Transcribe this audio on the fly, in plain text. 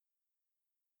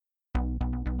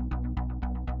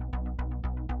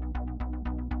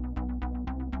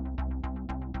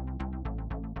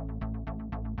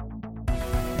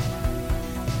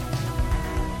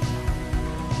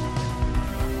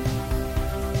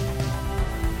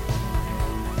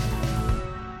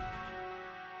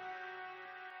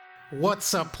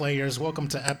What's up, players? Welcome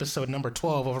to episode number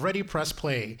 12 of Ready Press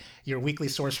Play, your weekly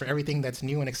source for everything that's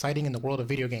new and exciting in the world of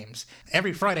video games.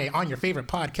 Every Friday on your favorite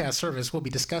podcast service, we'll be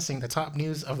discussing the top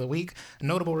news of the week,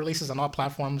 notable releases on all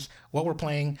platforms, what we're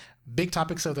playing, big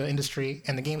topics of the industry,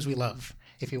 and the games we love.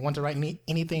 If you want to write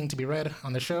anything to be read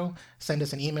on the show, send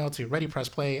us an email to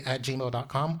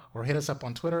readypressplay@gmail.com or hit us up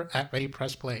on Twitter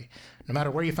 @readypressplay. No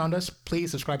matter where you found us, please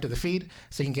subscribe to the feed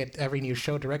so you can get every new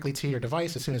show directly to your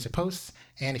device as soon as it posts.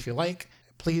 And if you like,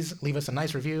 please leave us a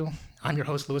nice review. I'm your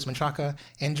host, Louis Menchaca,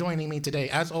 and joining me today,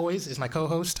 as always, is my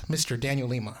co-host, Mr. Daniel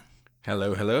Lima.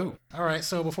 Hello, hello. All right,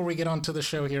 so before we get on to the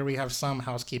show here, we have some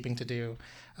housekeeping to do.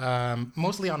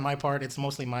 Mostly on my part, it's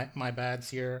mostly my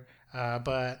bads here.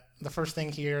 But the first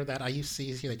thing here that I used to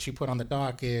see here that you put on the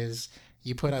doc is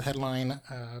you put a headline,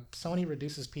 Sony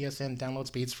reduces PSN download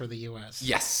speeds for the US.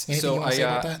 Yes. Anything so you want to say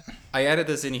about that? I added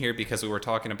this in here because we were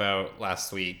talking about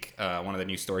last week. One of the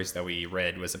news stories that we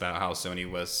read was about how Sony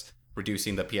was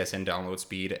reducing the PSN download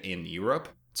speed in Europe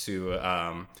to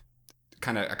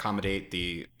kind of accommodate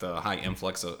the high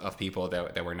influx of people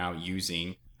that were now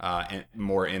using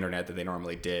more internet than they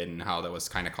normally did, and how that was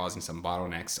kind of causing some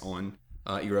bottlenecks on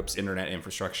Europe's internet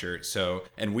infrastructure. So,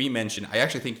 and we mentioned, I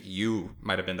actually think you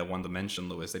might have been the one to mention,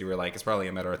 Louis, that you were like, it's probably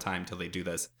a matter of time till they do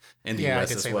this in the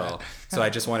US as well. So I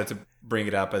just wanted to bring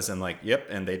it up as in like, yep,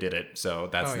 and they did it. So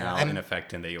that's now in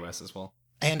effect in the US as well.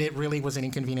 And it really was an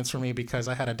inconvenience for me because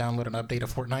I had to download an update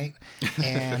of Fortnite,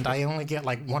 and I only get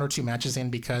like one or two matches in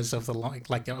because of the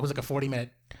like it was like a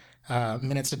 40-minute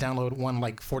minutes to download one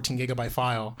like 14 gigabyte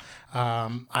file.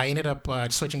 I ended up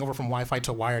switching over from Wi-Fi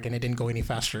to wired, and it didn't go any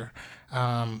faster.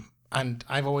 And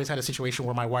I've always had a situation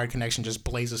where my wired connection just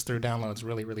blazes through downloads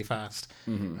really, really fast.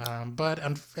 Mm-hmm. But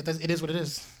it is what it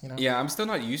is, you know? Yeah, I'm still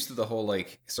not used to the whole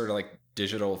like sort of like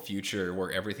digital future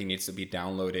where everything needs to be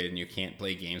downloaded and you can't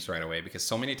play games right away, because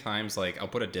so many times like I'll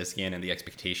put a disc in and the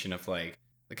expectation of like,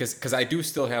 because I do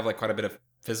still have like quite a bit of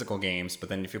physical games, but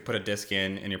then if you put a disc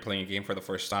in and you're playing a game for the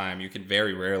first time, you can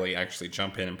very rarely actually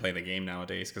jump in and play the game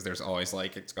nowadays, because there's always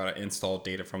like, it's got to install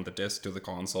data from the disc to the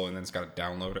console, and then it's got to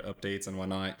download updates and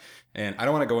whatnot. And I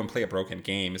don't want to go and play a broken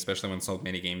game, especially when so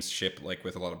many games ship like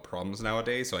with a lot of problems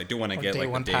nowadays. So I do want to get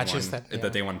like the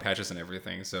day one patches and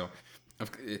everything. So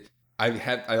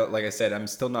like I said, I'm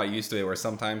still not used to it, where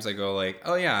sometimes I go like,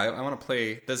 oh yeah, I want to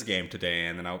play this game today,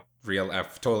 and then I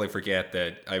totally forget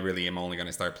that I really am only going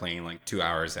to start playing like 2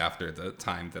 hours after the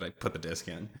time that I put the disc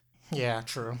in. Yeah,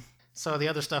 true. So the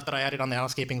other stuff that I added on the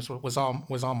housekeeping was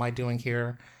all my doing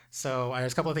here. So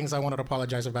there's a couple of things I wanted to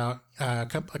apologize about.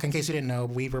 In case you didn't know,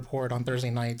 we record on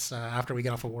Thursday nights after we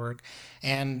get off of work,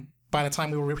 and by the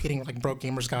time we were repeating like Broke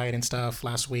Gamers Guide and stuff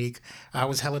last week, I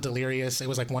was hella delirious. It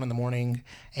was like 1 a.m,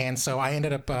 and so I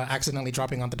ended up accidentally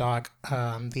dropping on the dock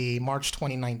the March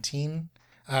 2019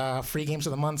 free games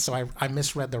of the month. So I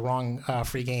misread the wrong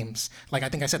free games. Like I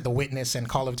think I said The Witness and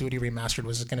Call of Duty Remastered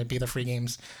was going to be the free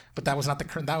games, but that was not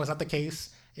the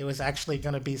case. It was actually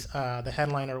going to be the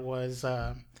headliner was.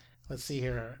 Let's see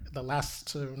here.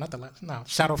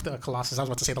 Shadow of the Colossus. I was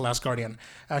about to say The Last Guardian.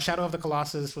 Shadow of the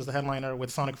Colossus was the headliner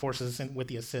with Sonic Forces and with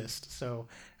the assist. So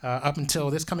up until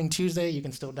this coming Tuesday, you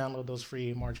can still download those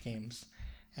free March games.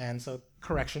 And so,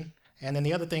 correction. And then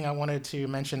the other thing I wanted to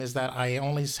mention is that I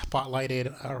only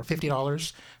spotlighted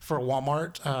 $50 for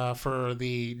Walmart for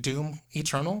the Doom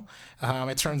Eternal.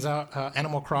 It turns out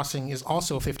Animal Crossing is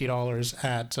also $50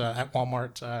 at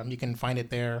Walmart. You can find it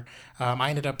there.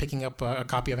 I ended up picking up a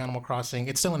copy of Animal Crossing.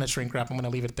 It's still in a shrink wrap. I'm going to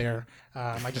leave it there.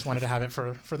 I just wanted to have it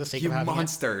for the sake of having it. You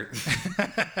monster!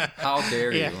 How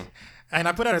dare you? And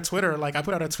I put out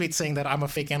a tweet saying that I'm a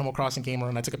fake Animal Crossing gamer,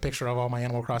 and I took a picture of all my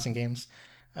Animal Crossing games.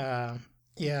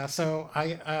 Yeah, so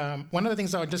one of the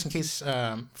things that just in case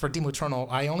for Doom Eternal,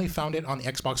 I only found it on the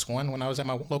Xbox One when I was at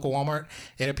my local Walmart.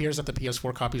 It appears that the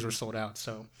PS4 copies were sold out,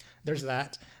 so there's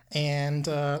that. And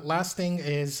last thing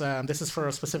is this is for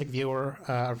a specific viewer,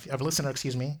 a listener,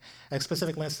 a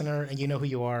specific listener, and you know who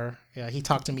you are. He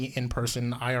talked to me in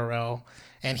person, IRL,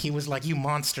 and he was like, "You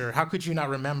monster! How could you not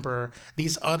remember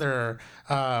these other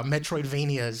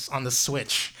Metroidvanias on the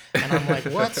Switch?" And I'm like,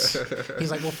 "What?"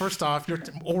 He's like, "Well, first off, your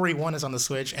Ori 1 is on the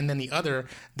Switch, and then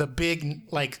the big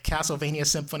like Castlevania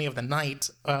Symphony of the Night,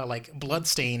 like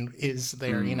Bloodstain is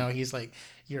there." You know, he's like,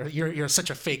 You're such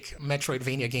a fake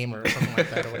Metroidvania gamer or something like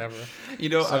that or whatever. You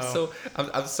know,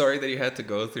 I'm sorry that you had to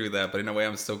go through that, but in a way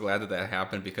I'm so glad that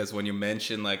happened, because when you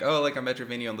mentioned like, oh, like a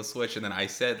Metroidvania on the Switch, and then I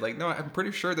said like, no, I'm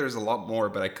pretty sure there's a lot more,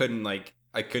 but I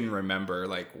couldn't remember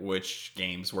like which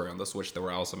games were on the Switch that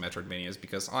were also Metroidvanias,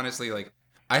 because honestly, like,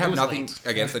 I have nothing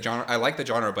against the genre. I like the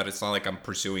genre, but it's not like I'm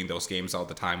pursuing those games all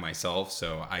the time myself,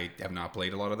 so I have not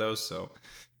played a lot of those, so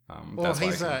Well,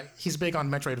 That's why. he's big on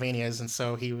Metroidvanias, and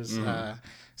so he was. Mhm.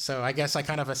 So I guess I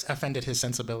kind of offended his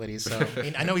sensibilities. So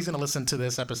I know he's going to listen to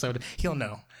this episode. He'll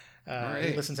know. All He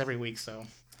right. listens every week. So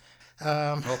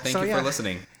Well, thank so you for yeah.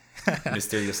 listening,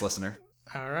 mysterious listener.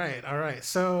 All right, all right.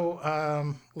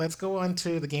 So let's go on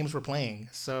to the games we're playing.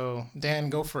 So Dan,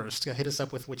 go first. Hit us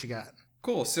up with what you got.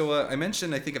 Cool. So I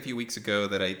mentioned, I think, a few weeks ago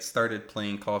that I started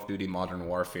playing Call of Duty Modern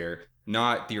Warfare.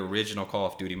 Not the original Call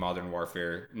of Duty Modern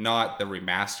Warfare, not the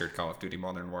remastered Call of Duty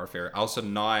Modern Warfare, also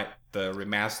not the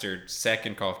remastered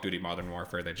second Call of Duty Modern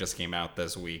Warfare that just came out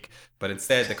this week, but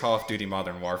instead the Call of Duty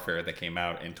Modern Warfare that came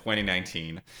out in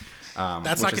 2019.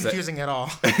 That's Which not is confusing at all.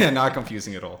 not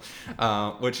confusing at all.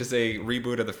 Which is a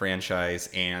reboot of the franchise,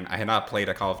 and I had not played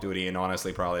a Call of Duty in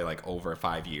honestly probably like over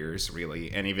 5 years,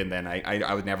 really. And even then,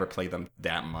 I would never play them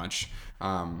that much.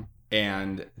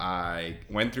 And I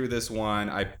went through this one.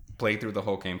 I played through the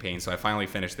whole campaign, so I finally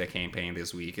finished the campaign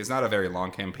this week. It's not a very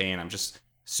long campaign. I'm just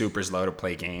super slow to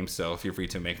play games, so feel free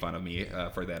to make fun of me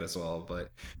for that as well. But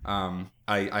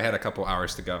I had a couple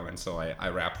hours to go, and so I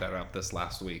wrapped that up this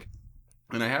last week.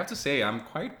 And I have to say, I'm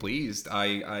quite pleased.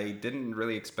 I didn't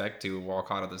really expect to walk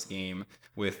out of this game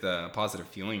with positive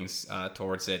feelings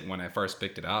towards it when I first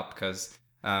picked it up because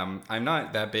I'm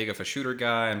not that big of a shooter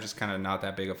guy. I'm just kind of not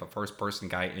that big of a first person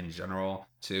guy in general,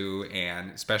 too.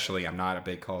 And especially, I'm not a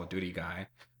big Call of Duty guy.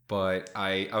 But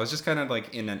I was just kind of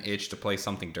like in an itch to play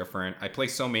something different. I play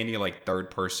so many like third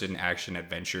person action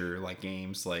adventure like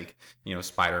games like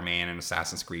Spider-Man and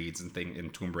Assassin's Creeds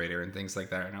and Tomb Raider and things like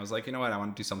that. And I was like, you know what, I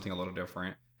want to do something a little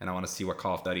different, and I want to see what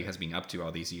Call of Duty has been up to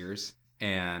all these years.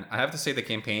 And I have to say the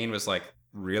campaign was like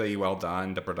really well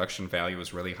done. The production value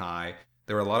was really high.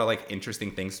 There were a lot of like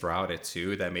interesting things throughout it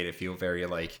too that made it feel very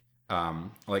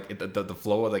the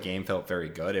flow of the game felt very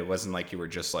good. It wasn't like you were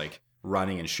just like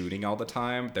running and shooting all the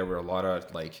time. There were a lot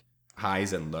of like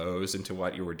highs and lows into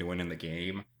what you were doing in the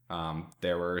game.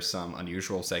 There were some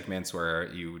unusual segments where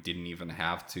you didn't even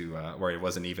have to, where it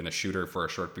wasn't even a shooter for a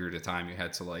short period of time. You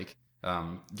had to like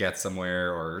get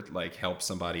somewhere or like help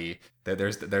somebody.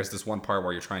 There's this one part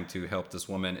where you're trying to help this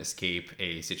woman escape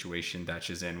a situation that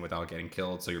she's in without getting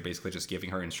killed. So you're basically just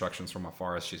giving her instructions from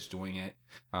afar as she's doing it.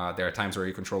 There are times where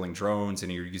you're controlling drones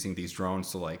and you're using these drones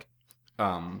to like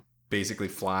basically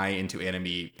fly into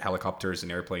enemy helicopters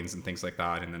and airplanes and things like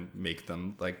that, and then make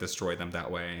them like destroy them that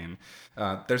way.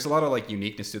 And there's a lot of like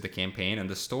uniqueness to the campaign and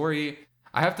the story.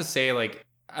 I have to say, like,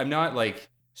 I'm not like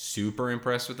super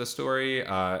impressed with the story.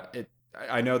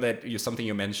 I know that something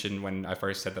you mentioned when I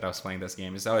first said that I was playing this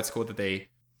game is, oh, it's cool that they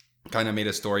kind of made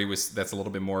a story that's a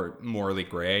little bit more morally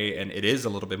gray, and it is a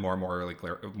little bit more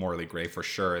morally gray for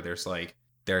sure.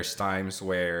 There's times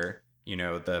where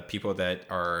the people that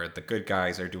are the good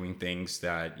guys are doing things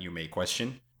that you may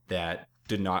question that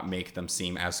did not make them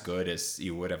seem as good as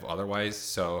you would have otherwise.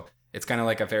 So it's kind of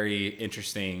like a very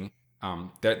interesting.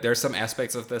 There's some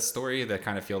aspects of this story that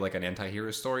kind of feel like an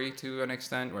anti-hero story to an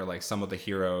extent, where like some of the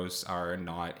heroes are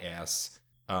not as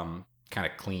kind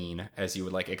of clean as you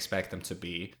would like expect them to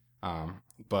be.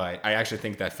 But I actually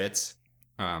think that fits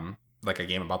like a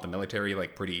game about the military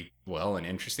like pretty well and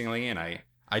interestingly, and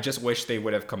I just wish they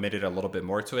would have committed a little bit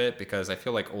more to it, because I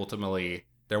feel like ultimately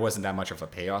there wasn't that much of a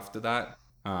payoff to that.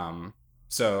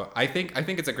 So I think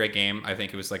it's a great game. I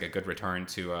think it was like a good return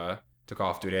to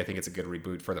Call of Duty. I think it's a good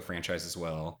reboot for the franchise as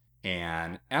well.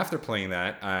 And after playing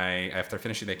that, after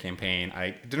finishing the campaign, I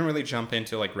didn't really jump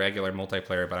into like regular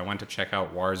multiplayer, but I went to check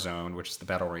out Warzone, which is the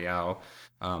battle royale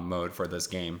mode for this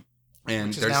game. And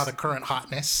Which is now the current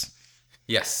hotness.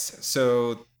 Yes.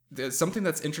 So something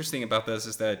that's interesting about this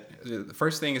is that the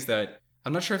first thing is that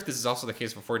I'm not sure if this is also the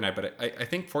case for Fortnite, but I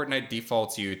think Fortnite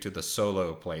defaults you to the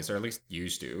solo plays, or at least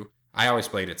used to. I always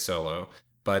played it solo,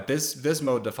 but this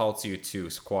mode defaults you to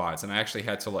squads, and I actually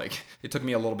had to like, it took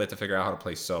me a little bit to figure out how to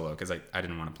play solo because I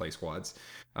didn't want to play squads.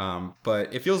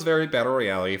 But it feels very battle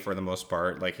royale for the most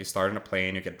part. Like you start in a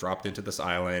plane, you get dropped into this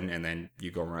island, and then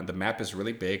you go around. The map is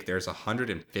really big. There's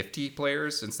 150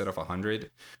 players instead of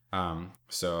 100.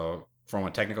 So from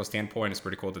a technical standpoint, it's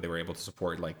pretty cool that they were able to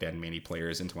support like that many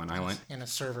players into one island. In a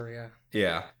server, yeah.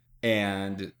 Yeah.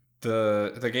 And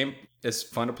the game is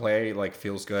fun to play, like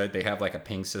feels good. They have like a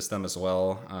ping system as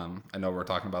well. I know we were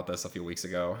talking about this a few weeks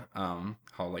ago.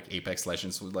 How like Apex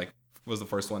Legends was the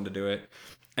first one to do it.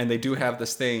 And they do have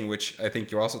this thing, which I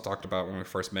think you also talked about when we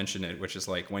first mentioned it, which is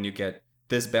like when you get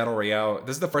this battle royale,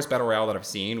 this is the first battle royale that I've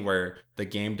seen where the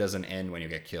game doesn't end when you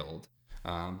get killed.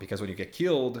 Because when you get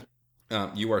killed,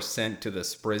 you are sent to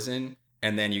this prison,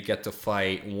 and then you get to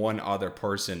fight one other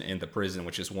person in the prison,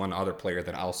 which is one other player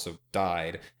that also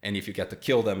died. And if you get to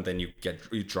kill them, then you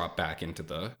drop back into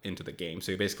the game.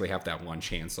 So you basically have that one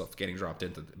chance of getting dropped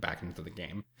back into the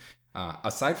game.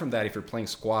 Aside from that, if you're playing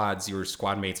squads, your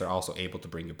squad mates are also able to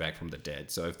bring you back from the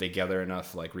dead. So if they gather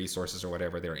enough like resources or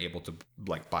whatever, they're able to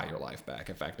like buy your life back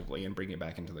effectively and bring you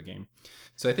back into the game.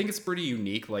 So I think it's pretty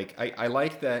unique. Like I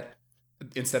like that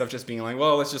instead of just being like,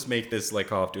 well, let's just make this like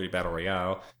Call of Duty Battle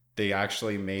Royale, they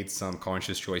actually made some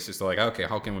conscious choices to like, okay,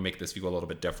 how can we make this feel a little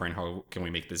bit different? How can we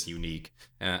make this unique?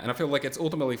 And I feel like it's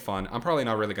ultimately fun. I'm probably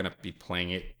not really going to be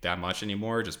playing it that much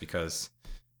anymore just because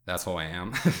that's who I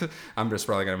am. I'm just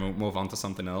probably going to move on to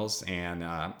something else. And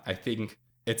I think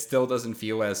it still doesn't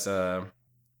feel as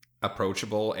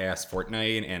approachable as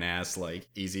Fortnite and as like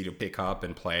easy to pick up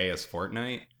and play as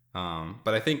Fortnite.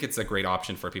 But I think it's a great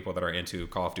option for people that are into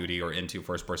Call of Duty or into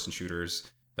first-person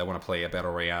shooters that want to play a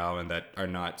battle royale and that are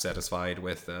not satisfied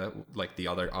with like the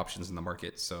other options in the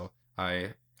market. So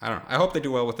I don't know. I hope they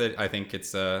do well with it. I think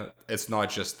it's not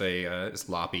just a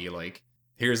sloppy like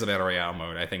here's a battle royale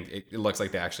mode. I think it looks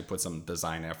like they actually put some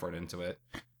design effort into it.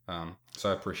 So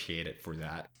I appreciate it for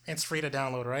that. It's free to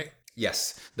download, right?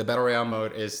 Yes, the battle royale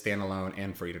mode is standalone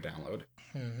and free to download.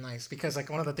 Nice, because like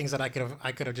one of the things that I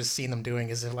could have just seen them doing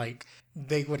is if, like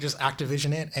they would just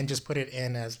Activision it and just put it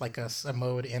in as like a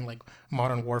mode in like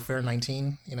Modern Warfare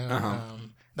 19. You know,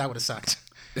 that would have sucked.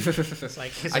 It's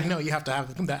like no, you have to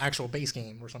have the actual base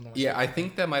game or something. Yeah, I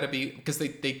think that might have been because they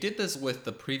did this with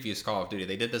the previous Call of Duty.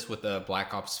 They did this with the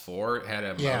Black Ops 4. It had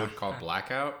a mode called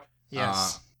Blackout.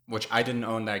 Yes. Which I didn't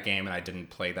own that game and I didn't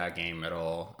play that game at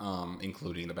all,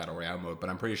 including the Battle Royale mode. But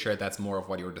I'm pretty sure that's more of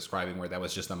what you were describing, where that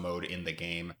was just a mode in the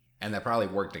game. And that probably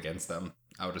worked against them,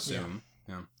 I would assume.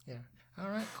 Yeah. All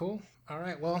right, cool. All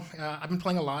right, well, I've been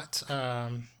playing a lot.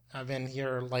 I've been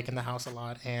here like in the house a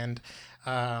lot. And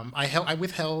I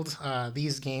withheld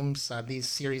these games, these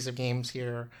series of games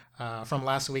here from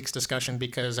last week's discussion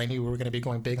because I knew we were going to be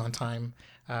going big on time.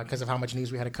 Because of how much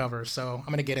news we had to cover, so I'm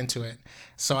gonna get into it.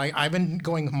 So I've been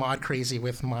going mod crazy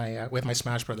with my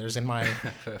Smash Brothers and my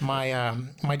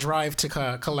my drive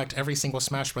to collect every single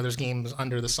Smash Brothers games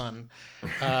under the sun.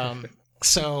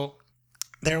 So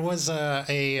there was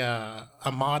a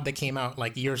mod that came out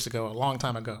like years ago, a long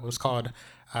time ago. It was called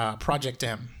Project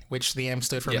M, which the M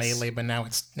stood for Melee, but now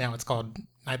it's called.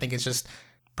 I think it's just.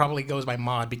 Probably goes by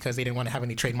mod because they didn't want to have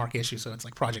any trademark issues, so it's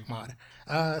like Project Mod.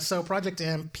 So Project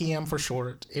M, PM for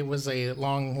short, it was a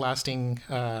long-lasting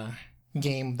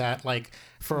game that, like,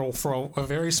 for a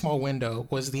very small window,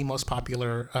 was the most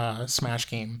popular Smash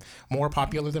game. More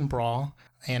popular than Brawl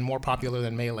and more popular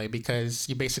than Melee because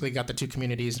you basically got the two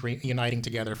communities uniting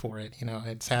together for it. You know,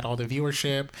 it's had all the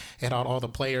viewership, it had all the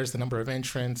players, the number of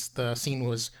entrants, the scene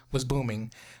was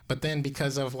booming. But then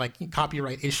because of like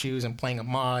copyright issues and playing a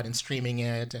mod and streaming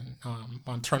it and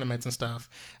on tournaments and stuff,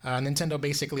 Nintendo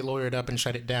basically lawyered up and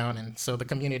shut it down. And so the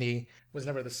community was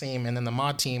never the same. And then the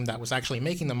mod team that was actually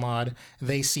making the mod,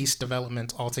 they ceased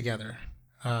development altogether.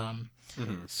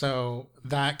 So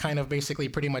that kind of basically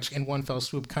pretty much in one fell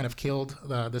swoop kind of killed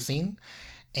the scene.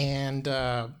 And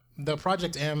the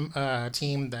Project M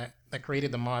team that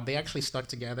created the mod, they actually stuck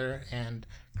together and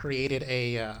created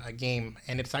a game,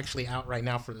 and it's actually out right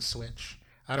now for the Switch.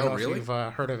 I don't know if you've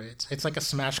heard of it. It's like a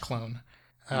Smash clone.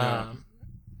 No.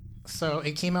 So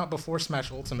it came out before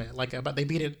Smash Ultimate. But they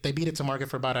beat it to market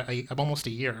for about almost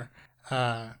a year.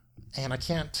 And I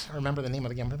can't remember the name of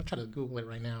the game. I'm gonna try to Google it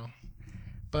right now.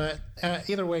 But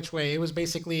either which way, it was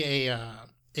basically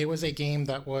a game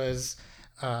that was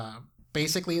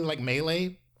basically like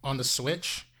Melee on the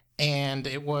Switch, and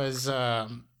it was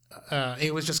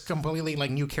just completely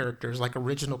like new characters, like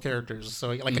original characters.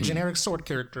 So like a generic sword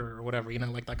character or whatever, you know,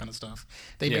 like that kind of stuff.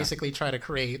 They basically try to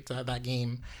create that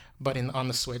game, but on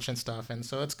the Switch and stuff. And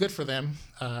so it's good for them.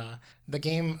 The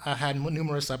game had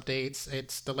numerous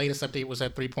updates. The latest update was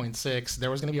at 3.6. There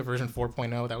was going to be a version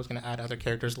 4.0 that was going to add other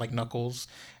characters like Knuckles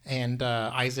and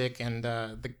Isaac. And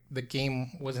the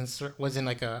game was in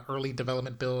like a early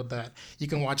development build that you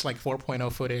can watch like 4.0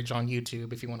 footage on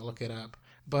YouTube if you want to look it up.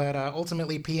 But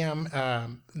ultimately, PM,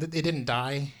 it didn't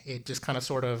die. It just kind of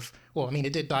sort of, well, I mean,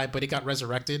 it did die, but it got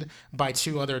resurrected by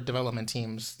two other development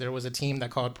teams. There was a team that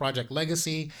called Project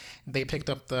Legacy. They picked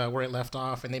up where it left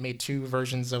off, and they made two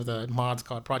versions of the mods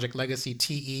called Project Legacy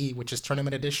TE, which is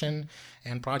Tournament Edition,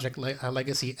 and Project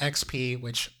Legacy XP,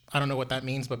 which I don't know what that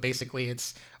means, but basically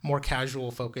it's more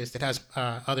casual focused. It has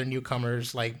other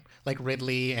newcomers like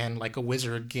Ridley and like a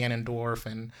wizard Ganondorf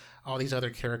and all these other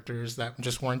characters that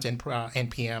just weren't in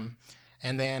PM.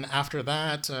 And then after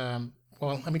that,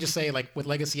 well, let me just say, like with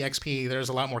Legacy XP, there's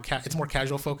a lot more. It's more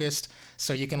casual focused,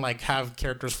 so you can like have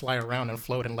characters fly around and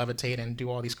float and levitate and do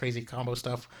all these crazy combo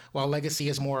stuff. While Legacy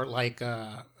is more like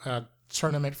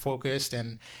tournament focused,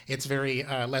 and it's very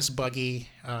less buggy,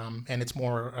 and it's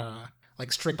more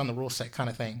like strict on the rule set kind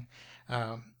of thing.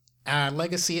 Um,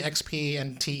 Legacy XP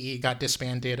and TE got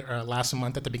disbanded last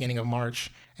month at the beginning of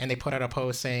March, and they put out a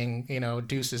post saying,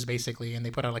 deuces basically, and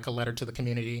they put out like a letter to the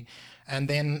community. And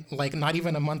then like not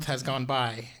even a month has gone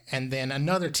by, and then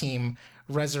another team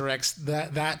resurrects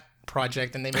that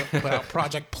project, and they put out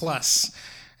Project Plus.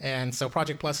 And so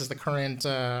Project Plus is the current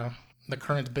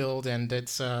build, and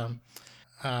it's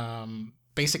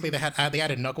basically they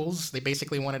added Knuckles. They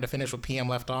basically wanted to finish what PM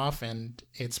left off, and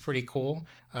it's pretty cool.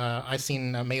 I've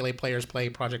seen Melee players play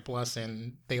Project Plus,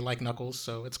 and they like Knuckles,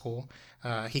 so it's cool.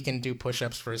 He can do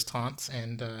push-ups for his taunts,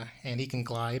 and he can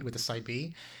glide with the side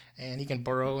B, and he can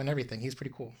burrow and everything. He's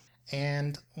pretty cool.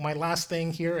 And my last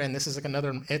thing here, and this is like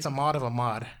it's a mod of a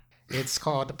mod. It's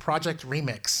called Project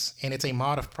Remix, and it's a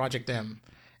mod of Project M.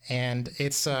 And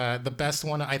it's the best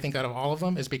one, I think, out of all of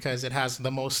them is because it has the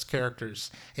most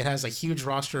characters. It has a huge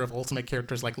roster of ultimate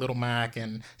characters like Little Mac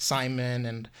and Simon,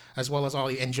 and as well as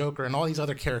and Joker and all these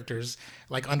other characters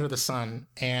like under the sun,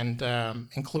 and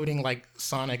including like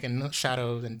Sonic and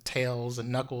Shadow and Tails and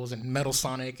Knuckles and Metal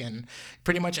Sonic, and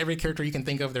pretty much every character you can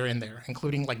think of, they're in there,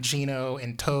 including like Geno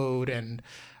and Toad and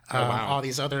all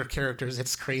these other characters.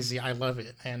 It's crazy. I love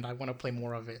it, and I want to play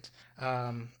more of it.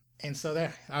 And so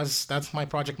that's my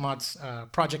Project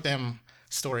Project M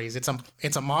stories. It's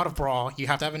a mod of Brawl. You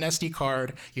have to have an SD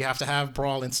card. You have to have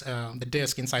Brawl the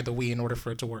disc inside the Wii in order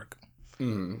for it to work.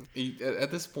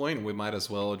 At this point, we might as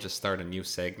well just start a new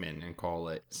segment and call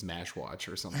it Smash Watch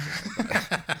or something like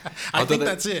that. I think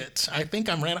that's it. I think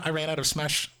I ran out of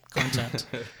Smash content.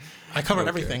 I covered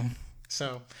everything.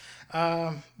 So,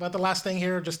 but the last thing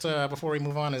here, just before we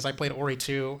move on, is I played Ori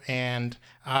 2, and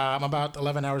I'm about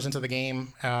 11 hours into the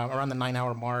game, around the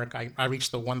 9-hour mark. I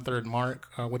reached the 1/3 mark,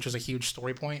 which is a huge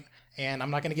story point. And I'm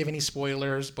not going to give any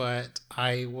spoilers, but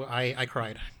I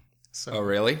cried. So, oh,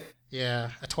 really? Yeah,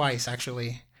 twice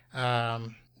actually.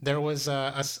 There was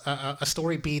a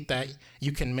story beat that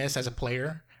you can miss as a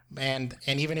player, and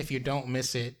even if you don't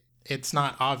miss it, it's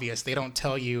not obvious. They don't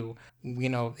tell you,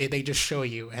 they just show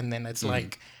you, and then it's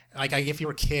like if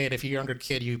you're a younger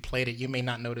kid, you played it, you may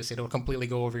not notice it. It'll completely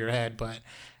go over your head. But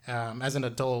as an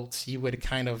adult, you would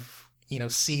kind of,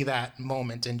 see that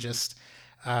moment and just,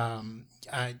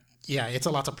 yeah, it's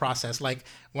a lot to process. Like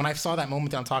when I saw that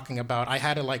moment that I'm talking about, I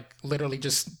had to literally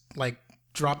just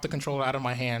drop the controller out of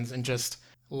my hands and just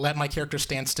let my character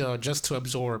stand still just to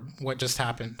absorb what just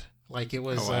happened. Like it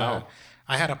was,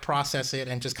 I had to process it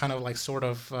and just kind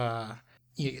of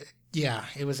yeah,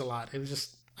 it was a lot. It was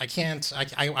just,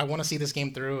 I want to see this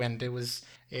game through, and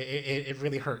it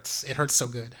really hurts. It hurts so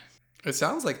good. It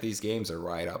sounds like these games are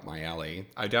right up my alley.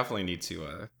 I definitely need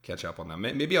to catch up on them.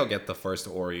 Maybe I'll get the first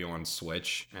Ori on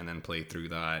Switch and then play through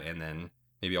that, and then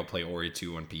maybe I'll play Ori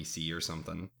 2 on PC or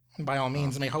something. By all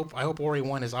means, I hope Ori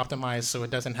 1 is optimized so it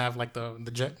doesn't have like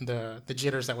the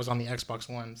jitters that was on the Xbox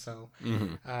One. So,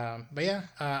 but yeah,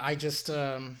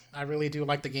 I really do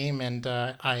like the game, and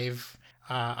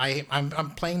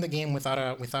I'm playing the game without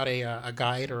a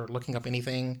guide or looking up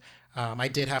anything. I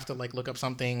did have to look up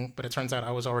something, but it turns out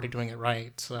I was already doing it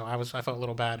right, so I felt a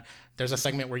little bad. There's a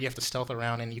segment where you have to stealth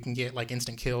around, and you can get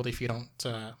instant killed if you don't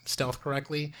stealth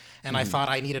correctly. And I thought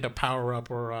I needed a power up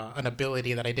or an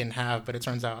ability that I didn't have, but it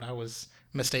turns out I was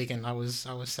mistaken. I was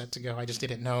set to go. I just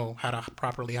didn't know how to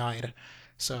properly hide.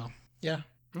 So yeah.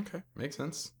 Okay, makes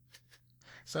sense.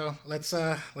 So let's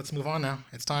move on now.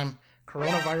 It's time.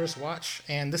 Coronavirus Watch,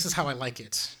 and this is how I like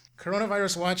it.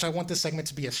 Coronavirus Watch, I want this segment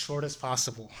to be as short as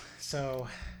possible. So,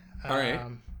 all right,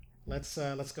 let's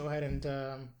go ahead and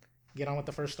get on with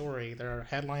the first story. Their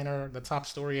headliner, the top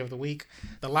story of the week: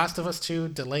 The Last of Us 2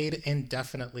 delayed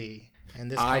indefinitely.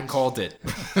 And I called it.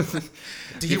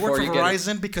 Do you work for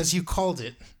Verizon? Because you called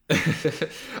it.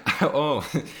 Oh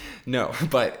no,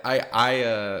 but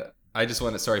I just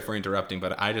want to. Sorry for interrupting,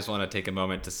 but I just want to take a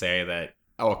moment to say that.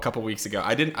 Oh, a couple weeks ago.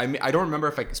 I don't remember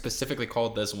if I specifically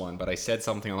called this one, but I said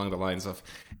something along the lines of,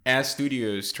 as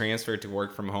studios transfer to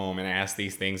work from home and as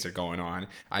these things are going on,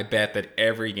 I bet that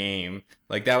every game,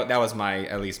 that was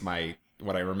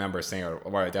what I remember saying,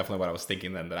 or definitely what I was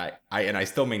thinking then, that I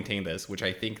still maintain this, which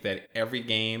I think that every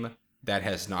game that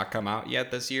has not come out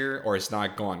yet this year, or it's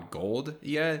not gone gold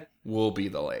yet, will be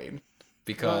delayed.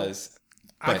 Because...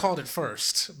 I called it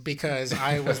first because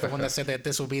I was the one that said that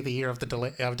this will be the year of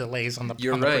delays on the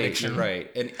You're prediction. You're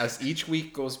right. And as each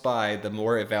week goes by, the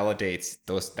more it validates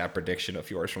that prediction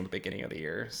of yours from the beginning of the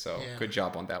year. So Good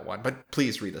job on that one. But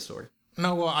please read the story.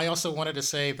 No, well, I also wanted to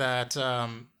say that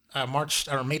March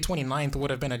or May 29th would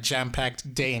have been a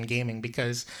jam-packed day in gaming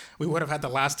because we would have had The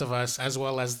Last of Us as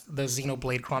well as the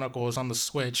Xenoblade Chronicles on the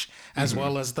Switch, as Hmm.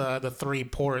 well as the three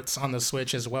ports on the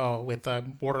Switch as well with the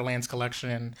Borderlands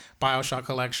Collection, Bioshock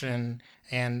Collection,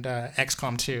 and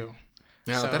XCOM 2.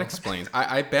 Now that So explains.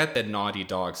 I bet that Naughty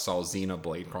Dog saw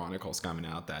Xenoblade Chronicles coming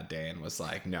out that day and was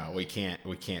like, "No, we can't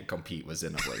compete with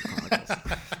Xenoblade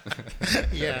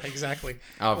Chronicles." yeah, exactly.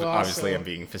 Well, Obviously, I'm also,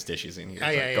 being facetious in here, yeah,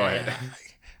 but go yeah, ahead. yeah.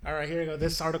 All right, here we go.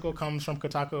 This article comes from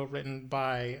Kotaku, written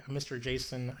by Mr.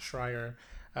 Jason Schreier.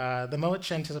 The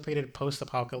much anticipated post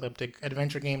apocalyptic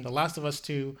adventure game, The Last of Us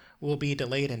 2, will be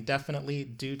delayed indefinitely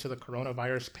due to the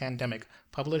coronavirus pandemic,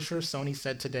 publisher Sony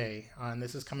said today. And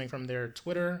this is coming from their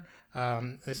Twitter.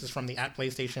 This is from the at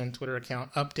PlayStation Twitter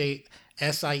account. Update: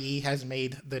 SIE has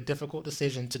made the difficult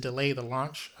decision to delay the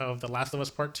launch of The Last of Us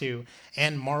Part 2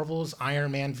 and Marvel's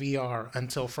Iron Man VR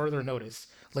until further notice.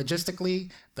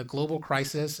 Logistically, the global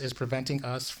crisis is preventing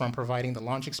us from providing the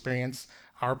launch experience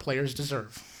our players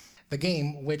deserve. The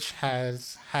game, which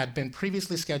has had been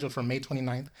previously scheduled for May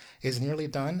 29th, is nearly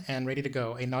done and ready to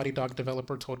go, a Naughty Dog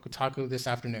developer told Kotaku this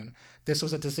afternoon. This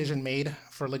was a decision made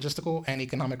for logistical and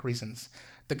economic reasons.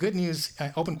 The good news,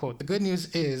 open quote, the good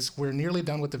news is we're nearly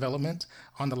done with development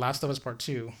on The Last of Us Part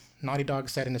 2, Naughty Dog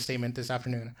said in a statement this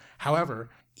afternoon. However,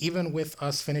 even with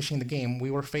us finishing the game, we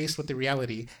were faced with the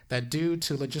reality that due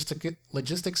to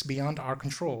logistics beyond our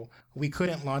control, we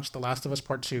couldn't launch The Last of Us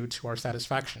Part 2 to our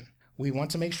satisfaction. We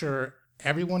want to make sure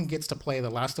everyone gets to play The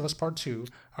Last of Us Part 2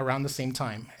 around the same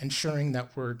time, ensuring that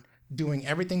we're doing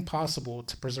everything possible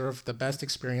to preserve the best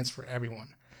experience for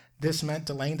everyone. This meant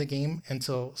delaying the game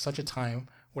until such a time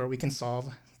where we can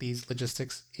solve these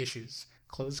logistics issues.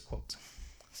 Close quote.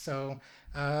 So,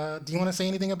 do you want to say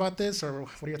anything about this, or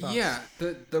what are your thoughts? Yeah,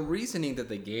 the reasoning that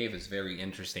they gave is very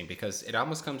interesting because it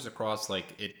almost comes across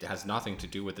like it has nothing to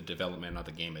do with the development of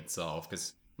the game itself.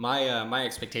 Because my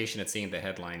expectation at seeing the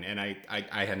headline, and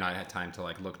I had not had time to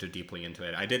like look too deeply into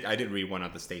it. I did read one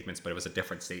of the statements, but it was a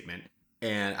different statement,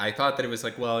 and I thought that it was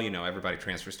like, well, everybody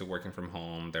transfers to working from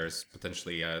home. There's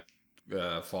potentially a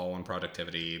fall in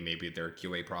productivity. Maybe their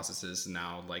QA processes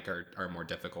now like are more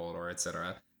difficult or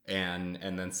etc. And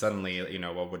then suddenly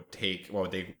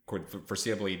what they could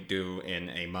foreseeably do in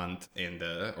a month in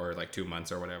the or like 2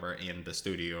 months or whatever in the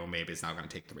studio, maybe it's now going to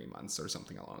take 3 months or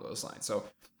something along those lines. So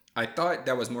I thought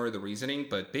that was more of the reasoning,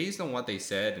 but based on what they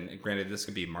said, and granted this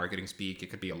could be marketing speak, it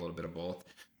could be a little bit of both.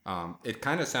 It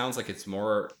kind of sounds like it's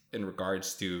more in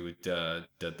regards to the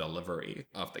delivery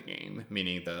of the game,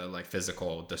 meaning the like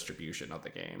physical distribution of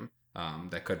the game.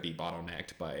 That could be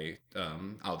bottlenecked by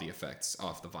all the effects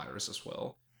of the virus as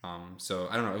well. So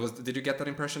I don't know. Did you get that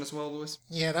impression as well, Lewis?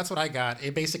 Yeah, that's what I got.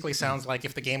 It basically Mm. sounds like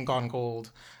if the game gone gold,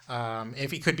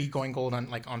 if it could be going gold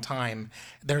on time,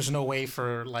 there's no way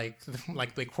for like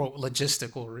the quote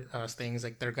logistical things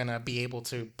like they're gonna be able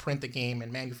to print the game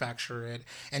and manufacture it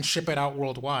and ship it out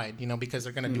worldwide. Because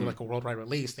they're gonna do Mm-hmm. like a worldwide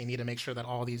release. They need to make sure that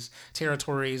all these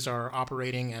territories are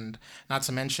operating, and not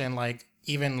to mention like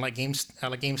even like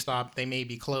GameStop, they may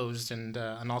be closed, and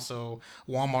also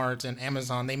Walmart and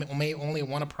Amazon, they may only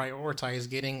want to prioritize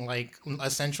getting like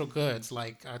essential goods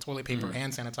like toilet paper, Mm-hmm.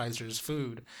 hand sanitizers,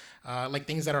 food, like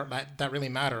things that really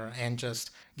matter, and just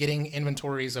getting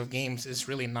inventories of games is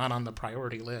really not on the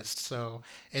priority list. So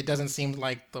it doesn't seem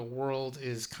like the world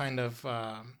is kind of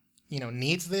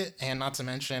needs it, and not to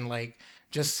mention like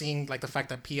just seeing like the fact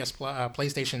that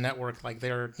PlayStation Network, like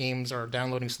their games are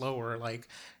downloading slower, like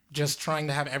just trying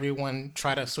to have everyone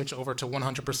try to switch over to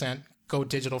 100% go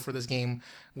digital for this game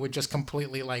would just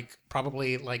completely like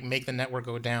probably like make the network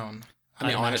go down, I I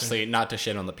mean, imagine. honestly, not to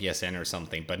shit on the PSN or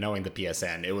something, but knowing the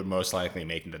PSN, it would most likely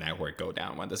make the network go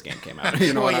down when this game came out.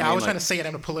 You know Well, what I yeah, I mean? was trying Like, to say it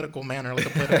in a political manner, like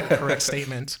a political correct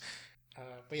statement.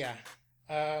 But yeah.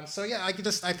 So yeah, I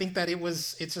think that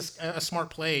it's just a smart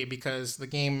play because the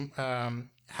game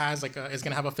has is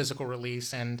gonna have a physical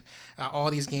release, and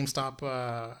all these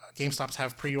GameStops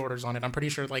have pre-orders on it. I'm pretty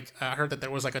sure like I heard that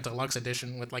there was like a deluxe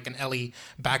edition with like an Ellie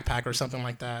backpack or something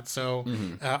like that. So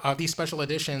mm-hmm. these special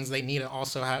editions, they need to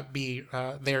also be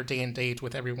there day and date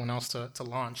with everyone else to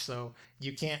launch. So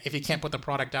if you can't put the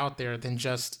product out there, then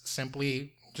just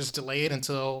simply just delay it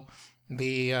until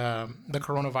the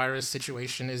coronavirus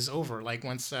situation is over. Like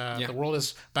once Yeah. the world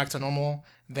is back to normal,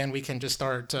 then we can just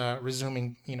start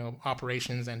resuming,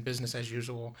 operations and business as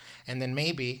usual. And then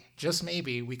maybe, just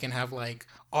maybe, we can have like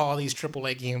all these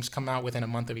AAA games come out within a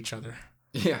month of each other.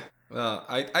 Yeah.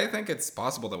 I think it's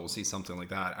possible that we'll see something like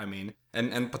that. I mean,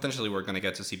 and potentially we're going to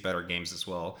get to see better games as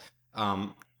well.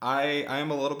 Um, I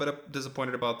am a little bit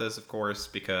disappointed about this, of course,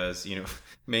 because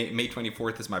May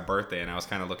 24th is my birthday, and I was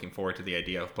kind of looking forward to the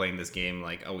idea of playing this game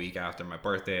like a week after my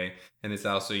birthday. And it's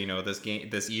also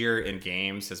this year in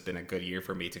games has been a good year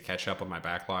for me to catch up on my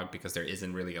backlog because there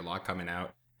isn't really a lot coming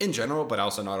out in general, but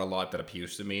also not a lot that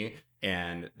appeals to me.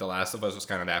 And The Last of Us was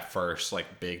kind of that first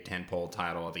like big tentpole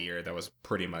title of the year that was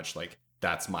pretty much like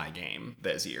that's my game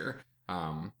this year.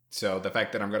 So the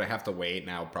fact that I'm gonna have to wait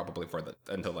now probably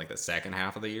until like the second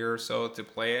half of the year or so to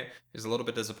play it is a little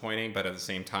bit disappointing, but at the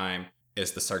same time,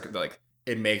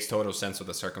 it makes total sense with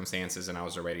the circumstances, and I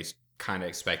was already kind of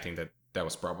expecting that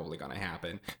was probably gonna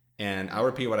happen. And I'll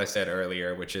repeat what I said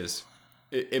earlier, which is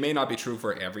it may not be true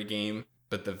for every game,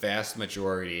 but the vast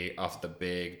majority of the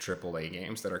big AAA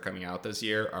games that are coming out this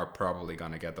year are probably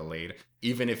going to get delayed,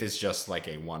 even if it's just like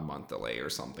a 1 month delay or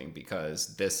something,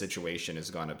 because this situation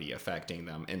is going to be affecting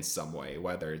them in some way,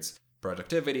 whether it's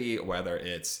productivity, whether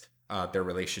it's their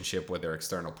relationship with their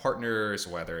external partners,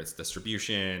 whether it's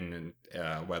distribution,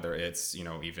 and whether it's,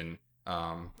 even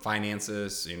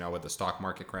finances, with the stock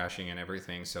market crashing and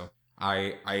everything. So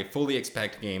I fully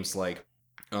expect games like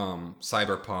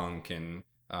Cyberpunk and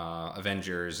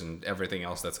Avengers and everything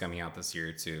else that's coming out this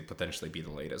year to potentially be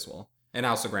delayed as well. And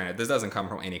also, granted, this doesn't come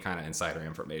from any kind of insider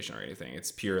information or anything.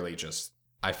 It's purely just,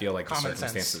 I feel like Common the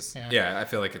circumstances. sense. Yeah, I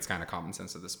feel like it's kind of common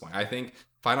sense at this point. I think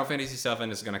Final Fantasy VII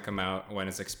is going to come out when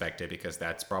it's expected because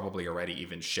that's probably already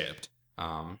even shipped.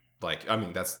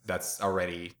 That's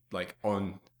already like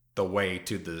on the way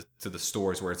to the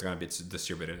stores where it's going to be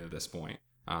distributed at this point.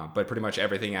 But pretty much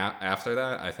everything after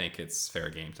that, I think it's fair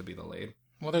game to be delayed.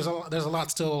 Well, there's a lot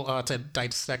still to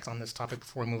dissect on this topic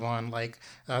before we move on. Like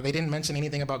they didn't mention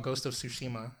anything about Ghost of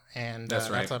Tsushima, and that's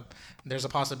right. There's a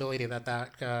possibility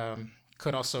that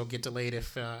could also get delayed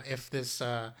if this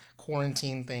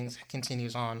quarantine thing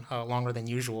continues on longer than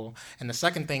usual. And the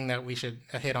second thing that we should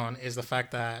hit on is the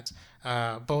fact that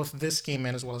both this game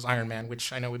and as well as Iron Man,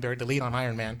 which I know we buried the lead on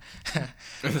Iron Man,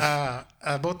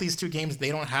 both these two games they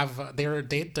don't have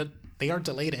they are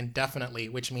delayed indefinitely,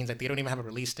 which means that they don't even have a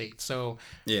release date. So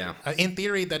yeah, in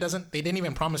theory, they didn't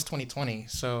even promise 2020.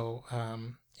 So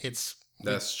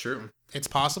that's true. It's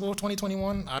possible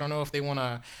 2021. I don't know if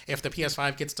if the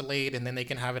PS5 gets delayed and then they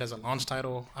can have it as a launch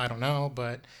title. I don't know,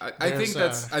 but I think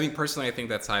that's. I mean, personally, I think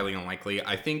that's highly unlikely.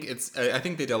 I think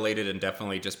they delayed it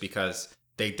indefinitely just because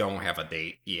they don't have a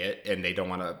date yet, and they don't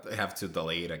want to have to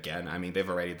delay it again. I mean, they've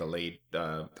already delayed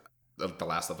The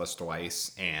Last of Us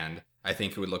twice, and I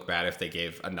think it would look bad if they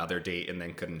gave another date and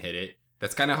then couldn't hit it.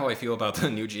 That's kind of how I feel about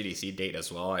the new GDC date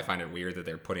as well. I find it weird that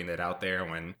they're putting it out there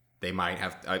when they might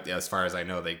have, as far as I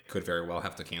know, they could very well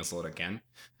have to cancel it again.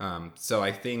 So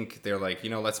I think they're like,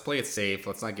 let's play it safe.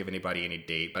 Let's not give anybody any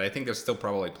date. But I think they're still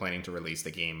probably planning to release the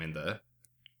game in the,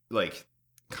 like,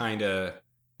 kind of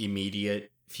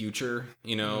immediate future,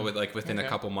 within a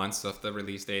couple months of the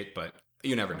release date. But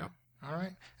you never know. All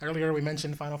right. Earlier we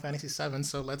mentioned Final Fantasy VII,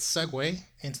 so let's segue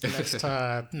into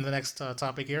the next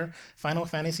topic here. Final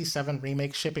Fantasy VII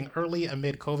Remake shipping early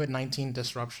amid COVID-19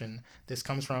 disruption. This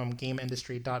comes from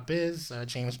GameIndustry.biz.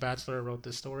 James Batchelor wrote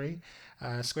this story.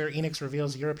 Square Enix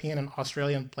reveals European and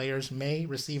Australian players may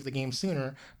receive the game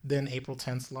sooner than April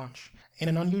 10th launch. In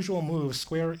an unusual move,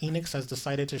 Square Enix has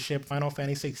decided to ship Final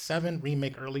Fantasy VII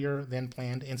Remake earlier than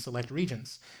planned in select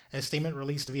regions. A statement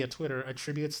released via Twitter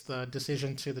attributes the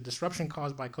decision to the disruption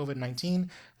caused by COVID-19,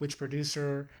 which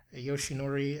producer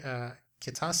Yoshinori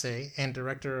Kitase and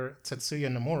director Tetsuya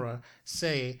Nomura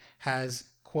say has,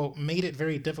 quote, made it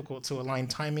very difficult to align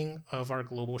timing of our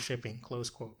global shipping, close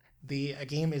quote. The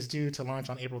game is due to launch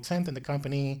on April 10th, and the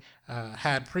company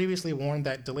had previously warned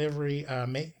that delivery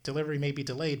may be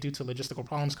delayed due to logistical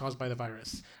problems caused by the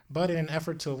virus. But in an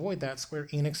effort to avoid that, Square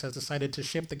Enix has decided to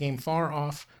ship the game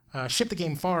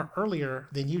far earlier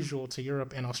than usual to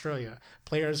Europe and Australia.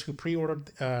 Players who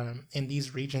pre-ordered in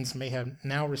these regions may have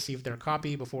now received their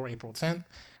copy before April 10th.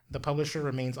 The publisher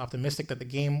remains optimistic that the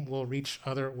game will reach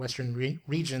other Western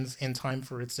regions in time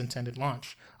for its intended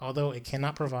launch, although it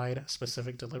cannot provide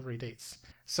specific delivery dates.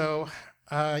 So,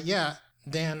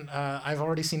 Dan, I've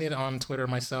already seen it on Twitter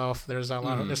myself. There's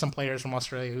there's some players from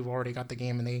Australia who've already got the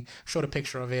game, and they showed a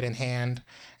picture of it in hand.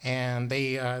 And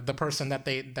they, the person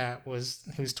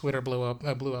whose Twitter blew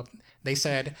up. They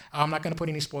said, "I'm not going to put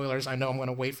any spoilers. I know I'm going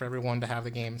to wait for everyone to have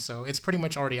the game." So it's pretty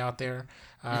much already out there.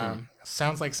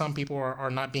 Sounds like some people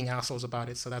are not being assholes about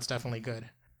it, so that's definitely good.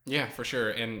 Yeah, for sure.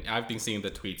 And I've been seeing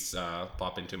the tweets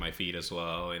pop into my feed as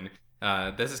well, and.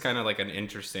 This is kind of like an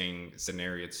interesting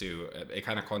scenario too. It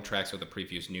kind of contrasts with the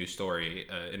previous news story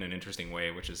in an interesting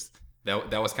way, which is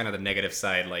that was kind of the negative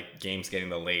side, like games getting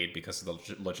delayed because of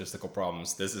the logistical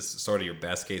problems. This is sort of your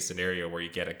best case scenario where you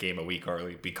get a game a week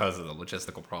early because of the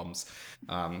logistical problems.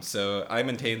 So I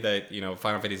maintain that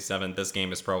Final Fantasy VII, this game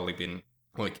has probably been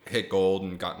like hit gold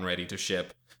and gotten ready to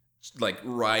ship like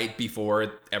right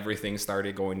before everything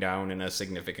started going down in a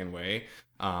significant way.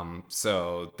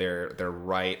 So they're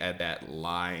right at that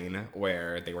line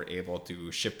where they were able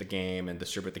to ship the game and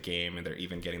distribute the game, and they're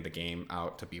even getting the game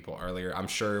out to people earlier. I'm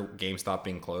sure GameStop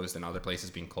being closed and other places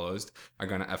being closed are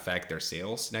going to affect their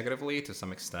sales negatively to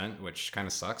some extent, which kind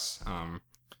of sucks.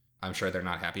 I'm sure they're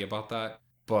not happy about that,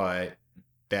 but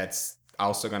that's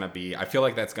also going to be, I feel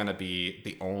like that's going to be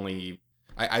the only,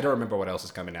 I don't remember what else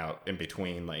is coming out in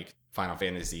between like Final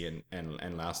Fantasy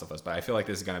and Last of Us, but I feel like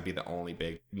this is going to be the only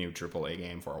big new AAA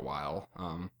game for a while.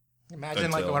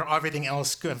 Imagine like where everything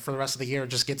else good for the rest of the year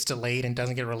just gets delayed and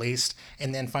doesn't get released,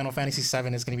 and then Final Fantasy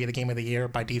VII is going to be the game of the year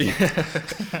by default.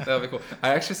 That would be cool. I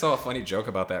actually saw a funny joke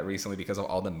about that recently because of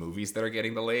all the movies that are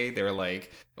getting delayed. They were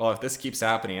like, "Well, if this keeps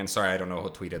happening," and sorry, I don't know who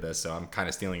tweeted this, so I'm kind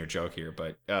of stealing your joke here,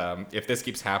 but if this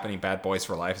keeps happening, Bad Boys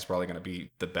for Life is probably going to be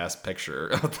the best picture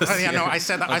of this. Yeah, no, I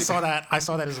said that. I saw that. I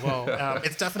saw that as well.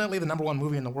 It's definitely the number one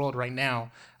movie in the world right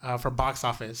now for box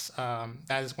office.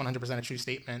 That is 100% a true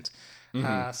statement.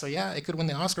 So yeah, it could win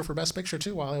the Oscar for Best Picture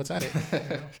too while it's at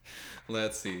it.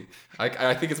 Let's see.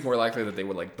 I think it's more likely that they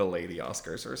would like delay the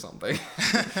Oscars or something.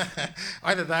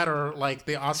 Either that or like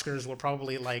the Oscars will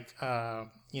probably like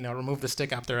remove the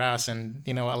stick up their ass and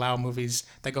allow movies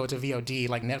that go to VOD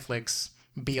like Netflix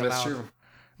be allowed. That's true.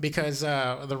 Because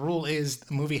the rule is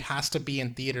the movie has to be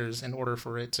in theaters in order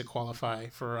for it to qualify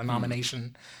for a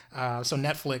nomination. So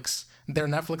Netflix, their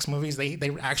Netflix movies, they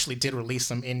actually did release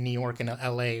them in New York and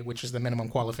LA, which is the minimum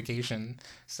qualification.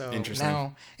 So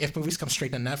now, if movies come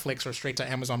straight to Netflix or straight to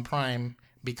Amazon Prime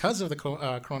because of the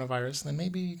coronavirus, then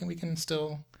maybe we can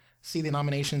still see the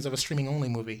nominations of a streaming-only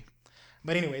movie.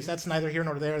 But anyways, that's neither here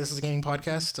nor there. This is a gaming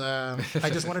podcast. I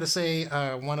just wanted to say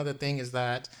one other thing is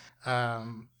that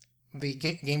the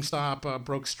GameStop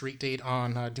broke street date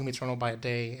on Doom Eternal by a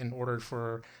day in order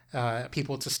for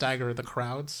people to stagger the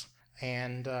crowds.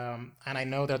 And I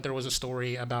know that there was a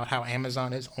story about how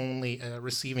Amazon is only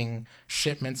receiving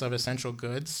shipments of essential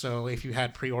goods. So if you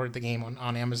had pre-ordered the game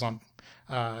on Amazon,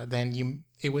 then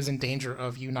it was in danger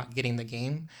of you not getting the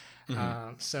game.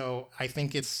 So I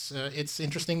think it's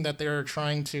interesting that they're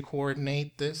trying to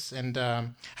coordinate this, and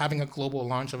having a global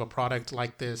launch of a product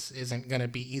like this isn't going to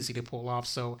be easy to pull off.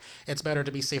 So it's better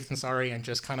to be safe than sorry and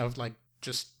just kind of like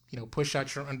push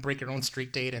out and break your own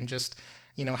street date and just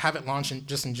have it launch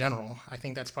just in general. I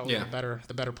think that's probably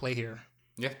the better play here.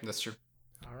 Yeah, that's true.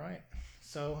 All right,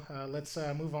 so let's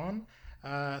move on.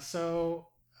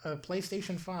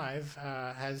 PlayStation 5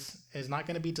 is not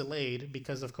going to be delayed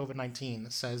because of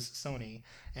COVID-19, says Sony.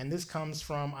 And this comes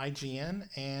from IGN.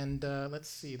 And let's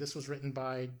see, this was written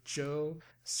by Joe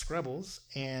Screbbles.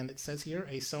 And it says here,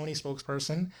 a Sony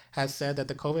spokesperson has said that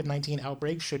the COVID-19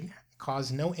 outbreak should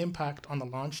cause no impact on the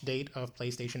launch date of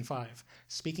PlayStation 5.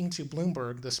 Speaking to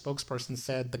Bloomberg, the spokesperson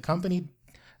said the company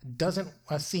doesn't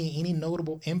see any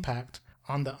notable impact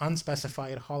on the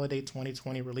unspecified holiday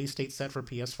 2020 release date set for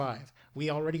PS5. We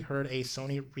already heard a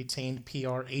Sony retained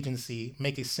PR agency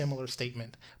make a similar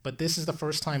statement, but this is the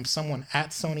first time someone at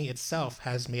Sony itself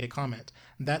has made a comment.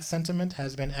 That sentiment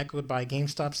has been echoed by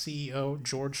GameStop CEO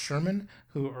George Sherman,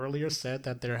 who earlier said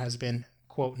that there has been,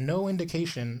 quote, no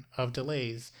indication of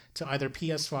delays to either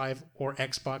PS5 or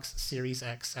Xbox Series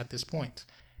X at this point.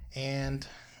 And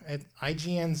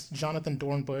IGN's Jonathan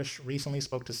Dornbush recently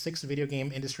spoke to 6 video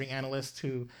game industry analysts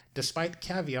who, despite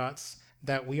caveats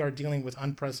that we are dealing with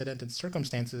unprecedented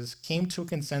circumstances, came to a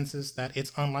consensus that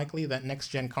it's unlikely that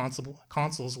next-gen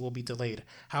consoles will be delayed.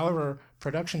 However,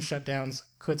 production shutdowns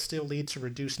could still lead to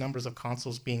reduced numbers of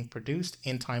consoles being produced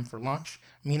in time for launch,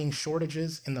 meaning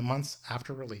shortages in the months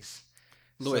after release.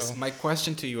 Louis, my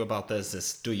question to you about this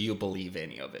is, do you believe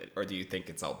any of it, or do you think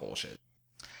it's all bullshit?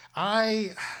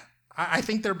 I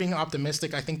think they're being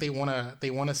optimistic. I think they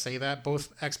wanna say that.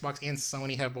 Both Xbox and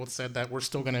Sony have both said that we're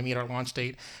still gonna meet our launch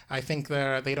date. I think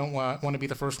they don't want to be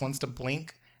the first ones to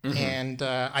blink, and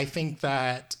I think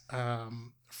that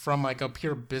from like a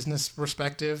pure business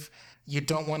perspective, you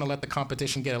don't want to let the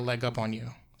competition get a leg up on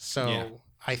you. So yeah.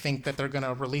 I think that they're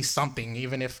gonna release something,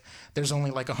 even if there's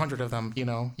only like 100 of them.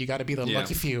 You got to be the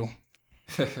lucky few.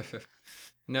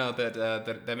 No,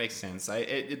 that makes sense.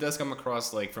 It does come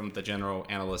across like from the general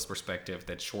analyst perspective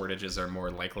that shortages are more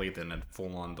likely than a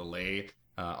full-on delay.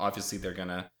 Obviously, they're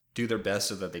gonna do their best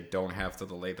so that they don't have to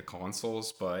delay the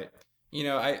consoles, but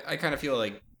I kind of feel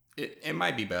like It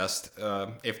might be best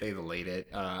if they delayed it.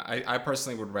 I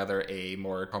personally would rather a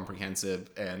more comprehensive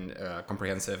and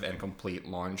complete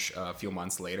launch a few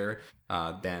months later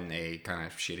than a kind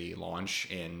of shitty launch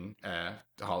in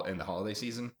the holiday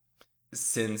season.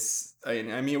 Since I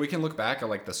mean, we can look back at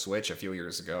like the Switch a few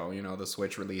years ago. You know, the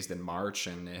Switch released in March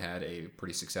and it had a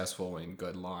pretty successful and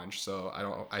good launch. So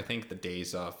I think the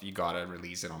days of you gotta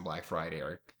release it on Black Friday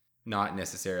are not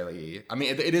necessarily. I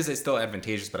mean, it is still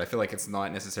advantageous, but I feel like it's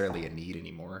not necessarily a need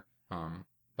anymore.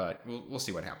 But we'll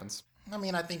see what happens. I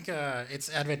mean, I think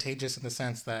it's advantageous in the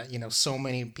sense that so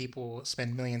many people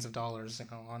spend millions of dollars,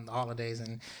 on the holidays,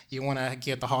 and you want to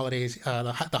get the holidays,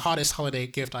 the hottest holiday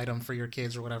gift item for your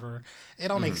kids or whatever. It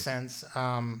all makes Hmm. sense.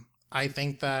 I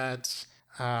think that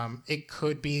it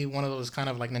could be one of those kind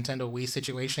of like Nintendo Wii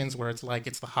situations where it's like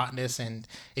it's the hotness, and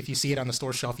if you see it on the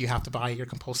store shelf, you have to buy it.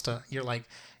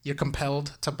 You're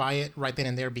compelled to buy it right then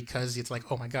and there because it's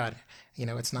like, oh my god,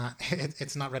 it's not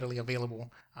it's not readily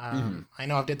available. Hmm. I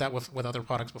know I've did that with other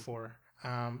products before.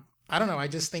 I don't know. I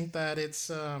just think that it's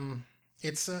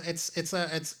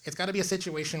got to be a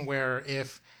situation where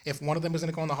if one of them is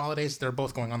going to go on the holidays, they're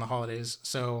both going on the holidays.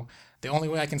 So the only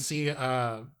way I can see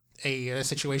a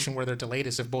situation where they're delayed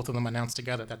is if both of them announce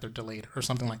together that they're delayed or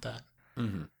something like that.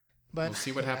 Hmm. But We'll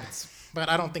see what yeah, happens. but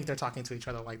I don't think they're talking to each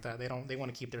other like that. They don't. They want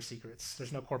to keep their secrets.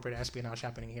 There's no corporate espionage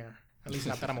happening here. At least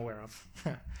not that I'm aware of.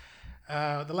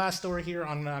 The last story here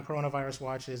on Coronavirus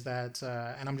Watch is that,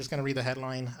 and I'm just going to read the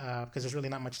headline because there's really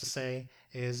not much to say,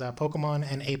 is Pokemon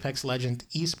and Apex Legend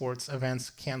esports events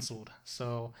canceled.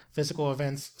 So physical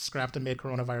events scrapped amid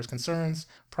coronavirus concerns,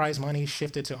 prize money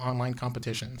shifted to online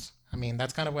competitions. I mean,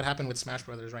 that's kind of what happened with Smash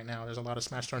Brothers right now. There's a lot of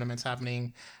Smash tournaments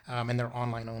happening, and they're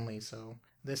online only. So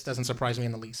this doesn't surprise me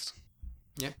in the least.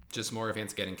 Yeah, just more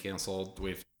events getting canceled.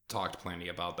 We've talked plenty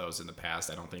about those in the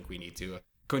past. I don't think we need to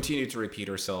continue to repeat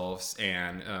ourselves.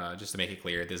 And just to make it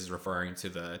clear, this is referring to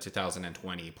the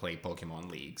 2020 Play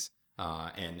Pokemon Leagues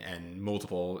and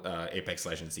multiple Apex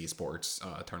Legends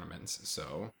esports tournaments.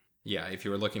 So yeah, if you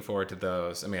were looking forward to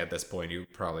those, I mean, at this point, you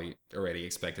probably already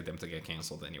expected them to get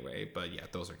canceled anyway. But yeah,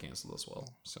 those are canceled as well.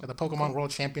 So The Pokemon cool.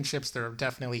 World Championships, they're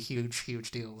definitely huge,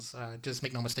 huge deals. Just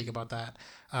make no mistake about that.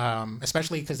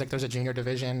 Especially because like there's a junior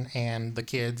division, and the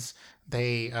kids,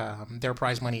 their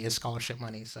prize money is scholarship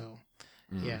money. So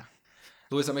Mhm. yeah.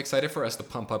 Louis, I'm excited for us to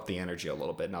pump up the energy a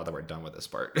little bit now that we're done with this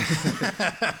part.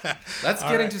 Let's All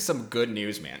get right. into some good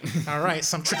news, man. All right,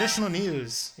 some traditional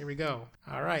news. Here we go.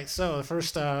 All right, so the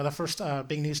first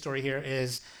big news story here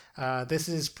is this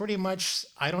is pretty much,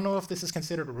 I don't know if this is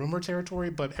considered rumor territory,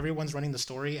 but everyone's running the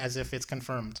story as if it's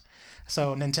confirmed.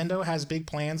 So Nintendo has big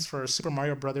plans for Super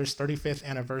Mario Brothers 35th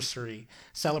anniversary.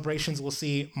 Celebrations will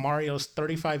see Mario's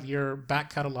 35-year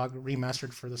back catalog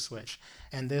remastered for the Switch.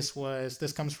 And this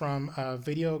comes from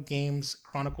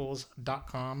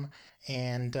videogameschronicles.com,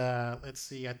 and let's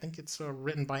see, I think it's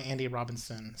written by Andy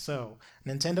Robinson. So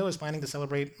Nintendo is planning to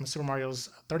celebrate Super Mario's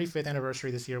 35th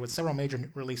anniversary this year with several major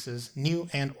releases, new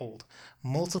and old.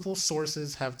 Multiple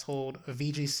sources have told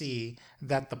VGC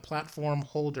that the platform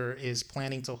holder is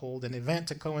planning to hold an event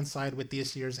to coincide with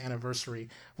this year's anniversary,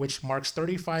 which marks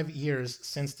 35 years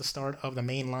since the start of the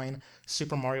mainline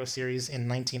Super Mario series in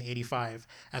 1985.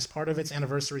 As part of its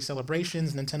anniversary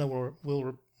celebrations, Nintendo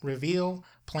will reveal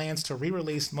plans to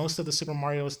re-release most of the Super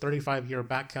Mario's 35-year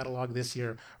back catalog this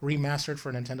year, remastered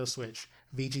for Nintendo Switch,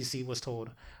 VGC was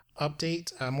told.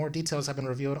 Update, more details have been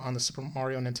revealed on the Super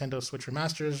Mario Nintendo Switch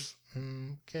remasters.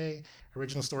 Okay,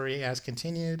 original story as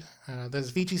continued. This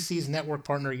VGC's network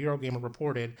partner Eurogamer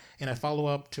reported in a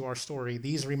follow-up to our story,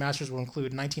 these remasters will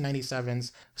include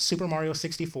 1997's Super Mario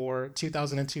 64,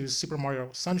 2002's Super Mario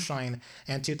Sunshine,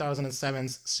 and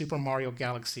 2007's Super Mario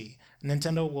Galaxy.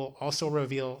 Nintendo will also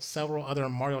reveal several other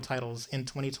Mario titles in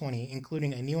 2020,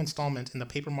 including a new installment in the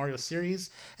Paper Mario series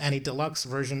and a deluxe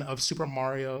version of Super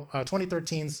Mario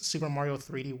 2013's Super Mario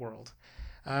 3D World.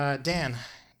 Dan,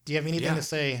 do you have anything Yeah. to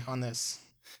say on this?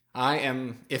 I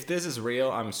am. If this is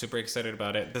real, I'm super excited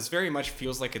about it. This very much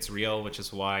feels like it's real, which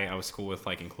is why I was cool with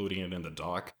like including it in the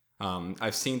doc.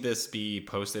 I've seen this be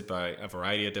posted by a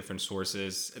variety of different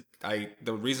sources.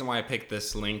 The reason why I picked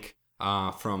this link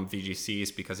from VGC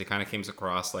is because it kind of came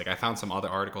across like I found some other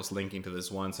articles linking to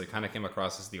this one, so it kind of came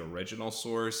across as the original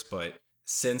source. But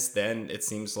since then, it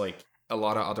seems like a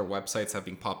lot of other websites have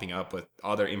been popping up with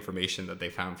other information that they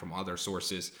found from other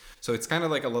sources. So it's kind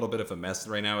of like a little bit of a mess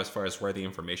right now as far as where the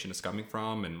information is coming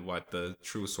from and what the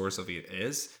true source of it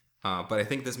is. But I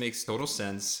think this makes total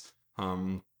sense.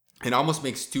 It almost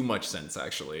makes too much sense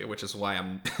actually, which is why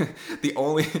I'm the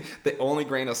only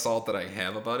grain of salt that I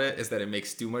have about it is that it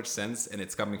makes too much sense and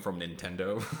it's coming from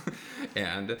Nintendo.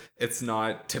 and it's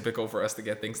not typical for us to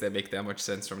get things that make that much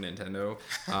sense from Nintendo.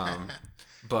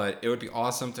 But it would be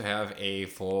awesome to have a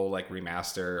full like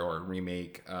remaster or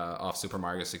remake of Super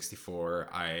Mario 64.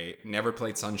 I never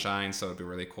played Sunshine, so it'd be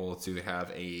really cool to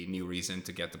have a new reason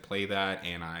to get to play that.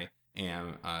 And I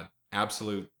am an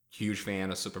absolute huge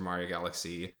fan of Super Mario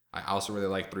Galaxy. I also really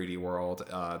like 3D World.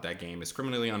 That game is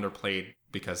criminally underplayed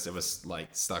because it was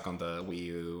like stuck on the Wii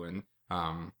U, and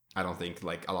I don't think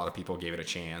like a lot of people gave it a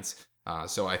chance.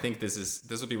 So I think this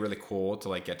would be really cool to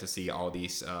like get to see all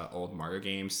these old Mario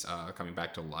games coming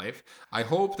back to life. I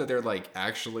hope that they're like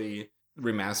actually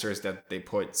remasters that they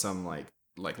put some like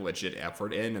legit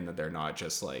effort in, and that they're not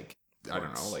just like I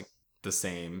don't know like the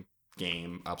same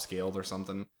game upscaled or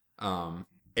something.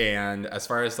 And as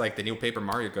far as like the new Paper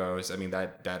Mario goes, I mean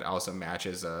that also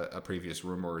matches a previous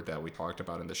rumor that we talked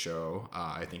about in the show.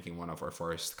 I think in one of our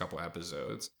first couple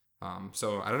episodes.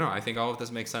 So I don't know. I think all of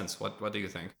this makes sense. What do you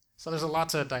think? So there's a lot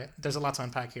to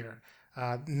unpack here.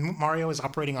 Mario is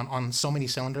operating on so many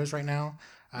cylinders right now.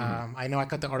 I know I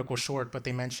cut the article short, but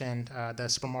they mentioned the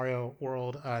Super Mario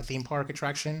World theme park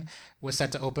attraction was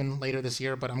set to open later this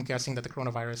year, but I'm guessing that the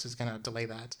coronavirus is going to delay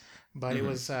that. But it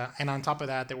was, and on top of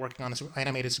that, they're working on an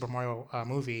animated Super Mario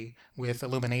movie with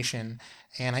Illumination.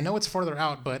 And I know it's further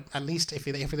out, but at least if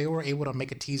they were able to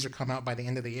make a teaser come out by the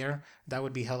end of the year, that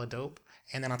would be hella dope.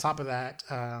 And then on top of that,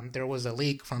 there was a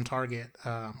leak from Target,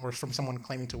 or from someone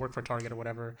claiming to work for Target or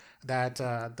whatever, that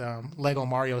the Lego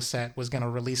Mario set was going to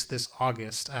release this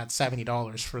August at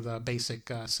 $70 for the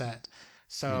basic set.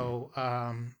 So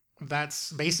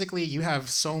that's basically, you have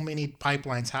so many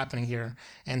pipelines happening here,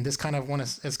 and this kind of one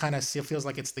is kind of feels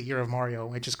like it's the year of Mario,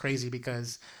 which is crazy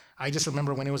because I just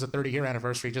remember when it was a 30-year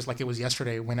anniversary, just like it was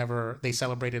yesterday, whenever they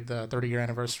celebrated the 30-year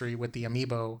anniversary with the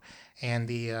Amiibo and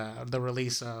the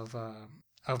release of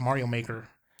Mario Maker.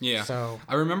 Yeah, So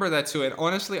I remember that too. And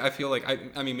honestly, I feel like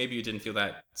I mean, maybe you didn't feel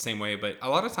that same way, but a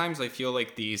lot of times I feel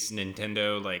like these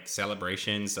Nintendo like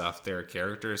celebrations of their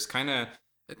characters kind of.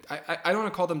 I don't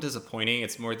want to call them disappointing.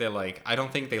 It's more that like I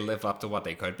don't think they live up to what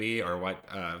they could be, or what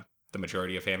the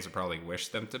majority of fans would probably wish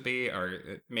them to be,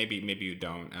 or maybe you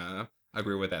don't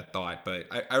agree with that thought. But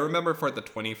I remember for the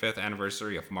 25th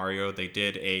anniversary of Mario, they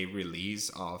did a release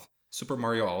of Super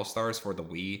Mario All Stars for the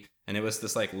Wii, and it was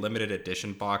this like limited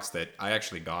edition box that I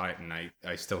actually got and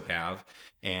I still have,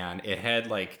 and it had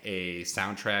like a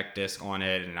soundtrack disc on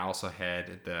it, and it also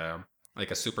had the like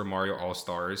a Super Mario All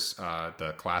Stars,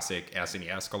 the classic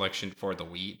SNES collection for the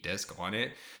Wii disc on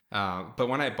it. But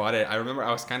when I bought it, I remember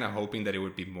I was kind of hoping that it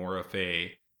would be more of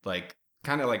a like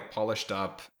kind of like polished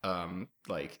up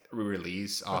like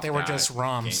re-release but off they were that just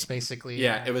ROMs, game. basically.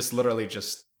 Yeah, it was literally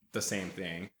just the same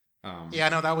thing. Yeah,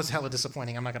 no, that was hella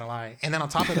disappointing. I'm not gonna lie. And then on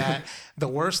top of that,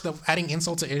 adding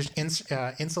insult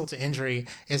to injury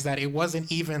is that it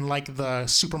wasn't even like the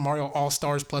Super Mario All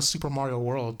Stars plus Super Mario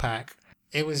World pack.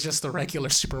 It was just the regular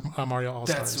Super Mario All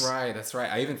Stars. That's right. That's right.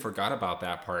 I even forgot about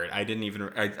that part. I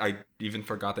even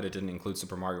forgot that it didn't include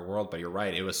Super Mario World. But you're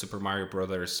right. It was Super Mario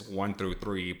Brothers 1 through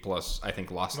 3 plus I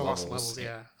think Lost The Levels. Lost Levels,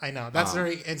 yeah, I know that's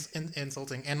very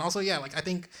insulting. And also, yeah, like I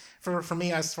think for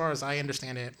me, as far as I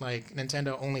understand it, like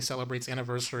Nintendo only celebrates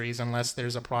anniversaries unless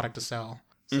there's a product to sell.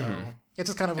 So it's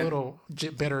just kind of a little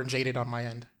bitter and jaded on my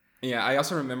end. Yeah, I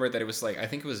also remember that it was like I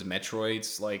think it was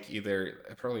Metroid's like either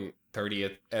probably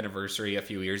 30th anniversary a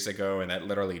few years ago, and that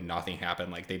literally nothing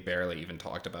happened. Like they barely even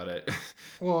talked about it.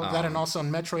 Well, that and also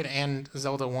Metroid and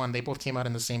Zelda 1, they both came out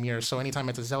in the same year. So anytime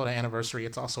it's a Zelda anniversary,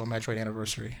 it's also a Metroid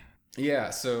anniversary. Yeah,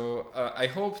 so I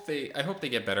hope they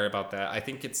get better about that. I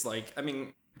think it's like I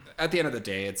mean, at the end of the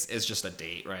day, it's just a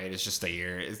date, right? It's just a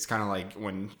year. It's kind of like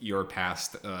when you're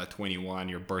past 21,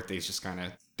 your birthdays just kind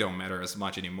of don't matter as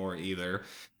much anymore either.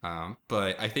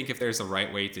 But I think if there's a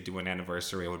right way to do an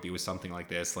anniversary, it would be with something like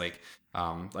this, like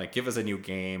give us a new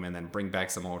game and then bring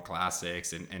back some old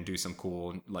classics and do some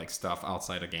cool like stuff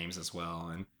outside of games as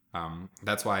well. And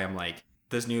that's why I'm like.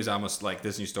 This new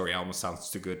story almost sounds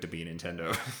too good to be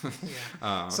Nintendo.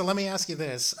 Yeah. So let me ask you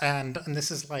this, and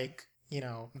this is like, you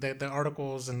know, the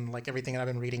articles and like everything that I've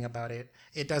been reading about it.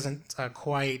 It doesn't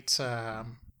quite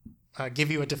give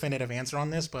you a definitive answer on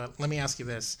this, but let me ask you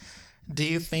this: do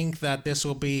you think that this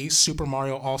will be Super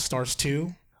Mario All Stars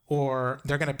 2, or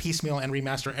they're gonna piecemeal and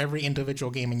remaster every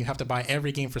individual game, and you have to buy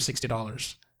every game for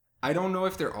 $60? I don't know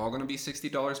if they're all going to be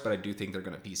 $60, but I do think they're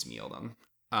going to piecemeal them.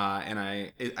 And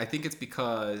I think it's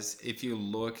because if you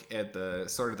look at the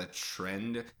sort of the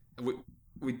trend,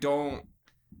 we don't.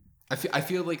 I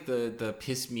feel like the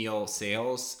piecemeal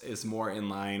sales is more in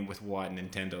line with what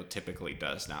Nintendo typically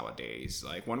does nowadays.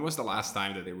 Like, when was the last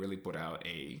time that they really put out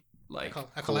a like A cool,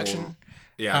 collection.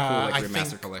 yeah, cool like I remaster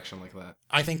think collection like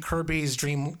that. Kirby's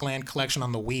Dream Land collection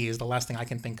on the Wii is the last thing I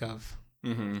can think of,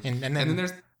 Hmm. and And then then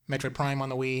there's Metroid Prime on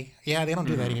the Wii. Yeah, they don't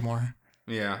do that mhm. anymore.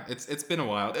 Yeah, it's been a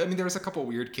while. I mean, there was a couple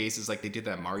weird cases, like they did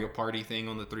that Mario Party thing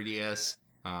on the 3DS,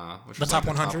 which The was like top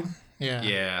the top. 100. Yeah.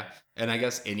 Yeah, and I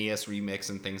guess NES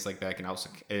remix and things like that can also,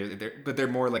 but they're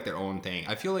more like their own thing.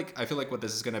 I feel like what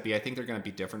this is gonna be. I think they're gonna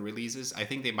be different releases. I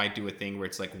think they might do a thing where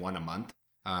it's like one a month,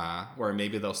 where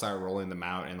maybe they'll start rolling them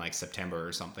out in like September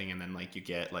or something, and then like you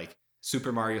get like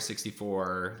Super Mario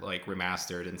 64 like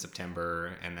remastered in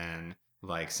September, and then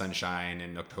like Sunshine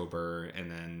in October, and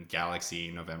then Galaxy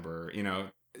in November. You know,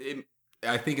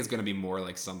 I think it's gonna be more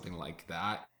like something like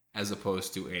that as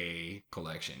opposed to a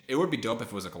collection. It would be dope if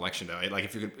it was a collection though. Like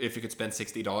if you could spend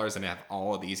 $60 and have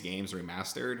all of these games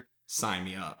remastered, sign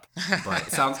me up. But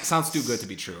it sounds too good to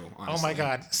be true, Oh my honestly.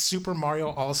 God, Super Mario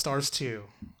All Stars 2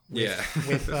 Yeah.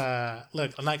 with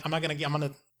look, I'm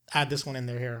gonna add this one in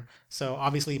there here. So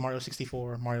obviously Mario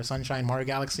 64, Mario Sunshine, Mario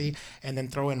Galaxy, and then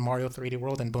throw in Mario 3D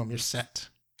World, and boom, you're set.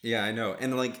 Yeah, I know.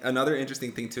 And like another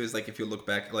interesting thing too is like if you look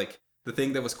back, like the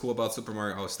thing that was cool about Super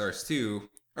Mario All Stars 2,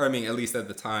 or I mean at least at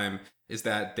the time, is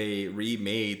that they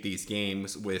remade these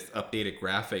games with updated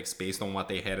graphics based on what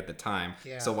they had at the time.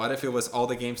 So Yeah. what if it was all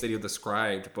the games that you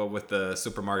described, but with the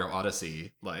Super Mario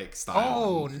Odyssey like style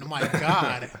Oh and my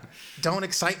God, don't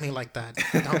excite me like that.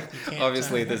 Don't you can't.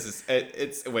 obviously this is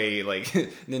it's way like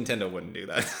Nintendo wouldn't do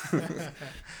that.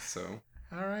 So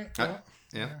All right. I, Well,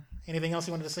 yeah. anything else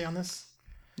you wanted to say on this?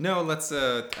 No, let's.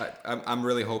 I'm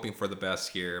really hoping for the best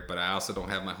here, but I also don't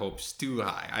have my hopes too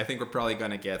high. I think we're probably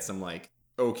gonna get some like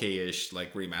okay-ish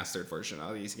like remastered version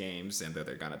of these games, and that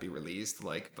they're gonna be released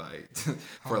like by Oh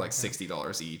for my like God.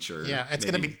 $60 each, or Yeah, it's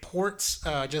gonna be maybe. ports,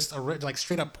 just like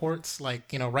straight up ports,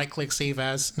 like right click save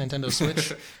as Nintendo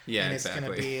Switch, Yeah, and it's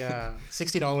gonna exactly.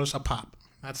 be $60 a pop.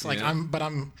 That's like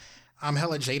Yeah. I'm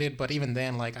hella jaded, but even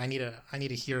then, like I need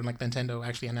to hear like Nintendo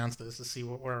actually announce this to see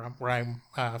where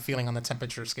I'm feeling on the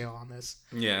temperature scale on this.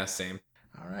 Yeah, same.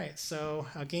 All right, so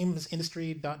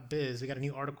gamesindustry.biz, we got a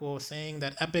new article saying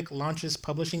that Epic launches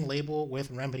publishing label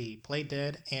with Remedy, Play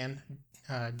Dead, and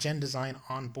Gen Design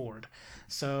on board.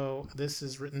 So this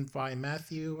is written by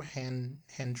Matthew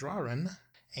Hendraren,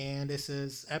 and this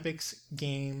is Epic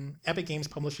Games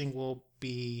Publishing will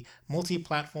be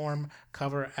multi-platform,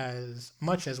 cover as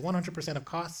much as 100% of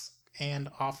costs, and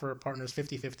offer partners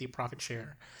 50-50 profit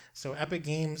share. So Epic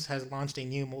Games has launched a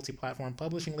new multi-platform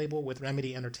publishing label with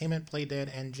Remedy Entertainment, Playdead,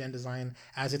 and Gen Design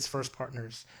as its first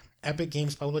partners. Epic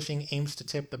Games Publishing aims to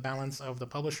tip the balance of the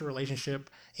publisher relationship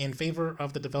in favor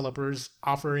of the developers,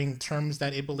 offering terms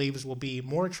that it believes will be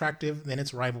more attractive than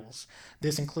its rivals.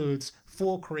 This includes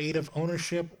full creative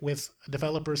ownership, with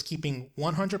developers keeping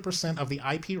 100% of the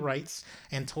IP rights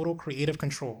and total creative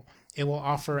control. It will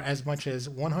offer as much as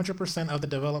 100% of the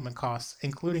development costs,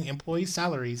 including employee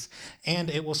salaries, and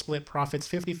it will split profits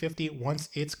 50-50 once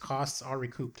its costs are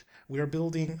recouped. We are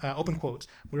building, open quotes,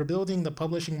 we're building the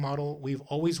publishing model we've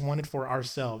always wanted for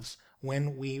ourselves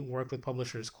when we work with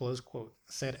publishers, close quote,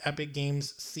 said Epic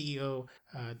Games CEO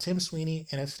Tim Sweeney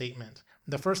in a statement.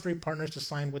 The first three partners to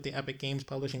sign with the Epic Games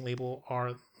publishing label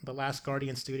are The Last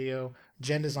Guardian Studio,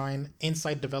 Gen Design,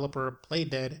 Inside Developer,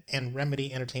 Playdead, and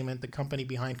Remedy Entertainment, the company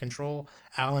behind Control,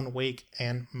 Alan Wake,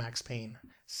 and Max Payne.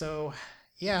 So,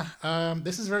 yeah,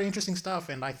 this is very interesting stuff,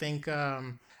 and I think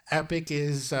Epic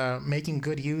is making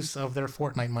good use of their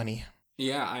Fortnite money.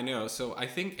 Yeah, I know. So I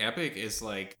think Epic is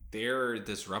like they're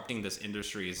disrupting this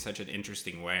industry in such an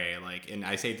interesting way. Like, and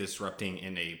I say disrupting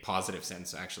in a positive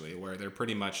sense, actually, where they're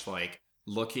pretty much like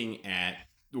looking at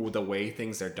the way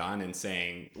things are done and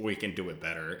saying we can do it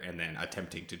better, and then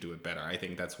attempting to do it better. I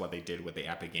think that's what they did with the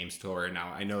Epic Games Store.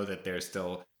 Now I know that there's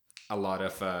still a lot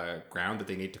of ground that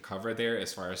they need to cover there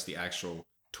as far as the actual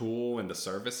tool and the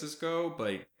services go,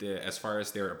 but as far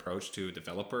as their approach to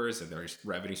developers and their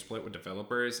revenue split with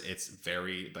developers, it's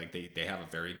very like they have a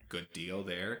very good deal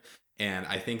there. And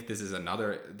I think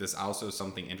this also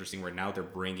something interesting where now they're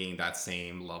bringing that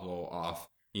same level of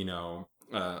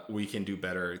we can do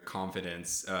better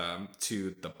confidence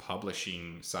to the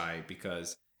publishing side.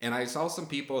 Because and I saw some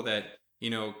people that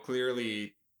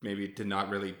clearly maybe did not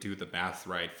really do the math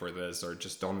right for this, or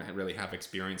just don't really have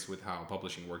experience with how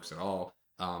publishing works at all,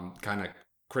 kind of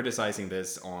criticizing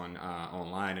this on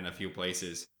online in a few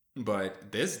places.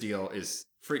 But this deal is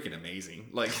freaking amazing.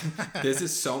 Like this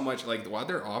is so much like what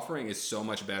they're offering is so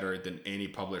much better than any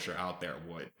publisher out there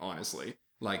would, honestly.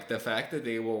 Like the fact that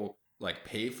they will like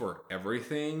pay for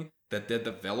everything, that the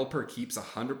developer keeps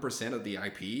 100% of the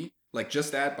IP, like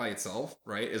just that by itself,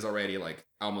 right, is already like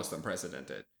almost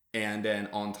unprecedented. And then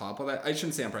on top of that, I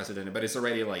shouldn't say unprecedented, but it's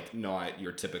already like not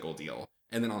your typical deal.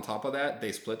 And then on top of that,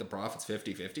 they split the profits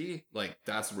 50-50. Like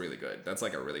that's really good. That's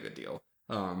like a really good deal.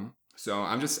 So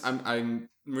I'm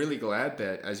really glad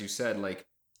that, as you said, like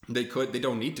they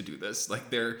don't need to do this. Like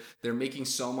they're making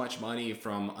so much money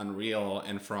from Unreal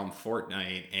and from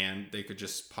Fortnite, and they could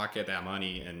just pocket that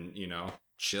money and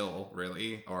chill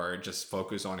really, or just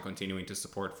focus on continuing to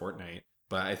support Fortnite.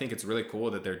 But I think it's really cool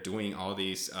that they're doing all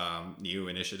these new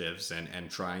initiatives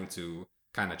and trying to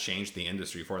kind of change the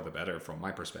industry for the better from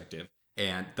my perspective.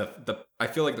 And the I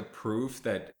feel like the proof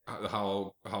that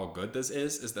how good this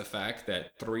is the fact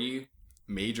that three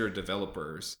major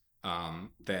developers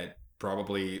that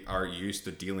probably are used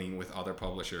to dealing with other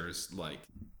publishers like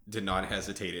did not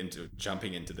hesitate into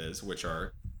jumping into this, which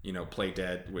are Play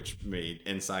Dead, which made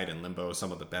Inside and Limbo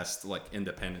some of the best like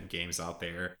independent games out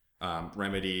there.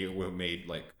 Remedy, who made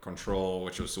like Control,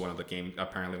 which was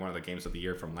apparently one of the games of the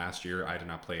year from last year. I did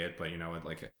not play it, but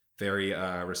like a very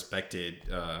respected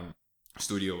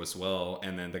studio as well.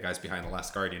 And then the guys behind The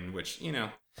Last Guardian, which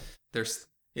there's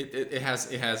it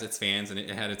has its fans and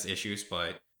it had its issues,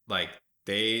 but like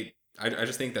I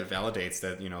just think that validates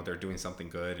that they're doing something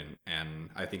good,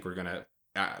 and I think we're gonna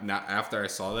now after I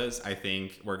saw this, I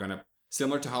think we're gonna,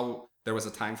 similar to how there was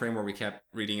a time frame where we kept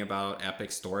reading about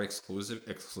Epic Store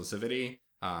exclusivity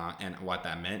and what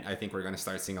that meant. I think we're going to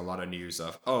start seeing a lot of news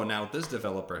of, oh, now this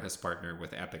developer has partnered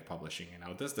with Epic Publishing, and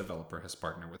now this developer has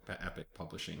partnered with Epic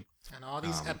Publishing, and all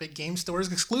these Epic Game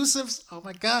Stores exclusives. Oh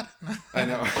my god! I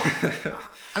know.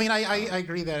 I mean, I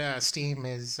agree that Steam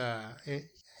is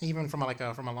even from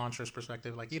from a launcher's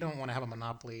perspective, like you don't want to have a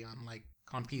monopoly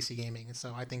on PC gaming, and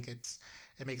so I think it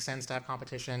makes sense to have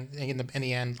competition. In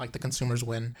the end, like the consumers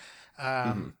win.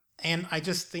 And I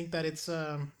just think that it's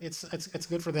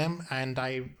good for them, and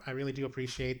I really do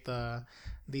appreciate the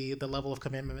level of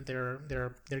commitment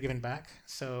they're giving back.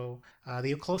 So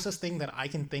the closest thing that I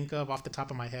can think of off the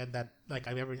top of my head that like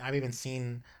I've even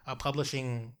seen a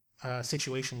publishing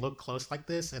situation look close like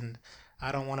this, and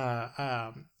I don't want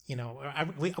to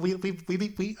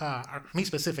me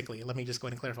specifically, let me just go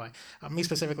ahead and clarify. Me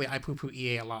specifically, I poo-poo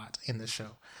EA a lot in this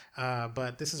show.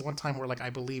 But this is one time where like I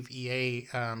believe EA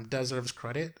deserves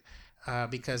credit.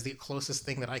 Because the closest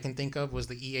thing that I can think of was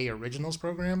the EA Originals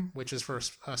program, which is for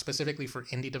specifically for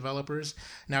indie developers.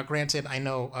 Now, granted, I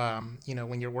know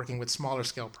when you're working with smaller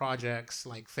scale projects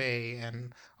like Faye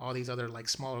and all these other like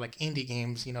smaller like indie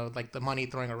games, like the money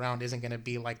throwing around isn't going to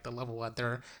be like the level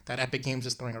that Epic Games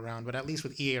is throwing around. But at least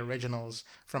with EA Originals,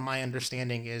 from my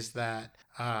understanding, is that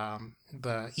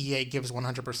the EA gives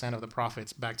 100% of the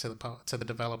profits back to the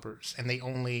developers, and they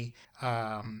only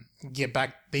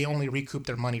they only recoup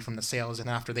their money from the sales, and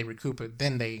after they recoup it,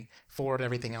 then they forward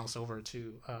everything else over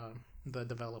to the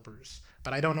developers.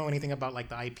 But I don't know anything about like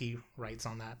the IP rights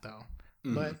on that though.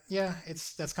 But yeah,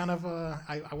 that's kind of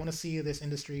I want to see this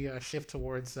industry shift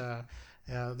towards the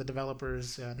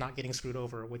developers not getting screwed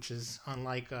over, which is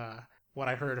unlike what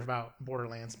I heard about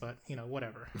Borderlands. But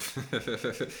whatever.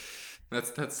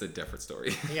 That's a different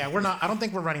story. Yeah, we're not. I don't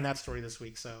think we're running that story this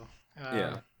week. So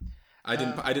yeah, I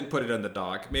didn't put it on the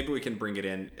doc. Maybe we can bring it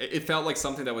in. It felt like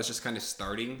something that was just kind of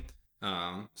starting.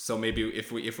 So maybe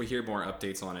if we hear more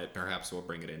updates on it, perhaps we'll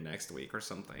bring it in next week or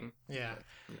something. Yeah.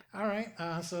 All right.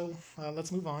 So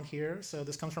let's move on here. So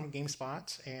this comes from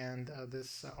GameSpot, and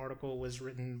this article was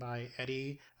written by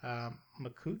Eddie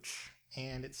McCouch,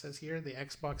 and it says here the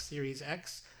Xbox Series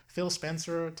X. Phil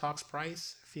Spencer talks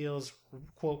price, feels,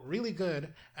 quote, really good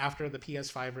after the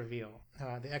PS5 reveal.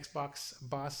 The Xbox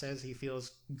boss says he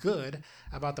feels good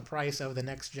about the price of the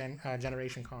next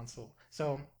generation console.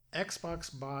 So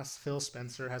Xbox boss Phil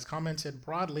Spencer has commented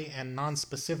broadly and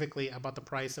non-specifically about the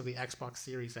price of the Xbox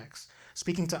Series X.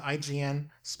 Speaking to IGN,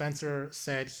 Spencer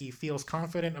said he feels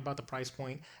confident about the price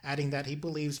point, adding that he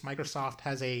believes Microsoft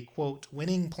has a, quote,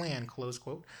 winning plan, close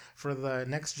quote, for the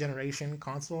next generation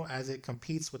console as it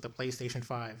competes with the PlayStation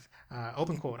 5.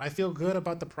 Open quote, I feel good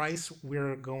about the price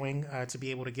we're going to be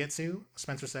able to get to,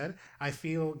 Spencer said. I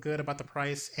feel good about the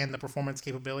price and the performance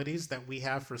capabilities that we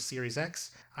have for Series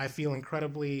X. I feel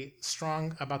incredibly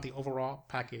strong about the overall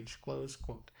package, close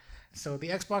quote. So the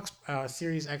Xbox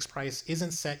Series X price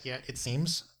isn't set yet, it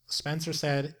seems. Spencer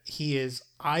said he is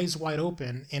eyes wide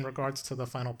open in regards to the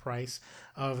final price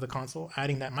of the console,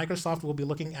 adding that Microsoft will be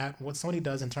looking at what Sony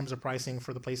does in terms of pricing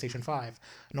for the PlayStation 5.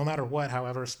 No matter what,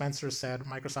 however, Spencer said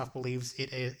Microsoft believes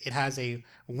it has a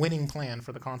winning plan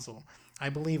for the console. I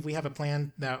believe we have a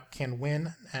plan that can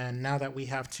win, and now we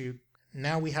have to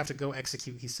go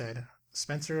execute, he said.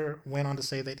 Spencer went on to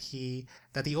say that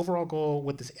the overall goal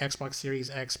with the Xbox Series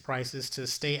X price is to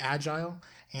stay agile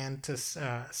and to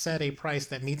set a price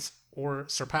that meets or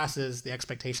surpasses the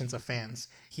expectations of fans.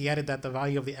 He added that the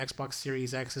value of the Xbox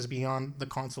Series X is beyond the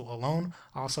console alone,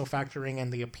 also factoring in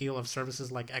the appeal of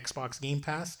services like Xbox Game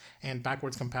Pass and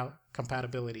backwards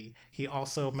compatibility. He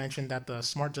also mentioned that the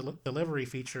smart delivery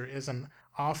feature is an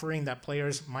offering that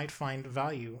players might find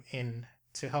value in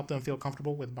to help them feel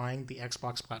comfortable with buying the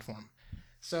Xbox platform.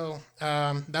 So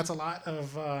that's a lot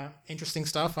of interesting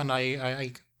stuff, and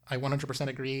I 100%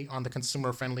 agree on the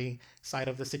consumer friendly side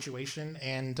of the situation.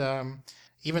 And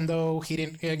even though he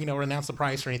didn't renounce the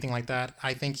price or anything like that,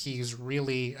 I think he's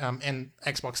really and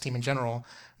Xbox team in general,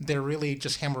 they're really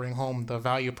just hammering home the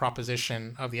value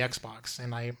proposition of the Xbox.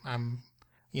 And I'm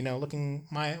looking,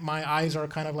 my eyes are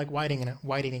kind of like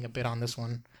widening a bit on this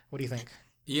one. What do you think?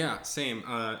 Yeah, same.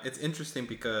 It's interesting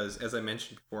because, as I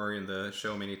mentioned before in the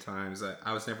show many times,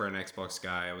 I was never an Xbox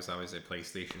guy. I was always a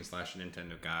PlayStation slash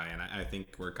Nintendo guy, and I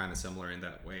think we're kind of similar in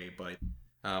that way. But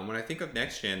when I think of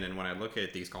next gen and when I look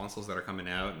at these consoles that are coming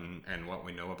out and what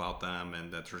we know about them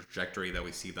and the trajectory that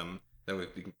we see them, that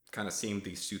we've been kind of seeing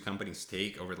these two companies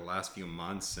take over the last few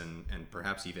months and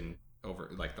perhaps even over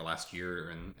like the last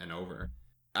year and over,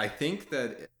 I think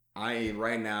that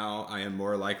right now I am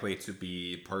more likely to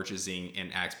be purchasing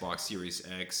an Xbox Series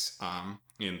X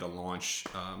in the launch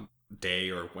day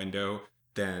or window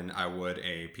than I would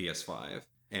a PS5.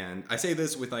 And I say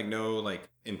this with like no like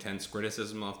intense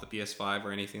criticism of the PS5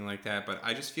 or anything like that, but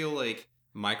I just feel like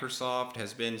Microsoft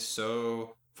has been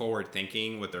so forward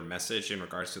thinking with their message in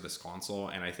regards to this console,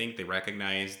 and I think they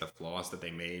recognize the flaws that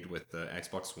they made with the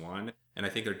Xbox One, and I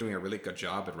think they're doing a really good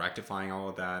job at rectifying all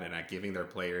of that and at giving their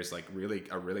players like really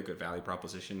a really good value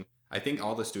proposition. I think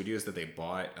all the studios that they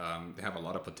bought, they have a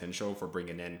lot of potential for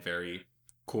bringing in very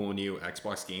cool new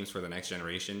Xbox games for the next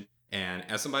generation. And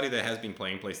as somebody that has been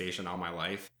playing PlayStation all my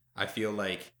life, I feel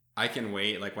like I can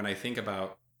wait. Like when I think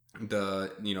about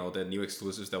the new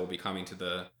exclusives that will be coming to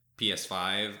the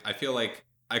PS5, I feel like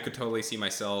I could totally see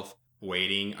myself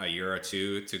waiting a year or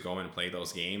two to go and play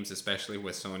those games, especially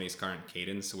with Sony's current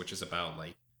cadence, which is about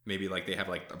like maybe like they have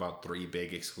like about three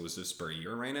big exclusives per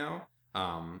year right now.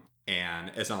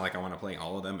 And it's not like I want to play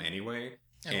all of them anyway.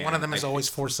 And one of them is always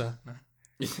Forza.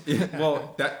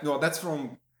 That's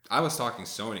from I was talking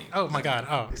Sony. Oh my God!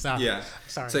 Oh, sorry. Yeah.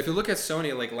 Sorry. So if you look at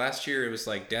Sony, like last year, it was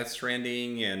like Death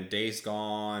Stranding and Days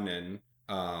Gone, and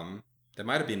that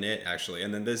might have been it actually.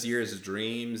 And then this year is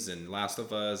Dreams and Last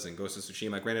of Us and Ghost of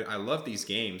Tsushima. Granted, I love these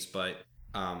games, but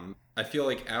I feel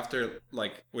like after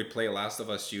like we play Last of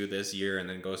Us 2 this year and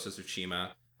then Ghost of Tsushima,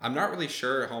 I'm not really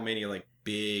sure how many like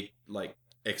big like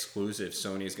exclusive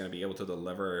Sony is going to be able to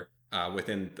deliver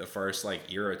within the first like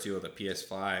year or two of the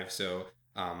PS5. So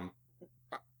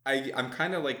I'm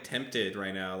kind of like tempted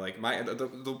right now. Like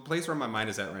the place where my mind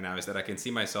is at right now is that I can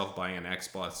see myself buying an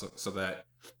Xbox so that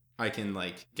I can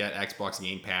like get Xbox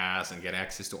Game Pass and get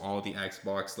access to all the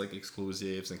Xbox like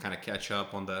exclusives and kind of catch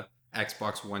up on the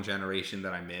Xbox One generation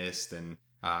that I missed and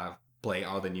play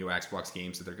all the new Xbox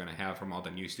games that they're gonna have from all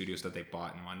the new studios that they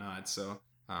bought and whatnot. So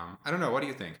I don't know. What do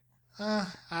you think?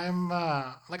 I'm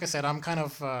like I said, I'm kind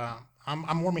of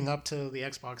I'm warming up to the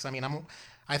Xbox. I mean,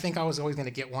 I think I was always going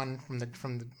to get one from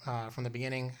the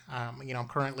beginning. I'm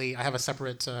currently I have a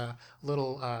separate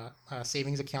little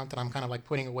savings account that I'm kind of like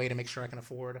putting away to make sure I can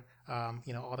afford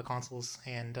all the consoles.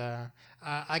 And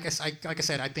I guess like I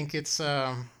said, I think it's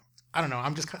I don't know.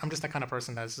 I'm just that kind of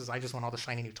person that's just I just want all the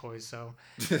shiny new toys. So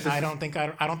I don't think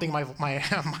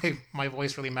my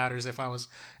voice really matters if I was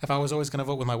always going to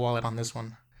vote with my wallet on this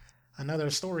one. Another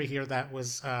story here that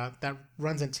was that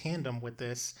runs in tandem with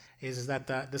this is that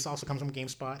this also comes from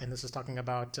GameSpot, and this is talking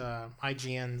about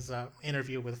IGN's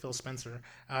interview with Phil Spencer.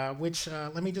 Which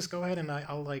let me just go ahead and I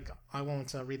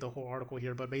won't read the whole article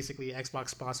here, but basically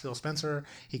Xbox boss Phil Spencer,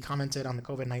 he commented on the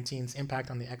COVID-19's impact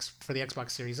on the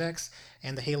Xbox Series X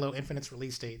and the Halo Infinite's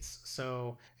release dates.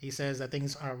 So he says that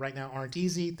things are right now aren't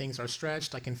easy, things are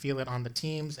stretched. I can feel it on the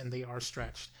teams, and they are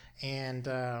stretched. And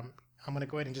I'm going to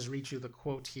go ahead and just read you the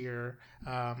quote here.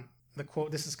 The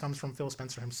quote, comes from Phil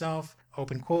Spencer himself.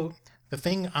 Open quote, "The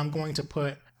thing I'm going to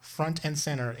put front and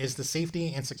center is the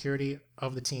safety and security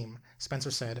of the team,"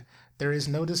 Spencer said. "There is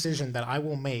no decision that I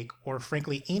will make, or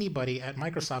frankly anybody at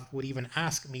Microsoft would even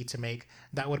ask me to make,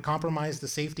 that would compromise the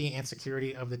safety and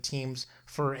security of the teams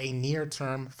for a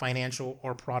near-term financial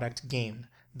or product gain.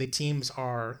 The teams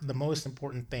are the most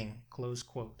important thing," close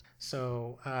quote.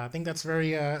 So I think that's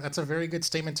a very good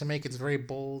statement to make. It's very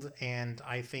bold, and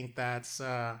I think that's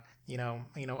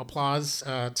applause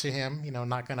to him.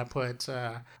 Not gonna put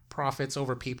profits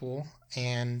over people,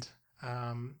 and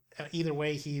either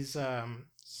way, he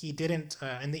didn't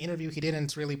in the interview. He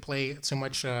didn't really play too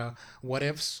much what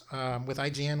ifs with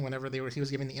IGN. Whenever he was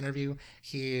giving the interview,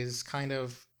 he is kind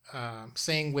of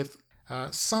saying with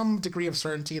some degree of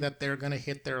certainty that they're going to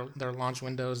hit their launch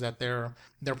windows, that their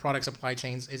product supply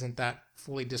chains isn't that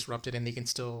fully disrupted, and they can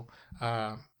still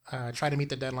try to meet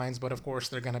the deadlines. But of course,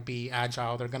 they're going to be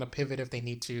agile. They're going to pivot if they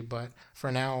need to. But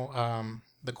for now,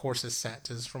 the course is set.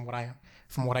 Is from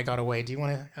what I got away. Do you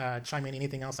want to chime in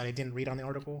anything else that I didn't read on the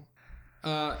article?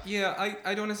 Yeah,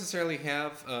 I don't necessarily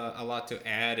have a lot to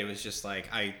add. It was just like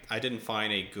I didn't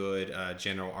find a good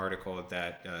general article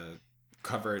that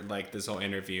covered like this whole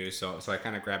interview, so I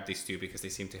kind of grabbed these two because they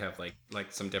seem to have like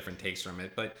some different takes from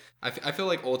it. But I feel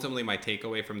like ultimately my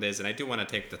takeaway from this, and I do want to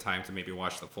take the time to maybe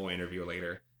watch the full interview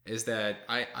later, is that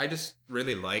I just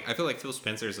really I feel like Phil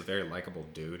Spencer is a very likable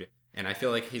dude. And I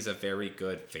feel like he's a very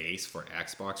good face for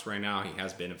Xbox right now. He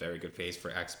has been a very good face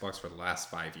for Xbox for the last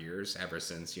 5 years, ever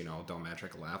since, Don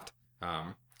Matrick left.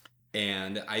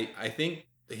 And I think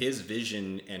his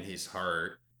vision and his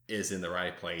heart is in the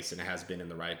right place and has been in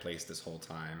the right place this whole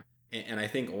time. And I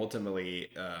think ultimately,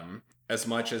 as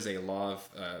much as a lot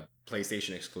of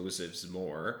PlayStation exclusives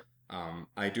more,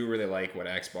 I do really like what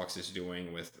Xbox is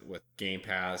doing with Game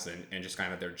Pass and just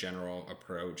kind of their general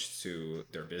approach to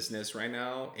their business right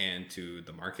now and to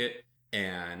the market.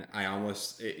 And I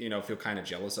almost, feel kind of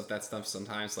jealous of that stuff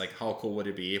sometimes. Like, how cool would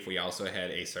it be if we also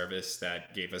had a service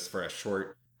that gave us, for a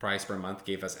short price per month,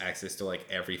 gave us access to like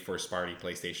every first party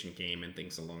PlayStation game and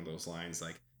things along those lines?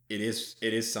 Like, it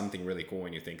is something really cool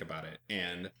when you think about it.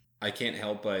 And I can't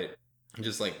help but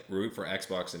just like root for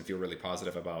Xbox and feel really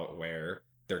positive about where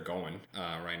they're going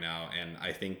right now. And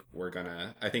I think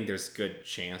there's good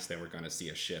chance that we're gonna see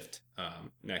a shift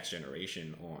next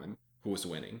generation on who's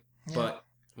winning. Yeah. But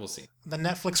we'll see. The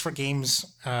Netflix for games,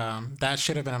 that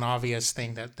should have been an obvious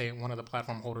thing that one of the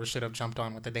platform holders should have jumped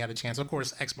on with it. They had a chance. Of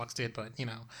course, Xbox did, but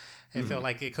it felt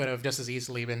like it could have just as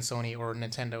easily been Sony or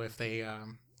Nintendo if they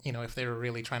if they were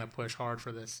really trying to push hard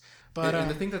for this. But and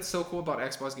the thing that's so cool about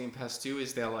Xbox Game Pass too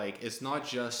is that like it's not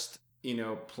just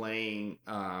playing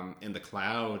in the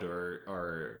cloud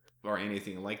or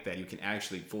anything like that. You can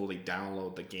actually fully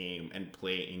download the game and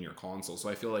play in your console. So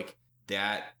I feel like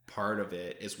that part of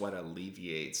it is what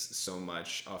alleviates so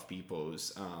much of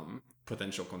people's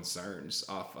potential concerns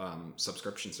of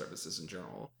subscription services in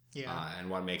general. Yeah. And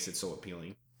what makes it so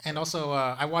appealing. And also,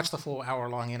 I watched the full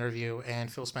hour-long interview,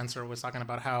 and Phil Spencer was talking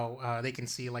about how they can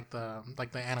see like the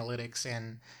analytics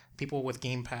and people with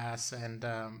Game Pass, and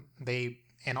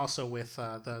and also with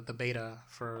the beta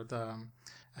for the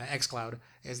xCloud,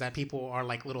 is that people are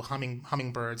like little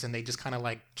hummingbirds, and they just kind of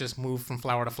like just move from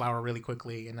flower to flower really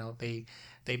quickly.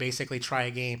 They basically try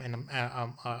a game and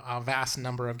a vast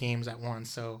number of games at once.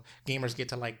 So gamers get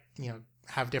to like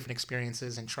have different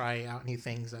experiences and try out new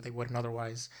things that they wouldn't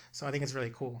otherwise. So I think it's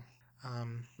really cool.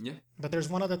 Yeah. But there's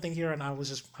one other thing here, and I was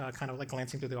just kind of like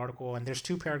glancing through the article, and there's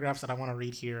two paragraphs that I want to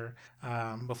read here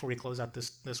before we close out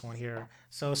this one here.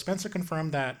 So Spencer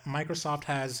confirmed that Microsoft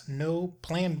has no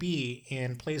plan B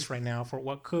in place right now for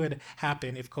what could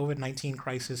happen if COVID-19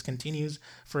 crisis continues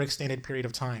for extended period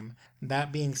of time.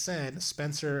 That being said,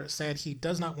 Spencer said he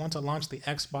does not want to launch the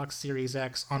Xbox Series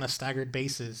X on a staggered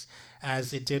basis,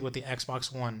 as it did with the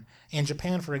Xbox One. In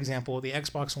Japan, for example, the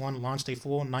Xbox One launched a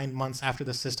full 9 months after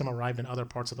the system arrived in other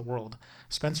parts of the world.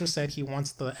 Spencer said he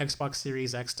wants the Xbox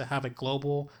Series X to have a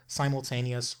global,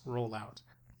 simultaneous rollout.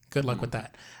 Good luck with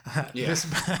that. Yeah.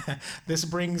 This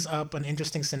brings up an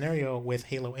interesting scenario with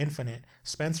Halo Infinite.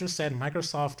 Spencer said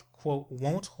Microsoft, quote,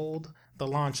 won't hold the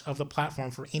launch of the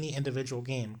platform for any individual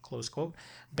game, close quote.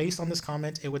 Based on this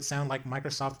comment, it would sound like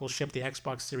Microsoft will ship the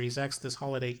Xbox Series X this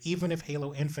holiday, even if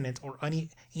Halo Infinite or any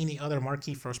other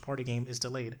marquee first-party game is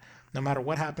delayed. No matter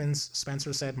what happens,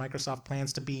 Spencer said Microsoft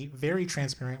plans to be very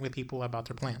transparent with people about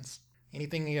their plans.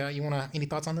 Anything any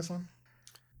thoughts on this one?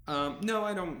 No,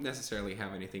 I don't necessarily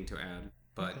have anything to add,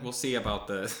 but okay. We'll see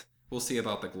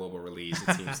about the global release.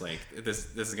 It seems like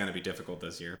this is going to be difficult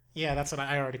this year. Yeah, that's what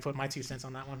I already put my 2 cents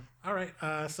on that one. All right,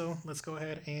 so let's go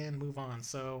ahead and move on.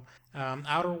 So,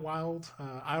 Outer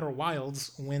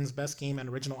Wilds wins Best Game and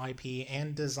Original IP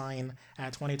and Design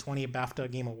at 2020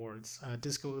 BAFTA Game Awards.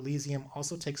 Disco Elysium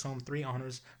also takes home 3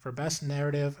 honors for Best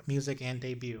Narrative, Music, and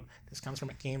Debut. This comes from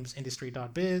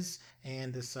GamesIndustry.biz,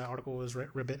 and this article was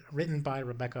written by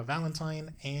Rebecca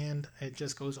Valentine, and it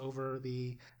just goes over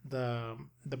the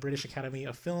British Academy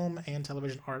of Film and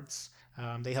Television Arts.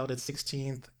 They held its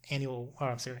 16th annual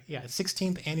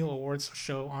awards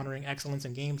show honoring excellence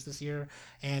in games this year,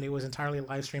 and it was entirely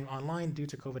live streamed online due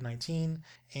to COVID-19.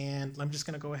 And I'm just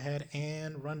going to go ahead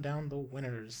and run down the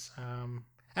winners.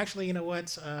 Actually, you know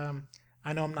what?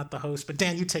 I know I'm not the host, but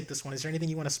Dan, you take this one. Is there anything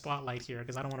you want to spotlight here?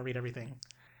 Because I don't want to read everything.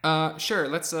 Sure.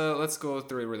 Let's go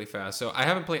through it really fast. So I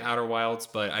haven't played Outer Wilds,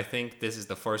 but I think this is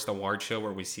the first award show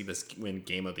where we see this win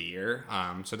Game of the Year.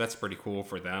 So that's pretty cool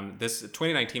for them. This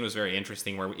 2019 was very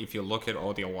interesting. Where if you look at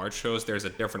all the award shows, there's a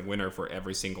different winner for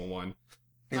every single one.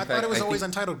 In I fact, thought it was I always think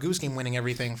Untitled Goose Game winning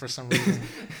everything for some reason.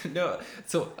 no.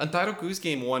 So Untitled Goose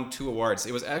Game won 2 awards.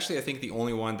 It was actually, I think, the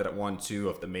only one that won 2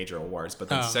 of the major awards. But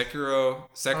then Oh. Sekiro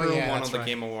Yeah, won that's on the right.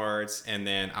 Game Awards, and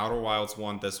then Outer Wilds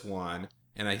won this one.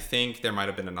 And I think there might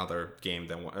have been another game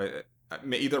that won.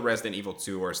 Either Resident Evil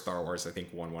 2 or Star Wars, I think,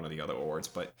 won one of the other awards.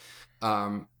 But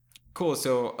um, cool.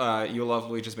 So you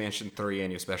love Luigi's Mansion 3,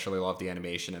 and you especially love the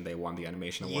animation, and they won the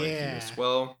animation award here Yeah. as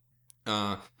well.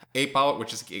 Ape Out,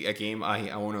 which is a game I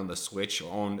own on the Switch,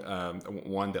 won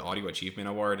the Audio Achievement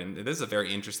Award, and this is a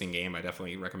very interesting game. I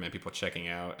definitely recommend people checking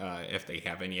out if they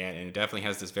haven't yet. And it definitely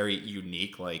has this very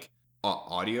unique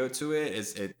audio to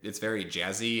it. It's very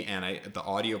jazzy, and the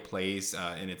audio plays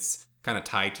and it's kind of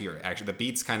tied to your action. The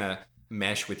beats kind of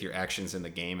mesh with your actions in the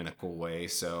game in a cool way.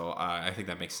 So I think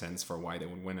that makes sense for why they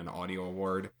would win an audio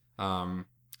award.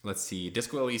 Let's see.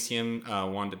 Disco Elysium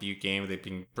won debut game. They've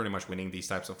been pretty much winning these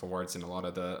types of awards in a lot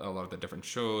of the different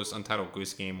shows. Untitled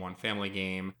Goose Game won Family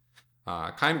Game.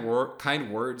 Kind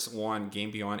Words won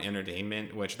Game Beyond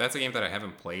Entertainment, which that's a game that I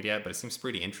haven't played yet, but it seems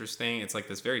pretty interesting. It's like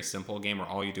this very simple game where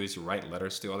all you do is you write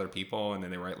letters to other people, and then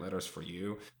they write letters for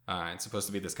you. It's supposed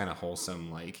to be this kind of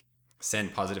wholesome,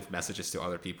 send positive messages to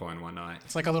other people and whatnot.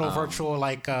 It's like a little virtual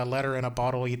letter in a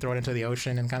bottle. You throw it into the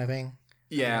ocean and kind of thing.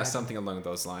 Yeah, something along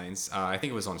those lines. I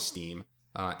think it was on Steam.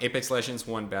 Apex Legends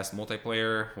won Best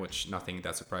Multiplayer, which nothing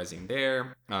that surprising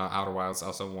there. Outer Wilds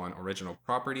also won Original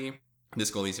Property.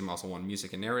 Disco Elysium also won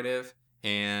Music and Narrative.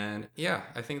 And yeah,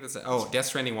 I think that's... Death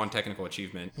Stranding won Technical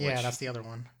Achievement. Yeah, which, that's the other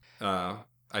one.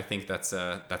 I think that's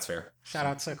fair. Shout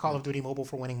out to Call of Duty Mobile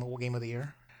for winning Mobile Game of the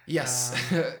Year. Yes.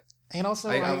 And also,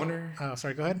 I wonder... Oh,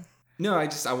 sorry, go ahead. No,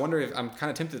 I wonder if I'm kind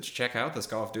of tempted to check out this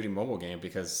Call of Duty mobile game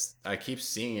because I keep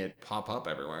seeing it pop up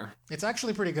everywhere. It's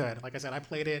actually pretty good. Like I said, I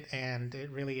played it, and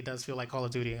it really does feel like Call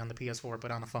of Duty on the PS4,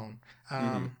 but on a phone.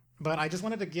 But I just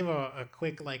wanted to give a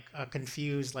quick, a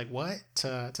confused, what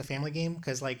to Family Game,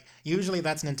 because, usually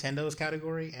that's Nintendo's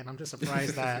category, and I'm just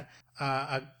surprised that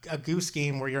a Goose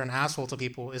Game where you're an asshole to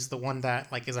people is the one that,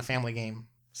 is a family game.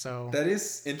 So that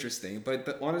is interesting,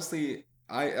 but honestly...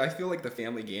 I feel like the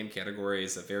family game category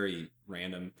is a very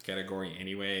random category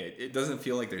anyway. It doesn't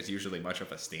feel like there's usually much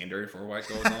of a standard for what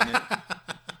goes on it.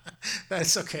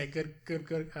 That's okay. Good.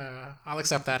 I'll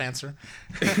accept that answer.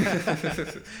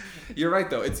 You're right,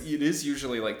 though. It is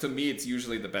usually, to me, it's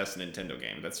usually the best Nintendo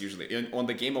game. That's usually... on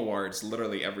the Game Awards,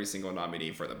 literally every single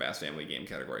nominee for the best family game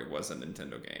category was a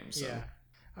Nintendo game. So. Yeah.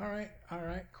 All right.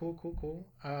 Cool.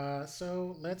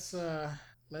 So let's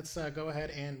go ahead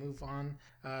and move on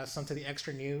some to the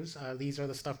extra news. These are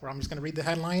the stuff where I'm just going to read the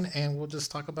headline and we'll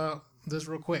just talk about this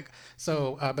real quick.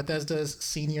 So Bethesda's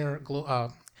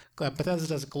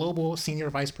Global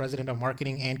Senior Vice President of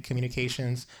Marketing and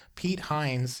Communications, Pete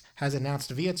Hines, has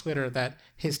announced via Twitter that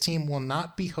his team will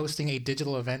not be hosting a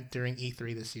digital event during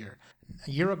E3 this year.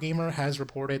 Eurogamer has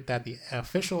reported that the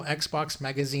official Xbox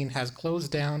magazine has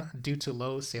closed down due to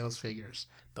low sales figures.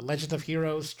 The Legend of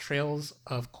Heroes Trails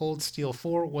of Cold Steel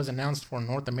 4 was announced for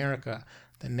North America.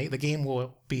 The game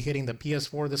will be hitting the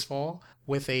PS4 this fall,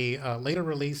 with a later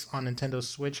release on Nintendo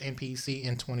Switch and PC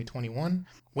in 2021.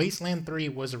 Wasteland 3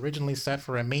 was originally set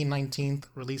for a May 19th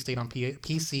release date on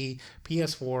PC,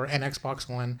 PS4, and Xbox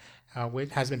One,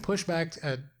 which has been pushed back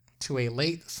to a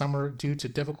late summer due to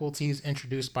difficulties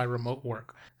introduced by remote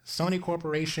work. Sony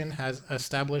Corporation has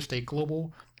established a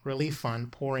global relief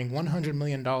fund, pouring $100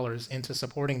 million into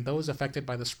supporting those affected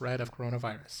by the spread of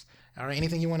coronavirus. All right,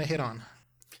 anything you want to hit on?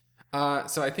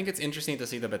 So I think it's interesting to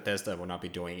see that Bethesda will not be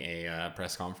doing a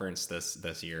press conference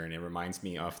this year, and it reminds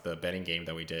me of the betting game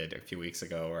that we did a few weeks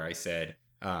ago, where I said,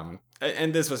 and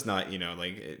this was not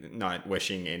not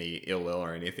wishing any ill will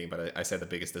or anything, but I said the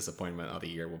biggest disappointment of the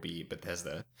year will be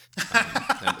Bethesda.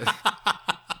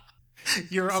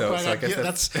 That's your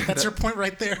point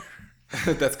right there.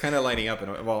 That's kind of lining up.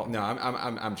 And well, no,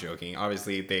 I'm joking.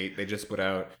 Obviously, they just put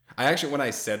out. When I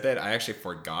said that, I actually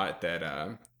forgot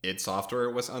that id Software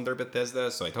was under Bethesda,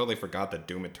 so I totally forgot that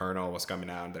Doom Eternal was coming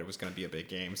out and that it was going to be a big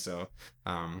game. So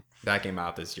that came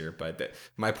out this year. But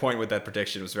my point with that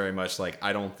prediction was very much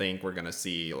I don't think we're going to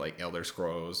see Elder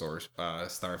Scrolls or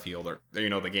Starfield or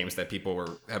the games that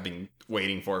people have been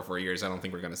waiting for years. I don't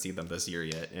think we're going to see them this year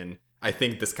yet. And I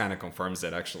think this kind of confirms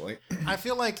it, actually. I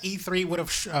feel like E3 would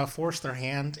have forced their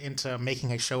hand into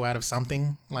making a show out of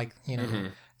something, Mm-hmm.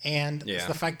 And it's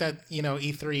the fact that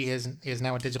E3 is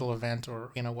now a digital event, or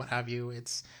what have you.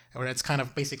 It's kind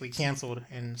of basically canceled,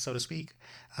 and so to speak.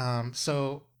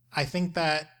 So I think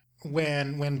that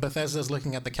when Bethesda's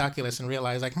looking at the calculus and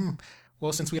realize like,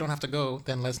 well, since we don't have to go,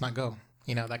 then let's not go.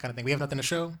 That kind of thing. We have nothing to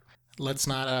show. Let's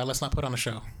not put on a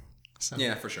show. So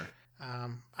Yeah, for sure.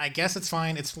 I guess it's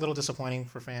fine. It's a little disappointing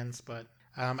for fans, but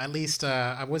at least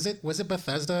was it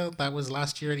Bethesda that was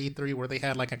last year at E3 where they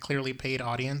had like a clearly paid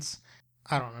audience?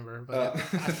 I don't remember, but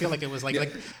I feel like it was like Yeah.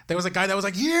 like there was a guy that was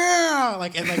like yeah,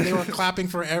 like and like they were clapping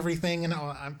for everything, and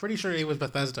I'm pretty sure it was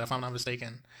Bethesda if I'm not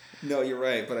mistaken. No, you're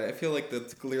right, but I feel like the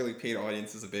clearly paid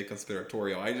audience is a bit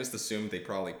conspiratorial. I just assumed they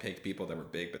probably picked people that were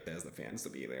big Bethesda fans to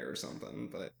be there or something,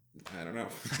 but I don't know.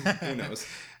 Who knows?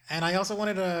 And I also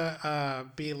wanted to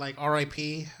be like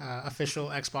RIP, official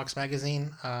Xbox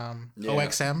magazine, Yeah.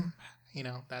 OXM.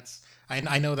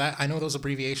 I know those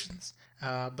abbreviations,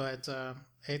 but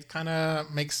it kind of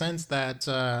makes sense that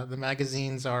the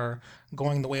magazines are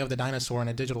going the way of the dinosaur in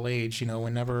a digital age.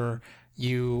 Whenever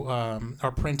you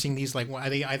are printing these, like are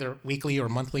they either weekly or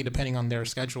monthly, depending on their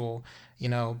schedule.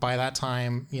 By that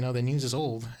time, the news is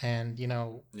old, and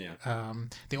Yeah.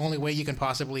 the only way you can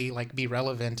possibly like be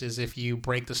relevant is if you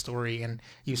break the story and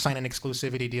you sign an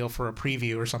exclusivity deal for a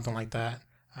preview or something like that.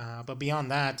 But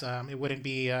beyond that, it wouldn't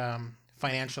be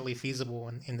financially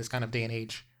feasible in this kind of day and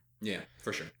age. Yeah,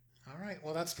 for sure. All right.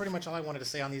 Well, that's pretty much all I wanted to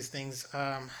say on these things.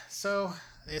 So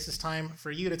this is time for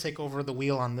you to take over the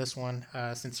wheel on this one,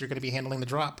 since you're going to be handling the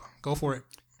drop. Go for it.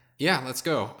 Yeah, let's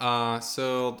go.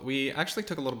 So we actually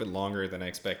took a little bit longer than I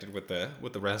expected with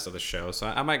the rest of the show. So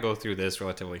I might go through this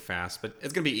relatively fast, but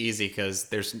it's gonna be easy because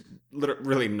there's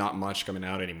really not much coming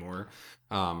out anymore,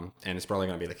 and it's probably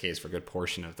gonna be the case for a good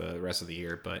portion of the rest of the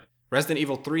year. But Resident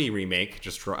Evil 3 remake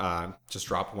just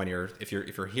dropped when if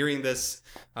you're hearing this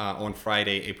on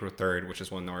Friday, April 3rd, which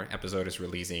is when our episode is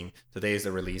releasing. Today is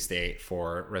the release date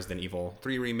for Resident Evil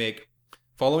 3 remake.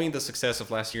 Following the success of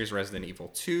last year's Resident Evil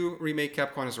 2 remake,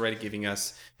 Capcom is already giving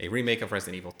us a remake of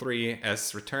Resident Evil 3.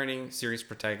 As returning series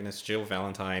protagonist Jill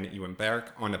Valentine, you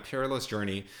embark on a perilous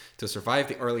journey to survive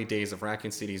the early days of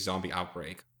Raccoon City's zombie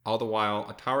outbreak. All the while,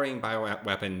 a towering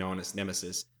bioweapon known as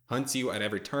Nemesis hunts you at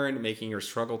every turn, making your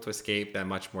struggle to escape that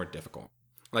much more difficult.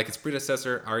 Like its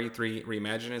predecessor, RE3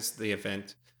 reimagines the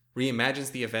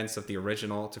events of the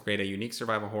original to create a unique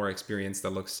survival horror experience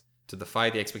that looks to defy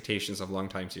the expectations of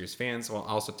longtime series fans while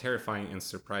also terrifying and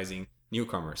surprising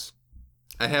newcomers.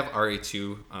 I have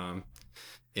RE2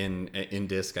 in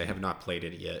disc. I have not played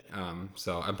it yet,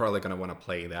 so I'm probably going to want to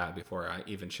play that before I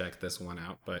even check this one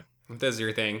out. But if this is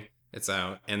your thing, it's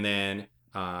out. And then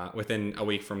within a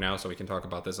week from now, so we can talk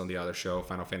about this on the other show,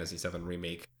 Final Fantasy VII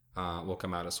Remake will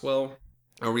come out as well.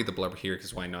 I'll read the blurb here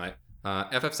because why not?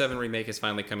 FF7 Remake is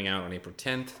finally coming out on April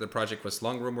 10th. The project was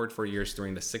long rumored for years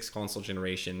during the 6th console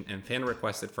generation and fan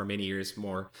requested for many years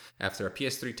more after a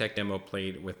PS3 tech demo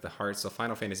played with the hearts of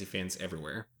Final Fantasy fans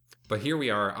everywhere. But here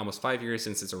we are, almost 5 years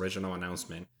since its original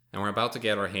announcement, and we're about to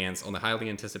get our hands on the highly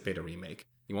anticipated remake.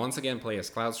 You once again play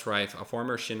as Cloud Strife, a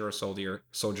former Shinra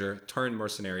soldier turned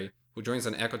mercenary who joins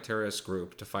an eco-terrorist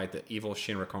group to fight the evil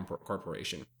Shinra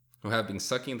Corporation, who have been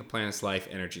sucking the planet's life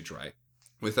energy dry.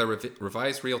 With a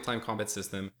revised real-time combat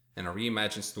system and a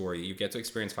reimagined story, you get to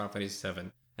experience Final Fantasy VII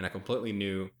in a completely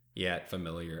new yet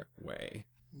familiar way.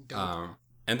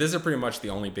 And these are pretty much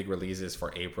the only big releases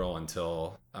for April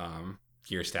until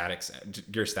Gear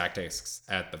Tactics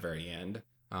at the very end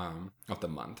of the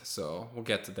month. So we'll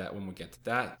get to that when we get to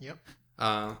that. Yep.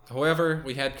 However,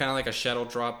 we had kind of like a shadow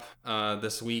drop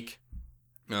this week.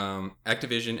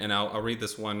 Activision, and I'll read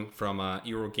this one from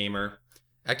Eurogamer.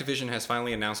 Activision has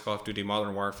finally announced Call of Duty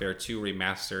Modern Warfare 2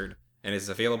 Remastered and is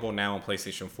available now on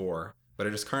PlayStation 4, but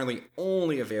it is currently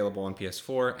only available on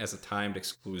PS4 as a timed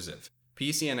exclusive.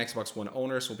 PC and Xbox One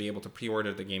owners will be able to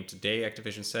pre-order the game today,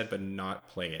 Activision said, but not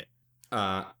play it.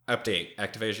 Update.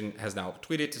 Activision has now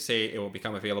tweeted to say it will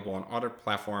become available on other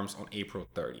platforms on April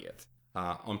 30th.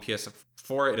 On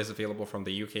PS4, it is available from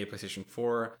the UK PlayStation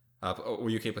 4,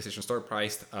 UK PlayStation Store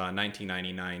priced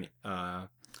 £19.99.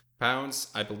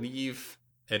 I believe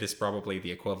it is probably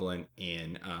the equivalent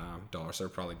in dollars. So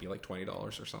it'd probably be like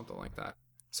 $20 or something like that.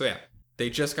 So yeah, they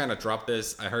just kind of dropped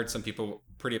this. I heard some people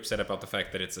pretty upset about the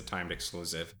fact that it's a timed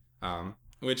exclusive,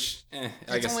 which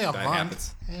I guess only a that month.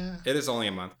 happens. Yeah. It is only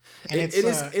a month. And It it's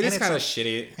is kind of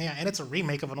shitty. Yeah, and it's a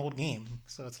remake of an old game,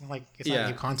 so it's not like it's Yeah, not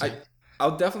new content.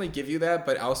 I'll definitely give you that,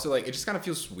 but also like it just kind of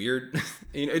feels weird.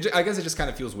 I guess it just kind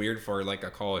of feels weird for like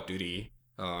a Call of Duty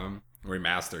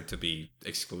remastered to be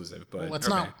exclusive. But Well,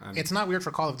 it's not weird for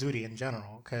Call of Duty in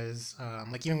general because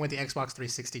like even with the Xbox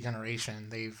 360 generation,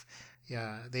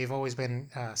 they've always been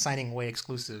signing away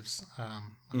exclusives,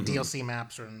 DLC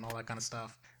maps and all that kind of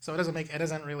stuff. So it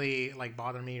doesn't really like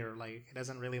bother me, or like it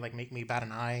doesn't really like make me bat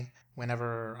an eye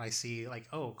whenever I see like,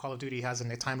 oh, Call of Duty has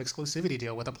a time exclusivity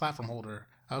deal with a platform holder.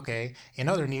 Okay. In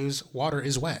other news, water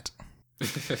is wet.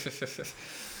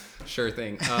 Sure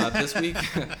thing. This week,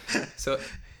 so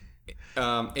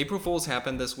April Fools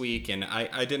happened this week, and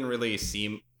I didn't really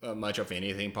see much of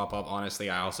anything pop up. Honestly,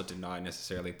 I also did not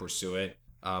necessarily pursue it.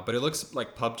 But it looks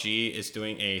like PUBG is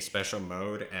doing a special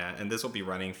mode, and this will be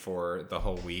running for the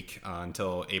whole week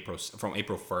until from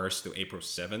April 1st to April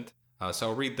 7th. So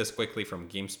I'll read this quickly from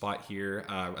GameSpot here,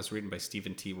 as written by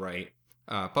Stephen T. Wright.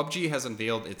 PUBG has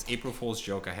unveiled its April Fool's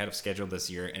joke ahead of schedule this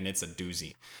year, and it's a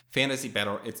doozy. Fantasy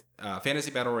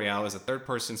Battle Royale is a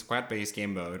third-person squad-based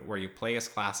game mode where you play as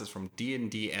classes from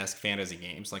D&D-esque fantasy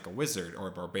games like a wizard or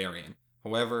a barbarian.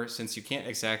 However, since you can't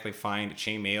exactly find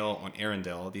chainmail on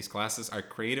Arendelle, these classes are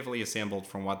creatively assembled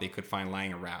from what they could find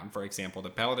lying around. For example, the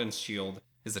Paladin's shield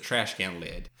is a trash can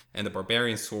lid, and the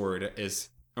Barbarian's sword is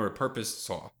a repurposed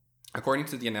saw. According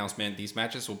to the announcement, these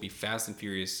matches will be fast and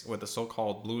furious, with the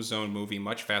so-called Blue Zone moving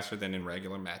much faster than in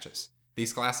regular matches.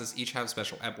 These classes each have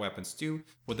special app weapons too,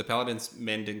 with the Paladin's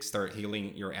mending start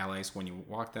healing your allies when you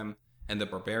walk them, and the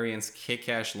Barbarian's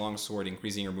Kick-Ash Longsword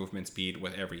increasing your movement speed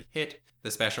with every hit. The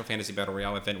special Fantasy Battle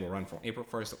Royale event will run from April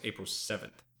 1st to April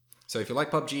 7th. So if you like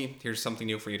PUBG, here's something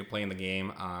new for you to play in the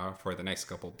game for the next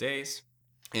couple days.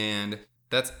 And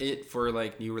that's it for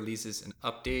like new releases and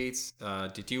updates.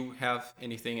 Did you have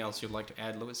anything else you'd like to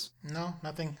add, Lewis? No,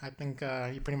 nothing. I think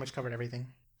you pretty much covered everything.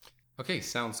 Okay,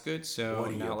 sounds good. So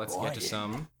now let's get to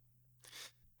some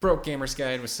Broke Gamers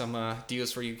Guide with some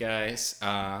deals for you guys.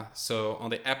 So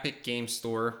on the Epic Games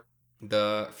Store,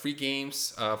 the free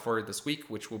games for this week,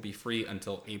 which will be free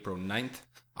until April 9th,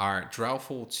 are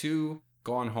Drawful 2,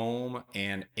 Gone Home,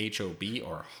 and HOB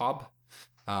or Hob.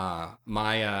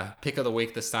 My pick of the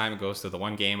week this time goes to the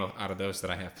one game out of those that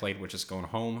I have played, which is Gone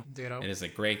Home. Ditto. It is a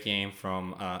great game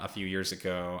from a few years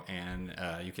ago, and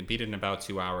you can beat it in about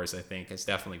 2 hours, I think. It's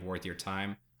definitely worth your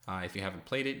time if you haven't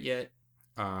played it yet.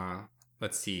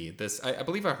 Let's see. I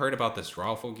believe I heard about this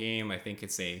Drawful game. I think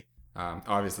it's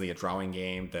obviously a drawing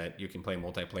game that you can play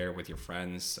multiplayer with your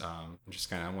friends. Just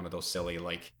kind of one of those silly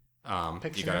like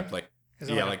you gotta like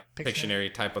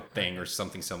Pictionary type of thing or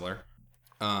something similar.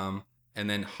 And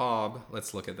then Hob,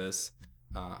 let's look at this.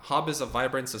 Hob is a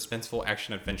vibrant, suspenseful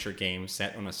action-adventure game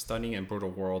set on a stunning and brutal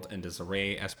world in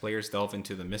disarray. As players delve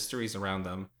into the mysteries around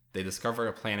them, they discover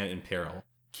a planet in peril.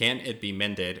 Can it be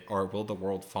mended, or will the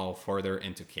world fall further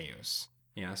into chaos?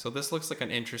 Yeah, so this looks like an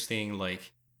interesting,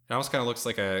 like, it almost kind of looks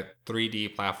like a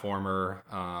 3D platformer.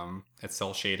 It's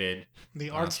cel-shaded.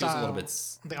 The art style,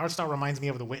 the art style reminds me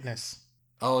of The Witness.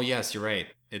 Oh, yes, you're right.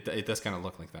 It does kind of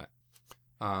look like that.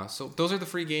 So those are the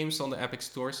free games on the Epic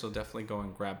Store, so definitely go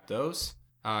and grab those.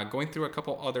 Going through a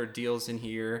couple other deals in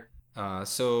here.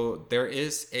 So there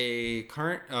is a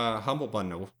current Humble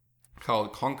Bundle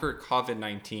called Conquer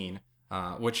COVID-19,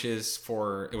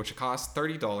 which costs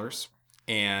 $30,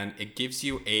 and it gives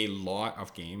you a lot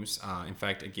of games. In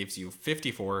fact, it gives you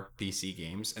 54 PC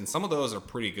games, and some of those are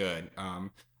pretty good.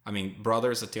 I mean,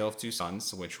 Brothers: A Tale of Two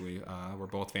Sons, which we're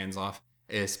both fans of,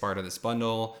 is part of this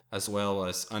bundle, as well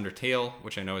as Undertale,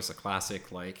 which I know is a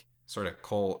classic, like, sort of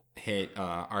cult hit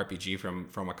RPG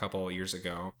from a couple of years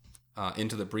ago.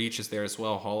 Into the Breach is there as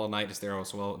well. Hollow Knight is there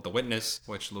as well. The Witness,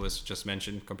 which Lewis just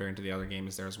mentioned, comparing to the other game,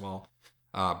 is there as well.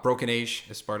 Broken Age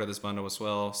is part of this bundle as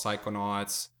well.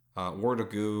 Psychonauts, World of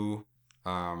Goo.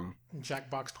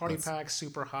 Jackbox Party Pack,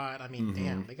 super hot. I mean,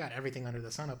 damn, they got everything under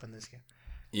the sun up in this game.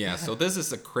 Yeah, so this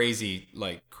is a crazy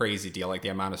deal, like the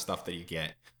amount of stuff that you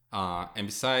get. And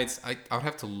besides, I would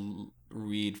have to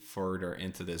read further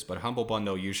into this, but Humble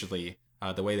Bundle usually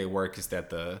the way they work is that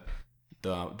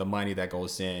the money that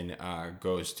goes in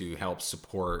goes to help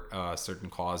support certain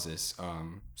causes.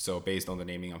 So based on the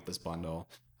naming of this bundle,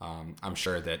 I'm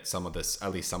sure that some of this,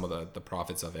 at least some of the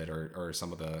profits of it, or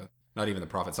some of the, not even the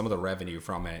profits, some of the revenue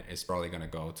from it is probably going to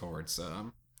go towards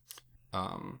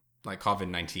like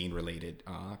COVID-19 related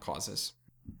causes.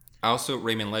 Also,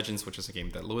 Rayman Legends, which is a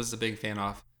game that Lewis is a big fan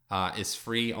of, is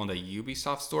free on the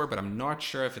Ubisoft store, but I'm not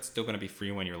sure if it's still going to be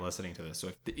free when you're listening to this.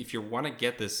 So if you want to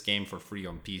get this game for free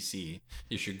on PC,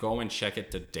 you should go and check it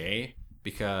today,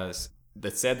 because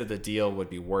it said that the deal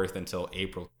would be worth until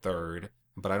April 3rd,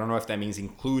 but I don't know if that means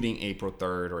including April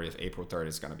 3rd or if April 3rd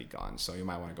is going to be gone. So you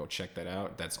might want to go check that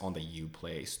out. That's on the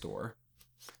Uplay store.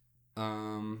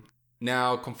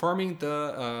 Now, confirming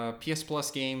the PS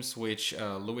Plus games, which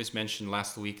Lewis mentioned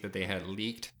last week that they had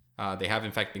leaked. They have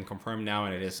in fact been confirmed now,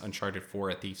 and it is Uncharted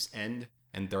 4: A Thief's End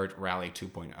and Dirt Rally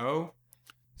 2.0.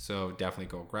 So definitely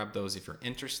go grab those if you're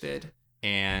interested.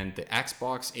 And the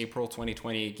Xbox April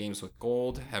 2020 games with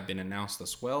gold have been announced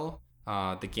as well.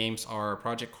 The games are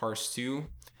Project Cars 2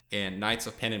 and Knights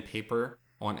of Pen and Paper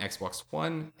on Xbox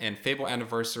One, and Fable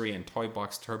Anniversary and Toy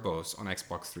Box Turbos on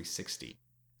Xbox 360.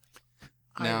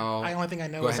 I Now, only thing I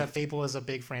know go is ahead. that Fable is a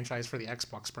big franchise for the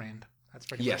Xbox brand. That's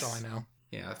pretty much all I Yes. know.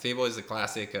 Yeah, Fable is a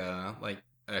classic like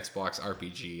Xbox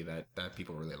RPG that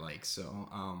people really like. So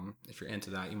if you're into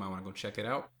that, you might want to go check it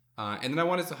out. And then I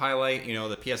wanted to highlight,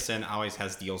 the PSN always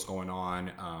has deals going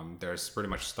on. There's pretty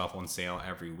much stuff on sale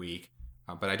every week,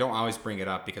 but I don't always bring it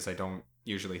up because I don't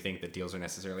usually think the deals are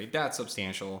necessarily that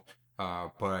substantial.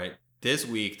 But this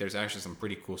week, there's actually some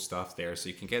pretty cool stuff there. So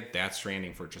you can get Death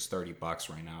Stranding for just $30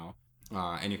 right now,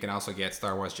 and you can also get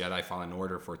Star Wars Jedi Fallen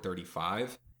Order for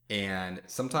 35. And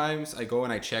sometimes I go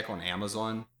and I check on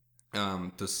Amazon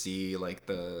to see like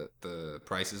the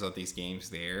prices of these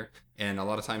games there, and a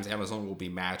lot of times Amazon will be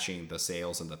matching the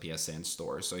sales in the PSN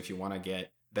store. So if you want to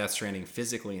get Death Stranding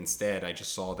physically instead, I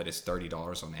just saw that it's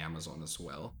 $30 on Amazon as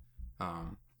well.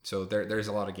 So there's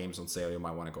a lot of games on sale. You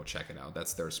might want to go check it out.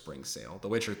 That's their spring sale. The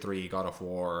Witcher 3, God of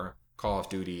War, Call of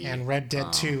Duty. And Red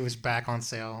Dead 2 is back on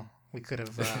sale. We could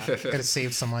have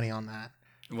saved some money on that.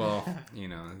 Well,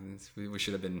 we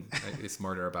should have been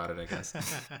smarter about it, I guess.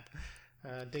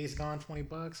 Days Gone,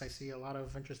 $20. I see a lot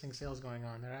of interesting sales going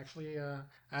on. They're actually, and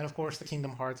of course, the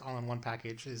Kingdom Hearts all-in-one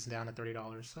package is down at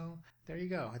 $30. So there you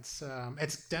go.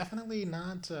 It's definitely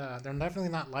not. They're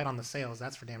definitely not light on the sales.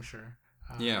 That's for damn sure.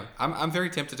 Yeah, I'm very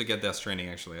tempted to get Death Stranding.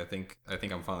 Actually, I think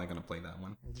I'm finally gonna play that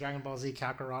one. Dragon Ball Z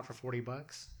Kakarot for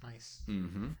 $40. Nice.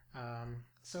 Mm-hmm.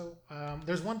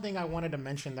 There's one thing I wanted to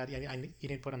mention that you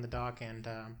didn't put on the doc, and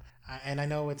I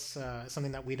know it's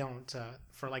something that we don't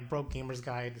for like Broke Gamers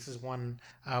Guide. This is one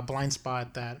blind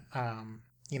spot that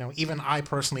even I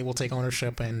personally will take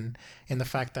ownership in the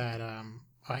fact that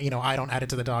I don't add it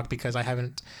to the doc because I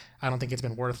don't think it's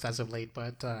been worth as of late.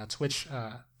 But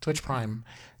Twitch Prime.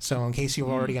 So in case you're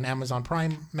already an Amazon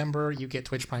Prime member, you get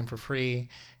Twitch Prime for free.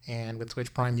 And with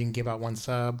Twitch Prime, you can give out one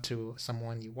sub to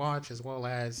someone you watch, as well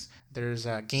as there's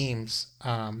games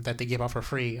that they give out for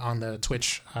free on the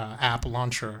Twitch app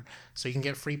launcher. So you can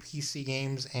get free PC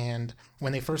games. And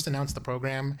when they first announced the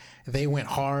program, they went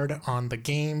hard on the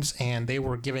games and they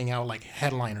were giving out like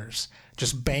headliners,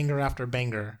 just banger after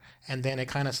banger. And then it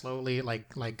kind of slowly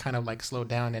slowed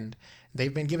down, and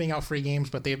they've been giving out free games,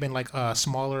 but they've been like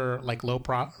smaller, like low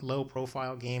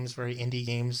profile games, very indie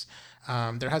games.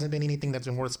 There hasn't been anything that's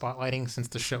been worth spotlighting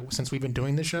since we've been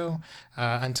doing the show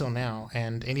until now,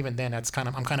 and even then, I'm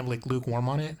kind of like lukewarm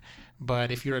on it.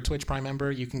 But if you're a Twitch Prime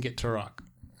member, you can get Turok,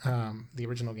 the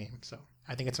original game. So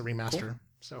I think it's a remaster. Cool.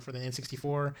 So for the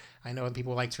N64, I know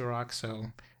people like Turok, so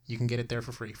you can get it there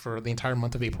for free for the entire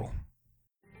month of April.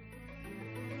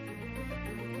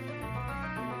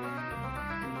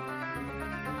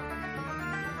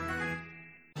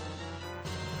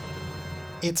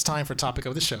 It's time for topic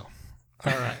of the show.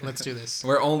 All right, let's do this.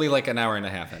 We're only like an hour and a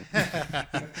half in.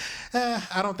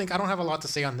 I don't have a lot to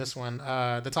say on this one.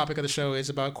 The topic of the show is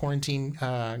about quarantine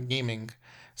gaming.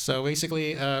 So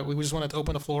basically, we just wanted to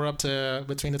open the floor up to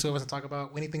between the two of us and talk about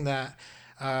anything that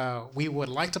we would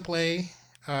like to play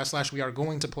 / we are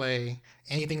going to play,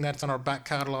 anything that's on our back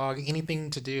catalog,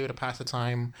 anything to do to pass the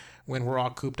time when we're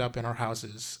all cooped up in our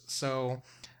houses. So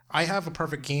I have a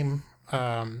perfect game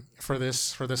for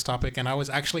this topic, and I was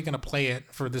actually going to play it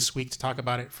for this week to talk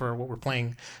about it for what we're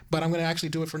playing, but I'm going to actually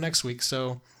do it for next week.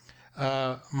 So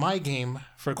my game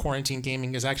for quarantine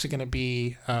gaming is actually going to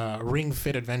be Ring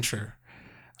Fit Adventure.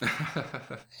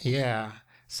 Yeah.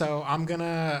 So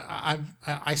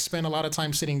I spend a lot of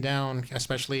time sitting down,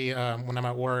 especially when I'm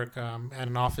at work, at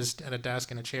an office, at a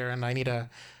desk, in a chair, and I need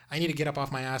to get up off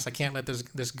my ass. I can't let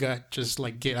this gut just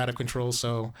like get out of control.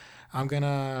 So I'm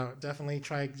gonna definitely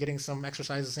try getting some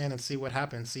exercises in and see what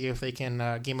happens. See if they can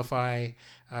gamify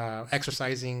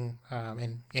exercising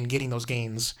and getting those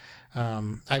gains.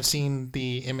 I've seen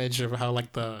the image of how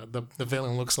like the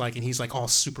villain looks like, and he's like all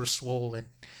super swole and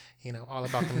all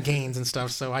about them gains and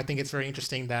stuff. So I think it's very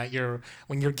interesting that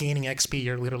when you're gaining XP,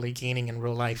 you're literally gaining in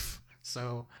real life.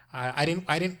 So I didn't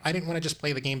want to just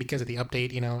play the game because of the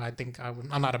update. I think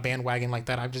I'm not a bandwagon like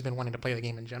that. I've just been wanting to play the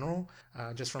game in general,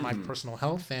 just for my personal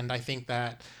health. And I think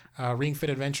that Ring Fit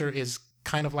Adventure is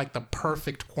kind of like the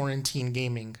perfect quarantine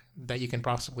gaming that you can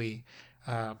possibly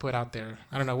put out there.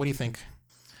 I don't know. What do you think?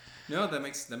 No, that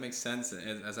makes sense.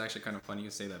 It's actually kind of funny you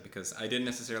say that because I didn't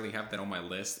necessarily have that on my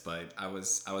list, but I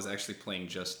was actually playing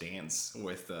Just Dance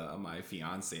with my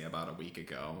fiance about a week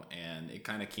ago, and it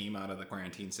kind of came out of the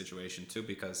quarantine situation too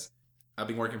because I've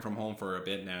been working from home for a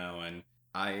bit now, and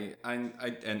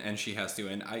and she has to,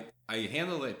 and I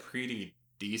handle it pretty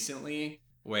decently.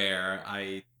 where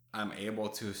I'm able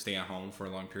to stay at home for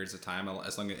long periods of time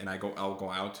as long as, and I'll go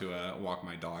out to walk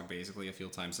my dog basically a few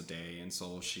times a day, and so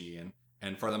will she,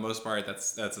 and for the most part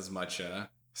that's as much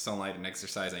sunlight and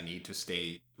exercise I need to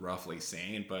stay roughly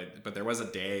sane. But there was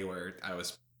a day where I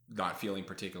was not feeling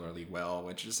particularly well,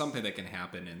 which is something that can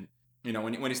happen. And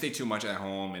when you stay too much at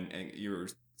home, and your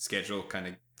schedule kind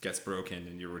of gets broken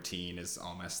and your routine is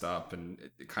all messed up, and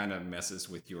it kind of messes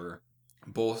with your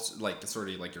both like sort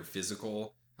of like your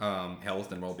physical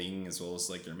health and well-being, as well as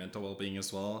like your mental well-being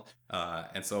as well.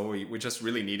 And so we just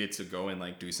really needed to go and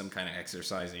like do some kind of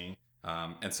exercising.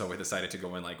 And so we decided to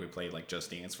go in, like we played like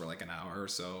Just Dance for like an hour or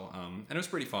so. And it was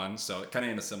pretty fun. So kind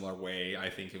of in a similar way, I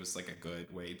think it was like a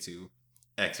good way to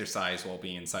exercise while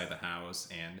being inside the house.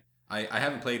 And I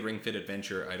haven't played Ring Fit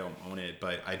Adventure. I don't own it,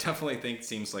 but I definitely think it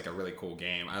seems like a really cool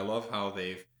game. I love how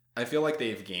I feel like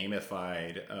they've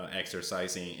gamified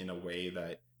exercising in a way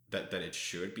that it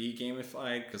should be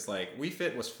gamified. Because like Wii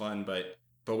Fit was fun, but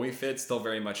Wii Fit still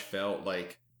very much felt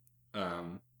like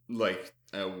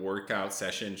a workout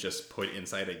session just put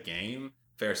inside a game,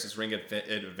 versus Ring Fit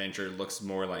Adventure looks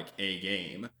more like a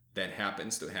game that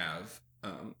happens to have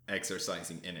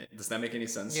exercising in it. Does that make any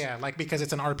sense? Yeah, like because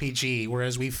it's an RPG,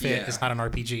 whereas We Fit is not an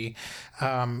RPG.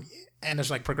 And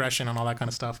there's like progression and all that kind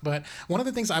of stuff. But one of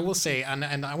the things I will say, and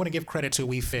I want to give credit to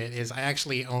Wii Fit, is I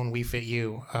actually own Wii Fit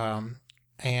U.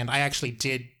 And I actually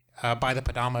did buy the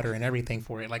pedometer and everything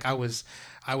for it. Like I was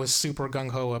super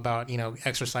gung ho about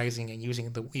exercising and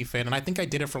using the Wii Fit, and I think I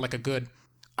did it for like a good,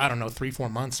 I don't know, 3-4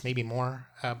 months, maybe more.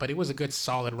 But it was a good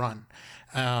solid run.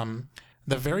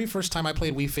 The very first time I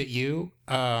played Wii Fit U,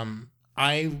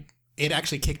 it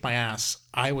actually kicked my ass.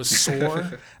 I was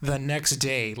sore the next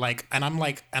day, and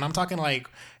I'm talking like,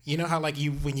 how like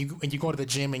when you go to the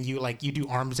gym and you do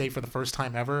arms day for the first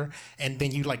time ever, and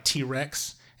then you like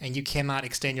T-Rex and you cannot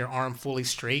extend your arm fully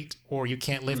straight, or you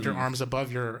can't lift your arms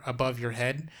above your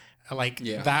head.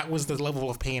 That was the level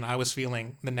of pain I was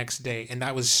feeling the next day, and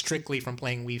that was strictly from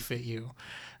playing Wii Fit U.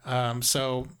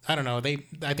 So I don't know.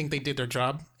 I think they did their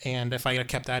job, and if I had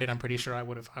kept at it, I'm pretty sure I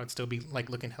would still be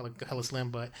like looking hella slim.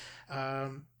 But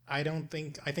I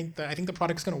think the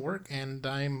product's gonna work, and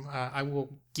I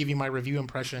will give you my review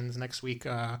impressions next week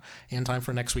in time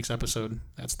for next week's episode.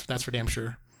 That's for damn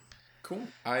sure. Cool.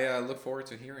 I look forward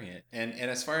to hearing it. And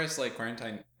as far as like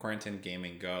quarantine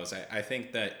gaming goes, I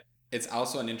think that it's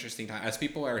also an interesting time as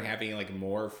people are having like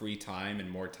more free time and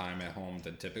more time at home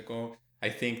than typical. I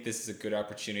think this is a good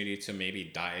opportunity to maybe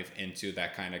dive into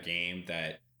that kind of game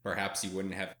that perhaps you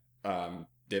wouldn't have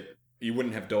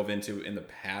dove into in the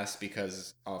past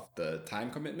because of the time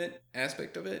commitment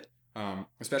aspect of it.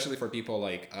 Especially for people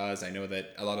like us, I know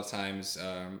that a lot of times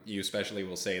you especially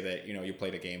will say that you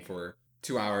played a game for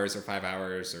 2 hours or 5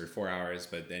 hours or 4 hours,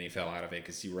 but then you fell out of it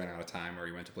because you ran out of time or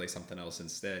you went to play something else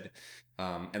instead.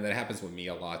 And that happens with me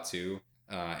a lot too.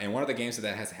 And one of the games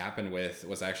that has happened with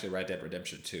was actually Red Dead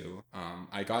Redemption 2.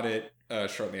 I got it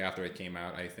shortly after it came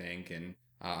out, I think, and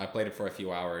I played it for a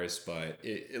few hours, but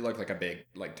it looked like a big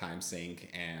like time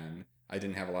sink, and I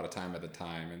didn't have a lot of time at the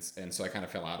time, and so I kind of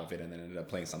fell out of it and then ended up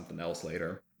playing something else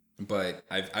later. But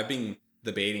I've been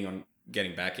debating on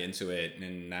getting back into it,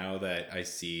 and now that I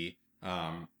see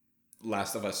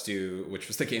Last of Us 2, which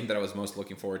was the game that I was most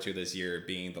looking forward to this year,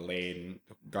 being delayed, and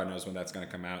God knows when that's going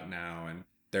to come out now, and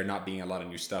there not being a lot of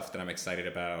new stuff that I'm excited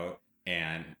about,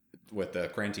 and with the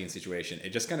quarantine situation, it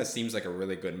just kind of seems like a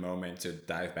really good moment to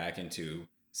dive back into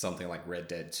something like Red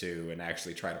Dead 2 and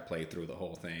actually try to play through the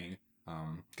whole thing.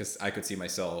 Because I could see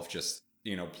myself just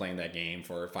playing that game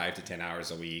for 5 to 10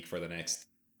 hours a week for the next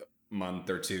month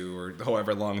or two, or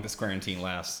however long this quarantine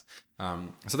lasts.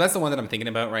 So that's the one that I'm thinking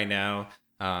about right now.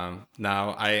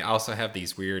 Now I also have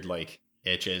these weird like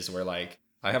itches where like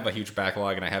I have a huge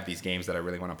backlog and I have these games that I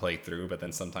really want to play through, but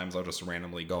then sometimes I'll just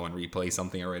randomly go and replay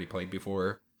something I already played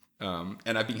before.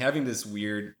 And I've been having this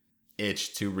weird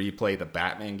itch to replay the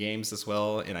Batman games as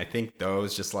well, and I think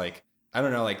those just like, I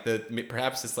don't know, like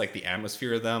perhaps it's like the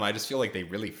atmosphere of them. I just feel like they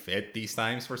really fit these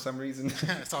times for some reason.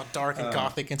 It's all dark and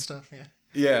gothic and stuff. Yeah.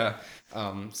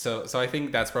 Yeah. So I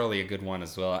think that's probably a good one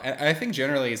as well. And I think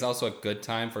generally it's also a good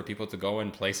time for people to go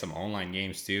and play some online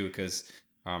games too, because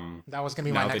that was gonna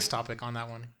be my next topic on that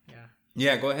one. Yeah.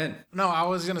 Yeah, go ahead. No, I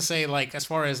was gonna say, like, as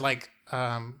far as like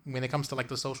when it comes to like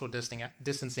the social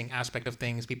distancing aspect of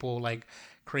things, people like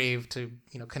crave to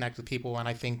connect with people, and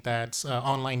I think that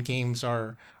online games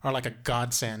are like a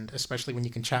godsend, especially when you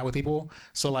can chat with people.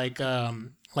 So like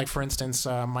for instance,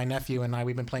 my nephew and I,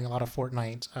 we've been playing a lot of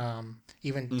Fortnite.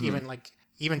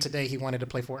 Even today he wanted to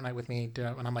play Fortnite with me,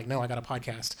 and I'm like, no, I got a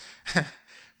podcast.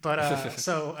 But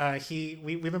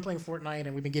we've been playing Fortnite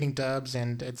and we've been getting dubs,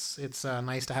 and it's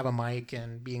nice to have a mic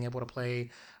and being able to play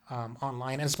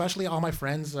online, and especially all my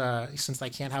friends, since I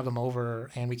can't have them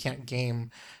over and we can't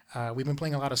game. We've been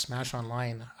playing a lot of Smash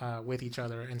online with each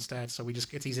other instead. So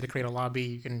it's easy to create a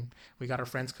lobby. We got our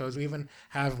friends codes. We even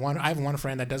have one. I have one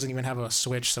friend that doesn't even have a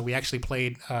Switch, so we actually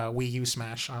played Wii U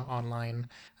Smash online,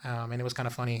 and it was kind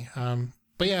of funny.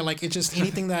 But yeah, like it's just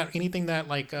anything that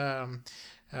like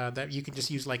that you can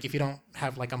just use, like if you don't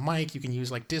have like a mic, you can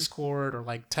use like Discord or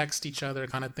like text each other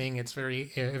kind of thing. It's very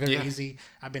Yeah. easy.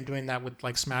 I've been doing that with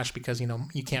like Smash because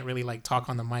you can't really like talk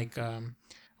on the mic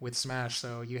with Smash,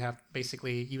 so you have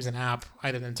basically use an app,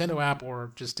 either the Nintendo app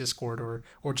or just Discord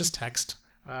or just text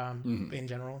Mhm. in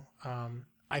general.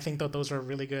 I think that those are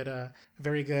really good,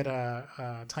 very good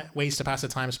ways to pass the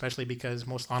time, especially because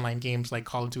most online games like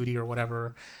Call of Duty or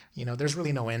whatever, there's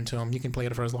really no end to them. You can play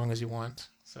it for as long as you want.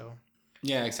 So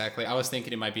Yeah, exactly. I was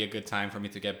thinking it might be a good time for me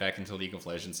to get back into League of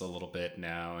Legends a little bit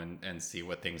now and see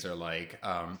what things are like.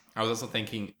 I was also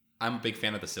thinking I'm a big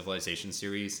fan of the Civilization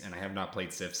series, and I have not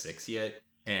played Civ 6 yet.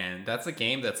 And that's a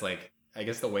game that's like, I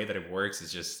guess the way that it works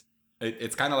is just,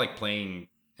 it's kind of like playing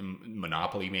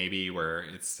Monopoly maybe, where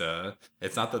it's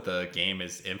not that the game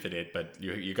is infinite, but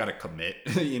you got to commit,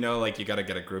 like you got to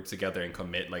get a group together and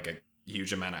commit like a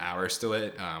huge amount of hours to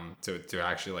it, to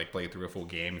actually like play through a full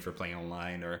game if you're playing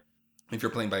online. Or if you're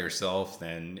playing by yourself,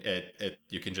 then it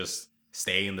you can just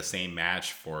stay in the same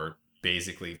match for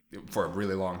basically for a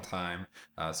really long time.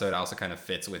 So it also kind of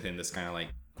fits within this kind of like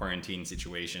quarantine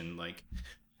situation. Like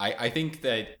I think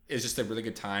that it's just a really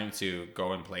good time to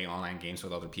go and play online games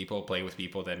with other people, play with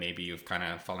people that maybe you've kind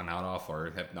of fallen out of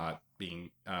or have not been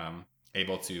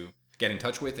able to get in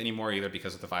touch with anymore, either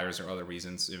because of the virus or other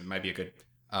reasons. It might be a good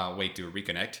way to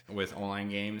reconnect with online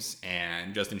games,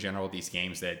 and just in general, these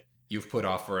games that you've put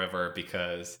off forever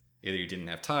because either you didn't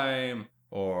have time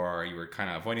or you were kind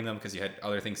of avoiding them because you had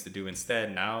other things to do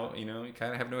instead. Now, you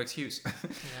kind of have no excuse.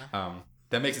 yeah.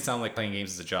 That makes it sound like playing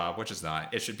games is a job, which is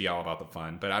not. It should be all about the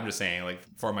fun. But I'm just saying, like,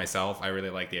 for myself, I really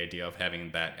like the idea of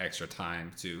having that extra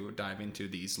time to dive into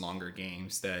these longer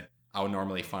games that I would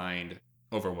normally find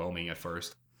overwhelming at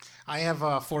first. I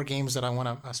have 4 games that I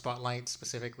want to spotlight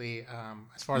specifically.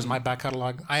 As far as Hmm. my back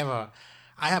catalog, I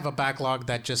have a backlog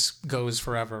that just goes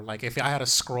forever. Like if I had a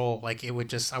scroll, like I would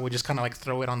just kind of like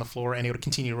throw it on the floor and it would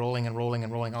continue rolling and rolling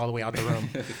and rolling all the way out the room.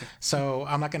 So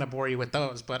I'm not gonna bore you with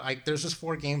those, but there's just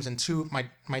 4 games, and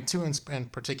my two in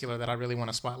particular that I really want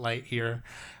to spotlight here.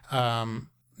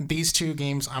 These 2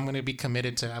 games I'm gonna be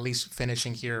committed to at least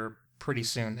finishing here pretty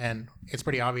soon, and it's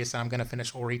pretty obvious that I'm gonna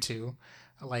finish Ori 2.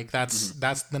 Like Hmm.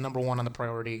 that's the number one on the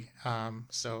priority.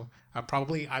 So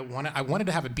I wanted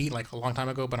to have it beat like a long time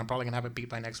ago, but I'm probably gonna have it beat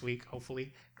by next week.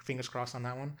 Hopefully, fingers crossed on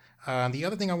that one. The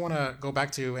other thing I want to go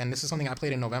back to, and this is something I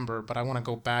played in November, but I want to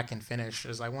go back and finish,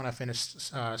 is I want to finish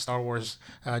Star Wars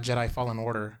Jedi Fallen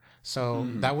Order. So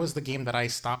Hmm. that was the game that I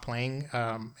stopped playing,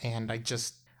 and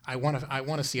I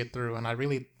want to see it through, and I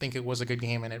really think it was a good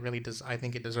game, and it really does. I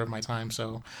think it deserved my time.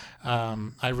 So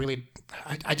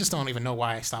I just don't even know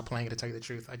why I stopped playing it, to tell you the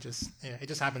truth. It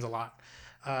just happens a lot.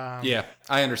 Yeah,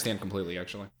 I understand completely,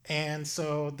 actually. And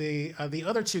so the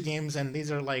other 2 games, and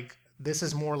these are like, this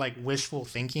is more like wishful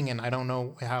thinking, and I don't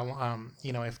know how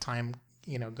if time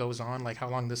goes on, like how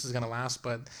long this is gonna last.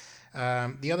 But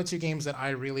the other 2 games that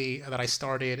I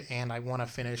started and I want to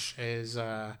finish is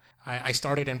I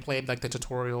started and played like the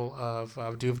tutorial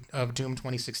of Doom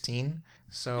 2016.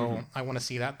 So Hmm. I want to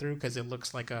see that through because it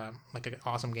looks like an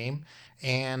awesome game.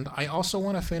 And I also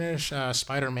want to finish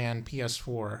Spider-Man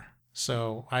PS4.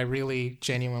 So I really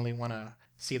genuinely want to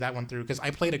see that one through because I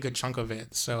played a good chunk of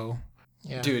it. So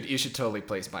yeah. Dude, you should totally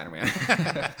play Spider-Man.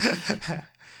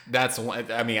 That's one.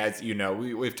 I mean, as you know,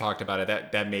 we've talked about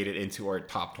it. That made it into our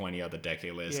top 20 of the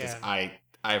decade list because Yeah.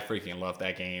 I freaking love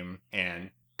that game. And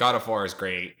God of War is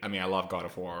great. I mean, I love God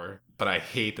of War, but I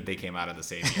hate that they came out of the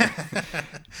same year.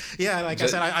 Yeah, like I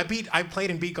Just, said, I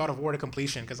played and beat God of War to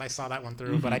completion because I saw that one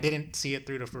through, but I mhm. didn't see it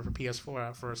through for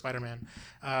PS4 for Spider-Man.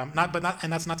 And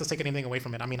that's not to take anything away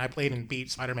from it. I mean, I played and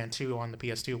beat Spider-Man 2 on the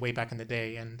PS2 way back in the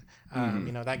day, and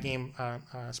Mhm. that game,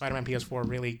 Spider-Man PS4,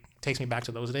 really takes me back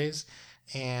to those days,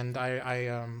 and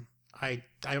I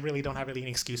really don't have really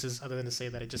any excuses other than to say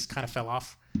that it just kind of fell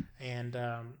off, and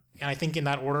I think in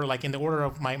that order, like in the order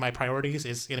of my priorities,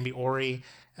 is going to be Ori,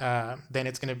 then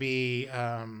it's going to be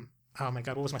oh my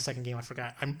god, what was my second game? I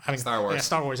forgot. I mean, Star yeah, Wars.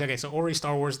 Star Wars. Okay, so Ori,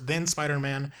 Star Wars, then Spider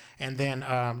Man, and then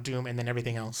Doom, and then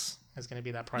everything else is going to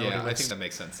be that priority Yeah, I think list. that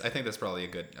makes sense. I think that's probably a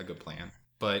good plan.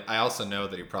 But I also know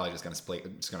that you're probably just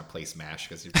gonna play Smash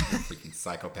because you're a freaking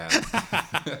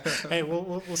psychopath. Hey,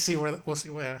 we'll see where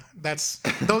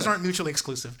those aren't mutually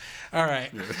exclusive. All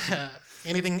right.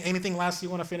 Anything last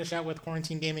you want to finish out with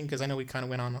quarantine gaming? Because I know we kind of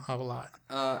went on a lot.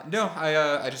 No,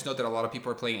 I just know that a lot of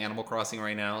people are playing Animal Crossing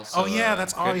right now. So,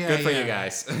 good for you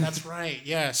guys. That's right.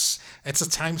 Yes, it's a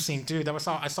time sink, dude. I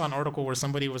saw an article where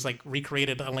somebody was like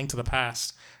recreated A Link to the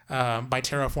Past by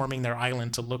terraforming their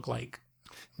island to look like.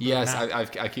 Yes,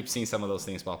 I keep seeing some of those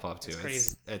things pop up too.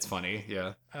 Crazy. It's funny,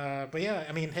 yeah. But yeah,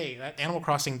 I mean, hey, that Animal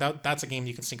Crossing, that's a game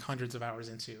you can sink hundreds of hours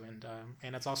into,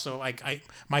 and it's also like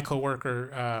my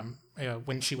coworker,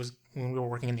 when we were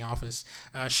working in the office,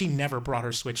 she never brought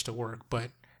her Switch to work, but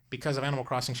because of Animal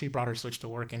Crossing, she brought her Switch to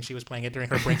work, and she was playing it during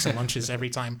her breaks and lunches every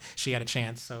time she had a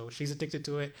chance. So she's addicted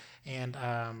to it, and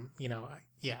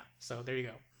yeah. So there you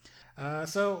go.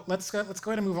 So let's go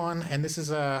ahead and move on. And this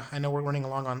is I know we're running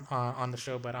along on the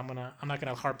show, but I'm not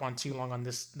gonna harp on too long on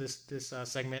this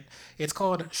segment. It's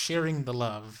called Sharing the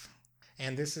Love,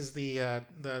 and this is the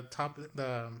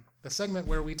segment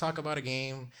where we talk about a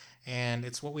game and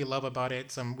it's what we love about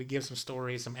it. We give some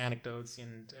stories, some anecdotes,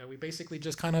 and we basically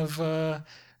just kind of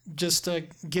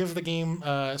give the game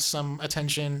some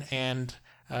attention. And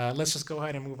let's just go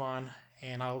ahead and move on.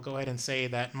 And I'll go ahead and say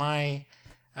that my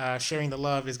Sharing the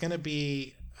Love is going to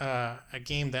be a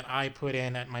game that I put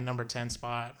in at my number 10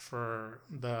 spot for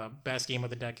the best game of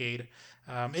the decade.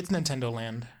 It's Nintendo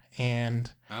Land,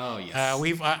 and oh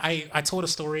yes, I told a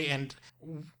story, and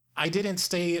I didn't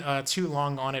stay too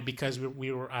long on it because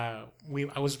I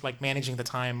was like managing the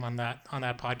time on that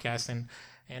podcast, and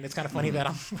it's kind of funny that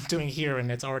I'm doing here and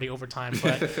it's already overtime,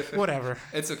 but whatever.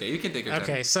 It's okay. You can take your time.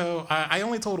 Okay, so I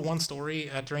only told one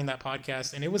story during that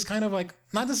podcast, and it was kind of like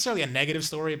not necessarily a negative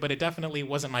story, but it definitely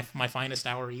wasn't my finest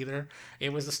hour either.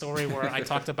 It was a story where I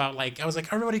talked about I was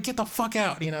like, everybody get the fuck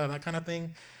out, that kind of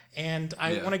thing. And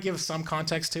I want to give some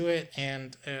context to it,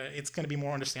 and it's going to be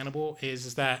more understandable,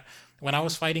 is that when I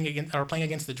was fighting against or playing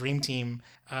against the Dream Team,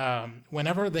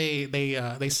 whenever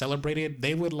they celebrated,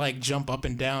 they would like jump up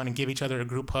and down and give each other a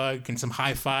group hug and some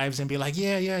high fives and be like,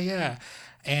 yeah.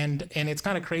 And it's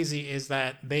kind of crazy is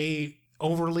that they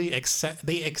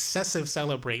excessive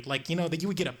celebrate, that you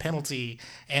would get a penalty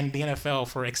in the NFL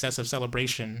for excessive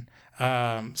celebration.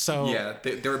 So yeah,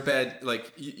 they were bad.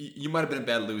 Like you might have been a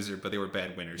bad loser, but they were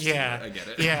bad winners. Yeah, so I get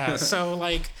it. Yeah, so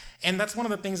and that's one of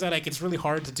the things that it's really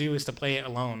hard to do is to play it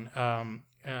alone.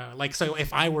 So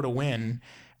if I were to win,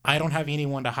 I don't have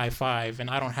anyone to high five, and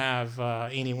I don't have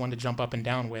anyone to jump up and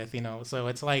down with, So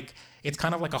it's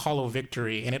kind of like a hollow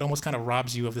victory, and it almost kind of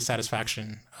robs you of the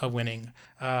satisfaction of winning.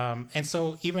 And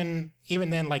so even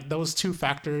then, those two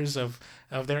factors of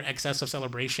their excessive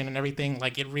celebration and everything,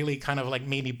 it really kind of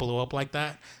made me blow up like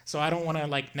that. So I don't want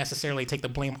to necessarily take the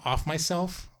blame off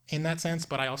myself in that sense,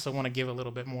 but I also want to give a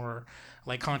little bit more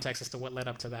context as to what led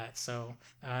up to that. So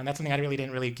and that's something I really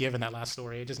didn't give in that last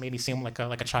story. It just made me seem like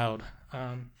a child.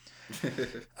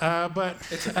 But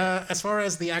as far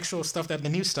as the actual stuff, the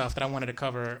new stuff that I wanted to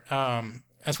cover,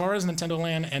 as far as Nintendo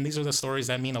Land, and these are the stories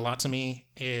that mean a lot to me,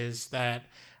 is that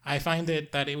I find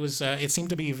that it seemed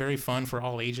to be very fun for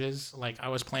all ages. I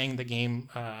was playing the game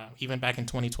even back in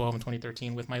 2012 and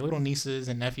 2013 with my little nieces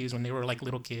and nephews when they were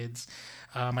little kids.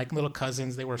 My little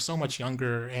cousins, they were so much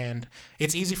younger, and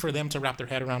it's easy for them to wrap their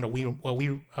head around a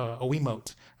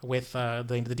Wiimote with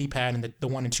the D-pad and the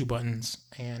 1 and 2 buttons.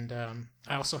 And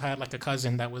I also had a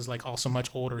cousin that was also much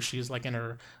older. She was in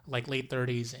her late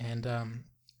 30s, and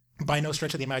by no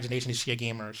stretch of the imagination is she a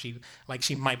gamer. She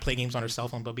might play games on her cell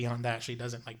phone, but beyond that, she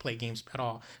doesn't play games at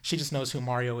all. She just knows who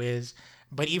Mario is.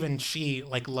 But even she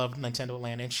loved Nintendo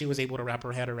Land, and she was able to wrap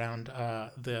her head around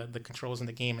the controls in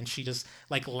the game, and she just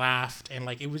laughed, and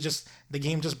it was just, the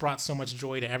game just brought so much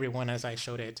joy to everyone as I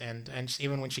showed it. And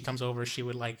even when she comes over, she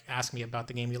would ask me about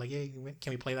the game, be like, hey,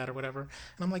 can we play that or whatever? And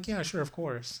I'm like, yeah, sure, of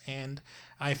course. And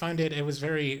I find it was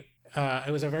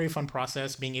a very fun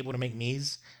process being able to make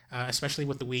Mii's, especially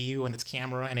with the Wii U and its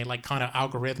camera, and it kind of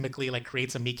algorithmically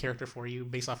creates a Mii character for you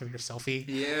based off of your selfie.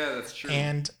 Yeah, that's true.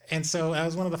 And so that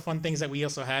was one of the fun things that we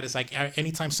also had is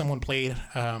anytime someone played,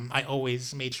 I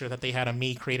always made sure that they had a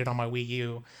Mii created on my Wii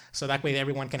U, so that way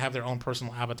everyone can have their own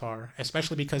personal avatar,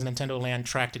 especially because Nintendo Land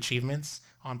tracked achievements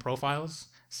on profiles.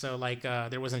 So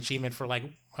there was an achievement for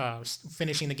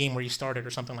finishing the game where you started or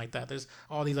something like that. There's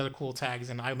all these other cool tags,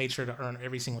 and I made sure to earn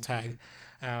every single tag.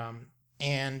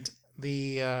 And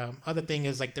the other thing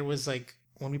is there was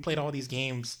when we played all these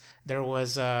games, there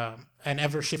was an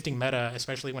ever shifting meta,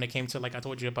 especially when it came to I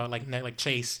told you about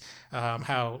Chase,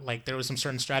 how there was some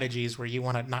certain strategies where you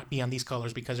want to not be on these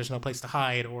colors because there's no place to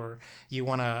hide, or you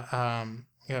want to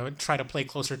try to play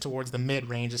closer towards the mid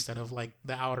range instead of like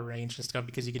the outer range and stuff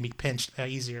because you can be pinched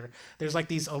easier. There's like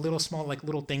these a little small like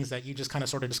little things that you just kind of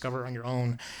sort of discover on your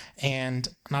own, and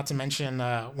not to mention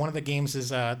one of the games is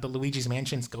the Luigi's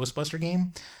Mansion's Ghostbuster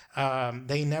game.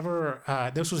 They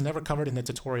never this was never covered in the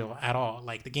tutorial at all.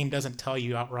 Like the game doesn't tell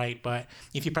you outright, but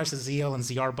if you press the ZL and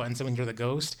ZR buttons when you're the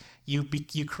ghost, you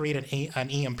create an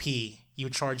EMP. You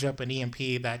charge up an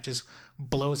EMP that just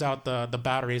blows out the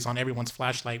batteries on everyone's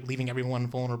flashlight, leaving everyone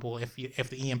vulnerable if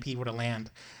the EMP were to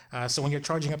land. So when you're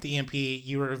charging up the EMP,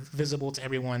 you are visible to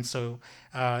everyone, so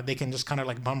they can just kind of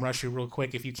like bum rush you real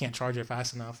quick if you can't charge it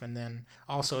fast enough, and then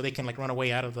also they can like run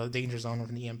away out of the danger zone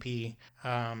with an EMP.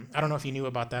 I don't know if you knew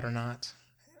about that or not.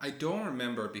 I don't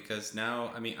remember because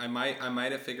now, I mean, I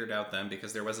might have figured out then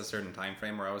because there was a certain time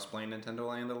frame where I was playing Nintendo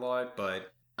Land a lot,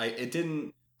 but it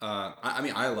didn't. I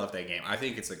mean, I love that game. I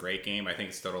think it's a great game. I think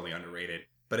it's totally underrated.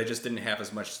 But it just didn't have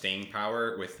as much staying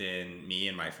power within me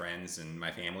and my friends and my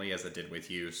family as it did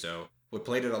with you. So we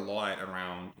played it a lot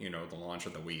around, the launch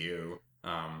of the Wii U.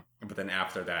 But then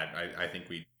after that, I think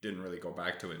we didn't really go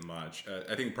back to it much.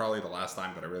 I think probably the last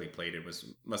time that I really played it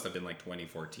must have been like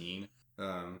 2014,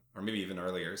 or maybe even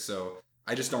earlier. So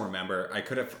I just don't remember. I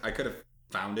could have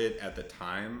found it at the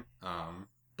time.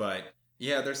 But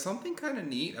yeah, there's something kind of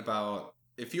neat about.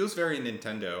 It feels very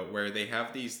Nintendo, where they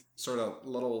have these sort of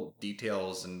little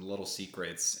details and little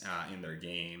secrets in their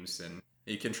games, and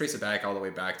you can trace it back all the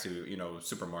way back to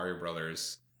Super Mario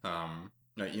Brothers,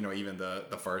 even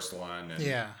the first one,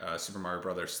 and Super Mario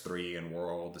Brothers 3 and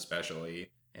World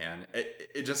especially, and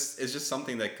it's just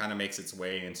something that kind of makes its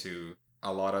way into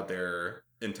a lot of their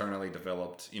internally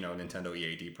developed Nintendo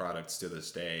EAD products to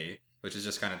this day, which is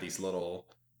just kind of these little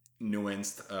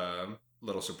nuanced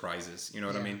little surprises. You know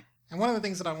what I mean? And one of the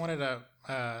things that I wanted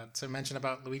to mention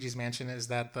about Luigi's Mansion is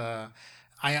that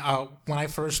when I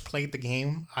first played the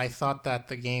game, I thought that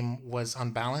the game was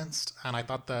unbalanced, and I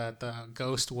thought the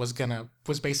ghost was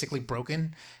basically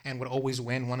broken and would always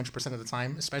win 100% of the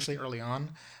time, especially early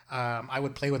on. I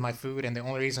would play with my food, and the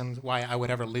only reason why I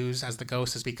would ever lose as the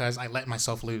ghost is because I let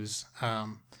myself lose.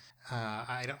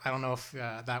 I don't know if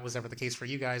that was ever the case for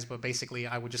you guys, but basically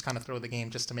I would just kind of throw the game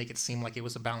just to make it seem like it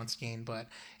was a balanced game. But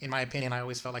in my opinion, I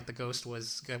always felt like the ghost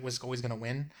was always going to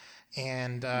win.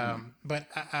 And but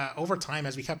over time,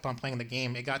 as we kept on playing the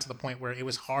game, it got to the point where it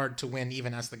was hard to win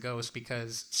even as the ghost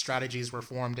because strategies were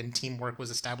formed and teamwork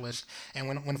was established. And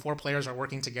when 4 players are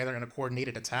working together in a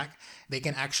coordinated attack, they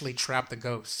can actually trap the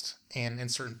ghost in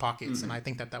certain pockets. And I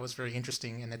think that was very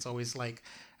interesting. And it's always like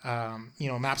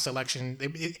map selection.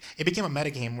 It became a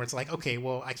meta game where it's like, okay,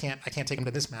 well, I can't take him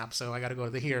to this map, so I got to go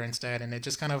to here instead. And it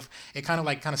just kind of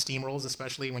steamrolls,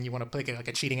 especially when you want to play like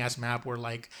a cheating ass map where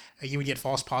like you would get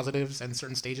false positives in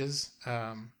certain stages.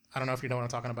 I don't know if you know what I'm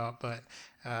talking about, but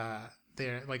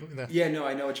they're like yeah, no,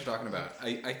 I know what you're talking about.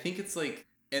 I think it's like.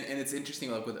 And it's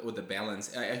interesting, like with the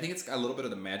balance. I think it's a little bit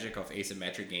of the magic of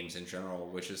asymmetric games in general,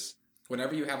 which is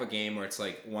whenever you have a game where it's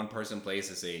like one person plays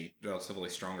as a relatively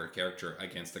stronger character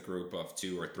against a group of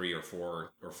 2 or 3 or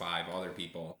 4 or 5 other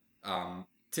people,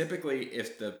 typically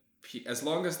as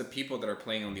long as the people that are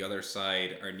playing on the other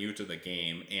side are new to the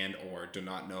game and or do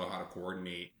not know how to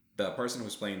coordinate, the person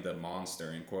who's playing the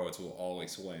monster in quotes will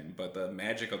always win. But the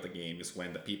magic of the game is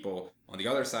when the people on the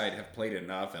other side have played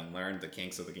enough and learned the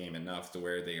kinks of the game enough to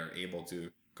where they are able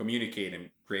to communicate and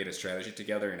create a strategy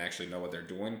together and actually know what they're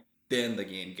doing. Then the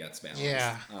game gets balanced.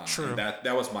 Yeah, true.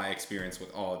 That was my experience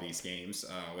with all of these games,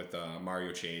 with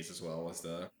Mario Chase as well as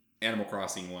the Animal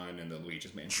Crossing one and the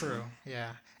Luigi's Mansion. True.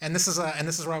 Yeah, and this is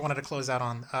where I wanted to close out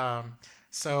on.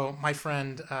 So my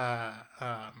friend,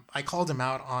 I called him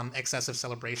out on excessive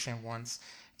celebration once,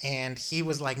 and he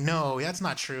was like, "No, that's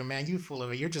not true, man. You full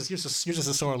of it. You're just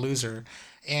a sore loser."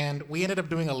 And we ended up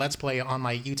doing a Let's Play on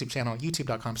my YouTube channel,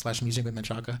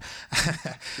 youtube.com/musicwithmenchaca.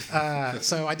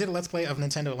 So I did a Let's Play of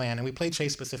Nintendo Land, and we played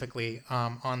Chase specifically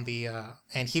on the,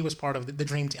 and he was part of the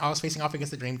Dream Team. I was facing off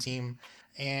against the Dream Team,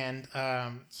 and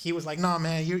he was like, "No,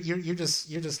 man, you're just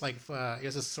like you're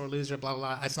just a sore loser, blah blah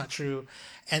blah. That's not true."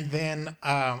 And then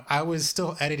I was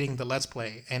still editing the Let's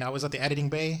Play, and I was at the editing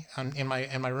bay in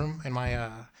my room in my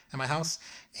house,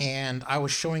 and I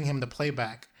was showing him the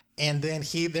playback. And then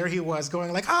he was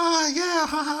going like, yeah,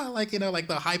 haha, like, like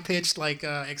the high pitched, like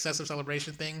excessive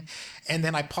celebration thing. And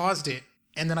then I paused it.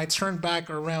 And then I turned back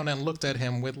around and looked at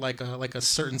him with like a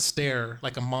certain stare,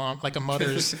 like a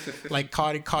mother's, like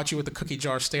caught you with the cookie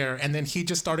jar stare. And then he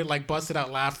just started like busted out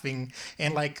laughing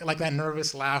and like that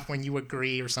nervous laugh when you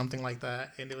agree or something like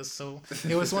that. And it was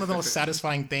one of the most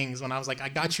satisfying things when I was like, I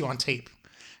got you on tape.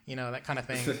 that kind of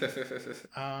thing.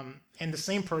 And the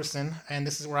same person, and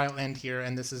this is where I'll end here,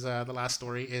 and this is the last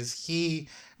story, is I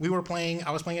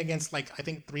was playing against, like, I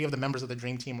think 3 of the members of the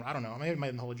Dream Team, or I don't know, maybe it might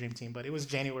have been the whole Dream Team, but it was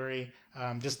January,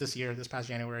 just this past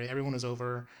January. Everyone was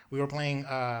over. We were playing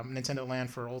Nintendo Land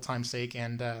for old time's sake,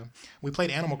 and we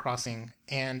played Animal Crossing,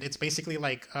 and it's basically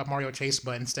like Mario Chase,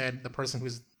 but instead the person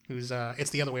who's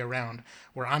it's the other way around,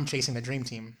 where I'm chasing the Dream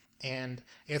Team. And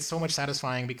it's so much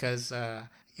satisfying because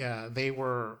they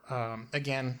were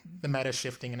again, the meta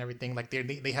shifting and everything. Like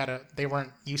they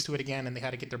weren't used to it again, and they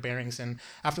had to get their bearings. And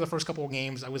after the first couple of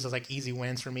games, it was just like easy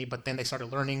wins for me. But then they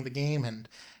started learning the game, and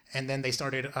then they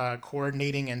started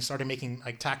coordinating and started making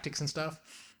like tactics and stuff.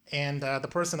 And the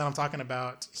person that I'm talking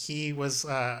about, he was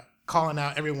calling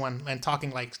out everyone and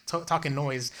talking like talking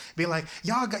noise, be like,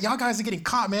 y'all guys are getting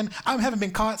caught, man. I haven't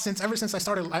been caught ever since I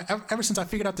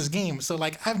figured out this game. So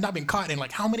like, I have not been caught in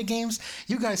like how many games?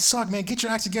 You guys suck, man. Get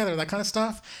your act together, that kind of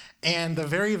stuff. And the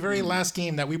very, very last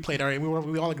game that we played, all right,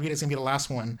 we all agreed it's gonna be the last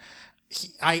one.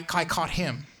 I caught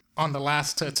him on the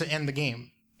last to end the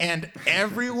game. And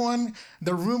everyone,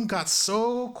 the room got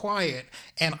so quiet,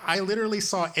 and I literally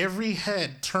saw every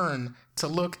head turn to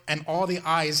look, and all the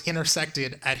eyes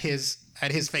intersected at his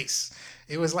face.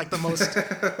 It was like the most,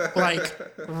 like,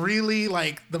 really,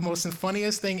 like, the most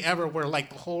funniest thing ever, where like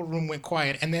the whole room went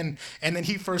quiet, and then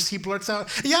he blurts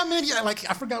out, "Yeah, man, yeah," like,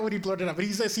 I forgot what he blurted out, but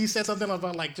he said something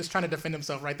about like just trying to defend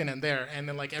himself right then and there, and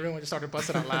then like everyone just started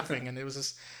busting out laughing, and it was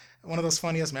just one of those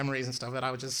funniest memories and stuff that I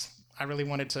really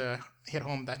wanted to hit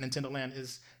home, that Nintendo Land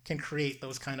can create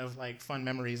those kind of like fun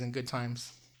memories and good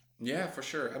times. Yeah, for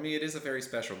sure. I mean, it is a very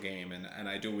special game, and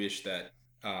I do wish that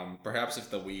perhaps if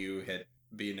the Wii U had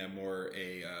been a more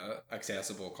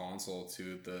accessible console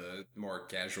to the more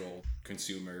casual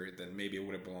consumer, then maybe it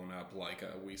would have blown up like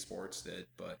Wii Sports did.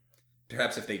 But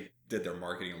perhaps if they did their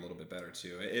marketing a little bit better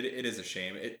too. It is a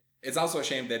shame. It's also a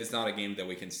shame that it's not a game that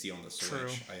we can see on the Switch. True.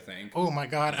 I think. Oh my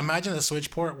God! Imagine a Switch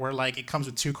port where like it comes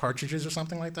with 2 cartridges or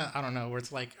something like that. I don't know, where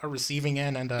it's like a receiving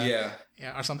end and yeah,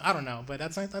 or something. I don't know, but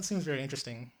that seems very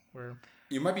interesting. Where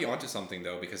you might be onto something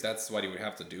though, because that's what you would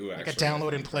have to do. Like a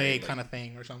download and play kind of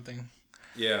thing or something.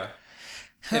 Yeah.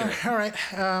 Anyway. All right.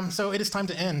 So it is time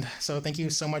to end. So thank you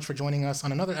so much for joining us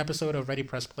on another episode of Ready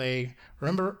Press Play.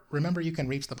 Remember you can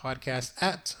reach the podcast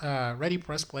at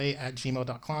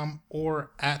readypressplay@gmail.com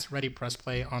or at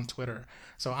readypressplay on Twitter.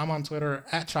 So I'm on Twitter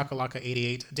at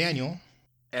Chakalaka88. Daniel.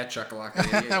 At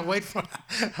Chakalaka88. Wait for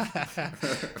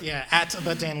yeah, at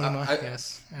the Dan Lima.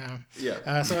 Yes.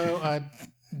 So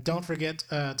don't forget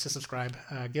to subscribe.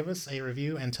 Give us a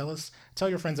review and tell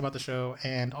your friends about the show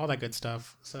and all that good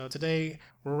stuff. So today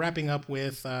we're wrapping up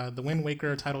with the Wind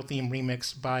Waker title theme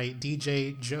remix by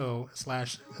DJ Joe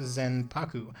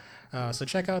 /Zenpaku. So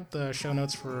check out the show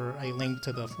notes for a link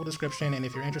to the full description. And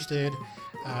if you're interested,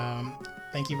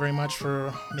 thank you very much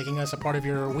for making us a part of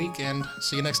your week, and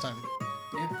see you next time.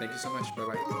 Yeah, thank you so much.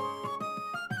 Bye-bye.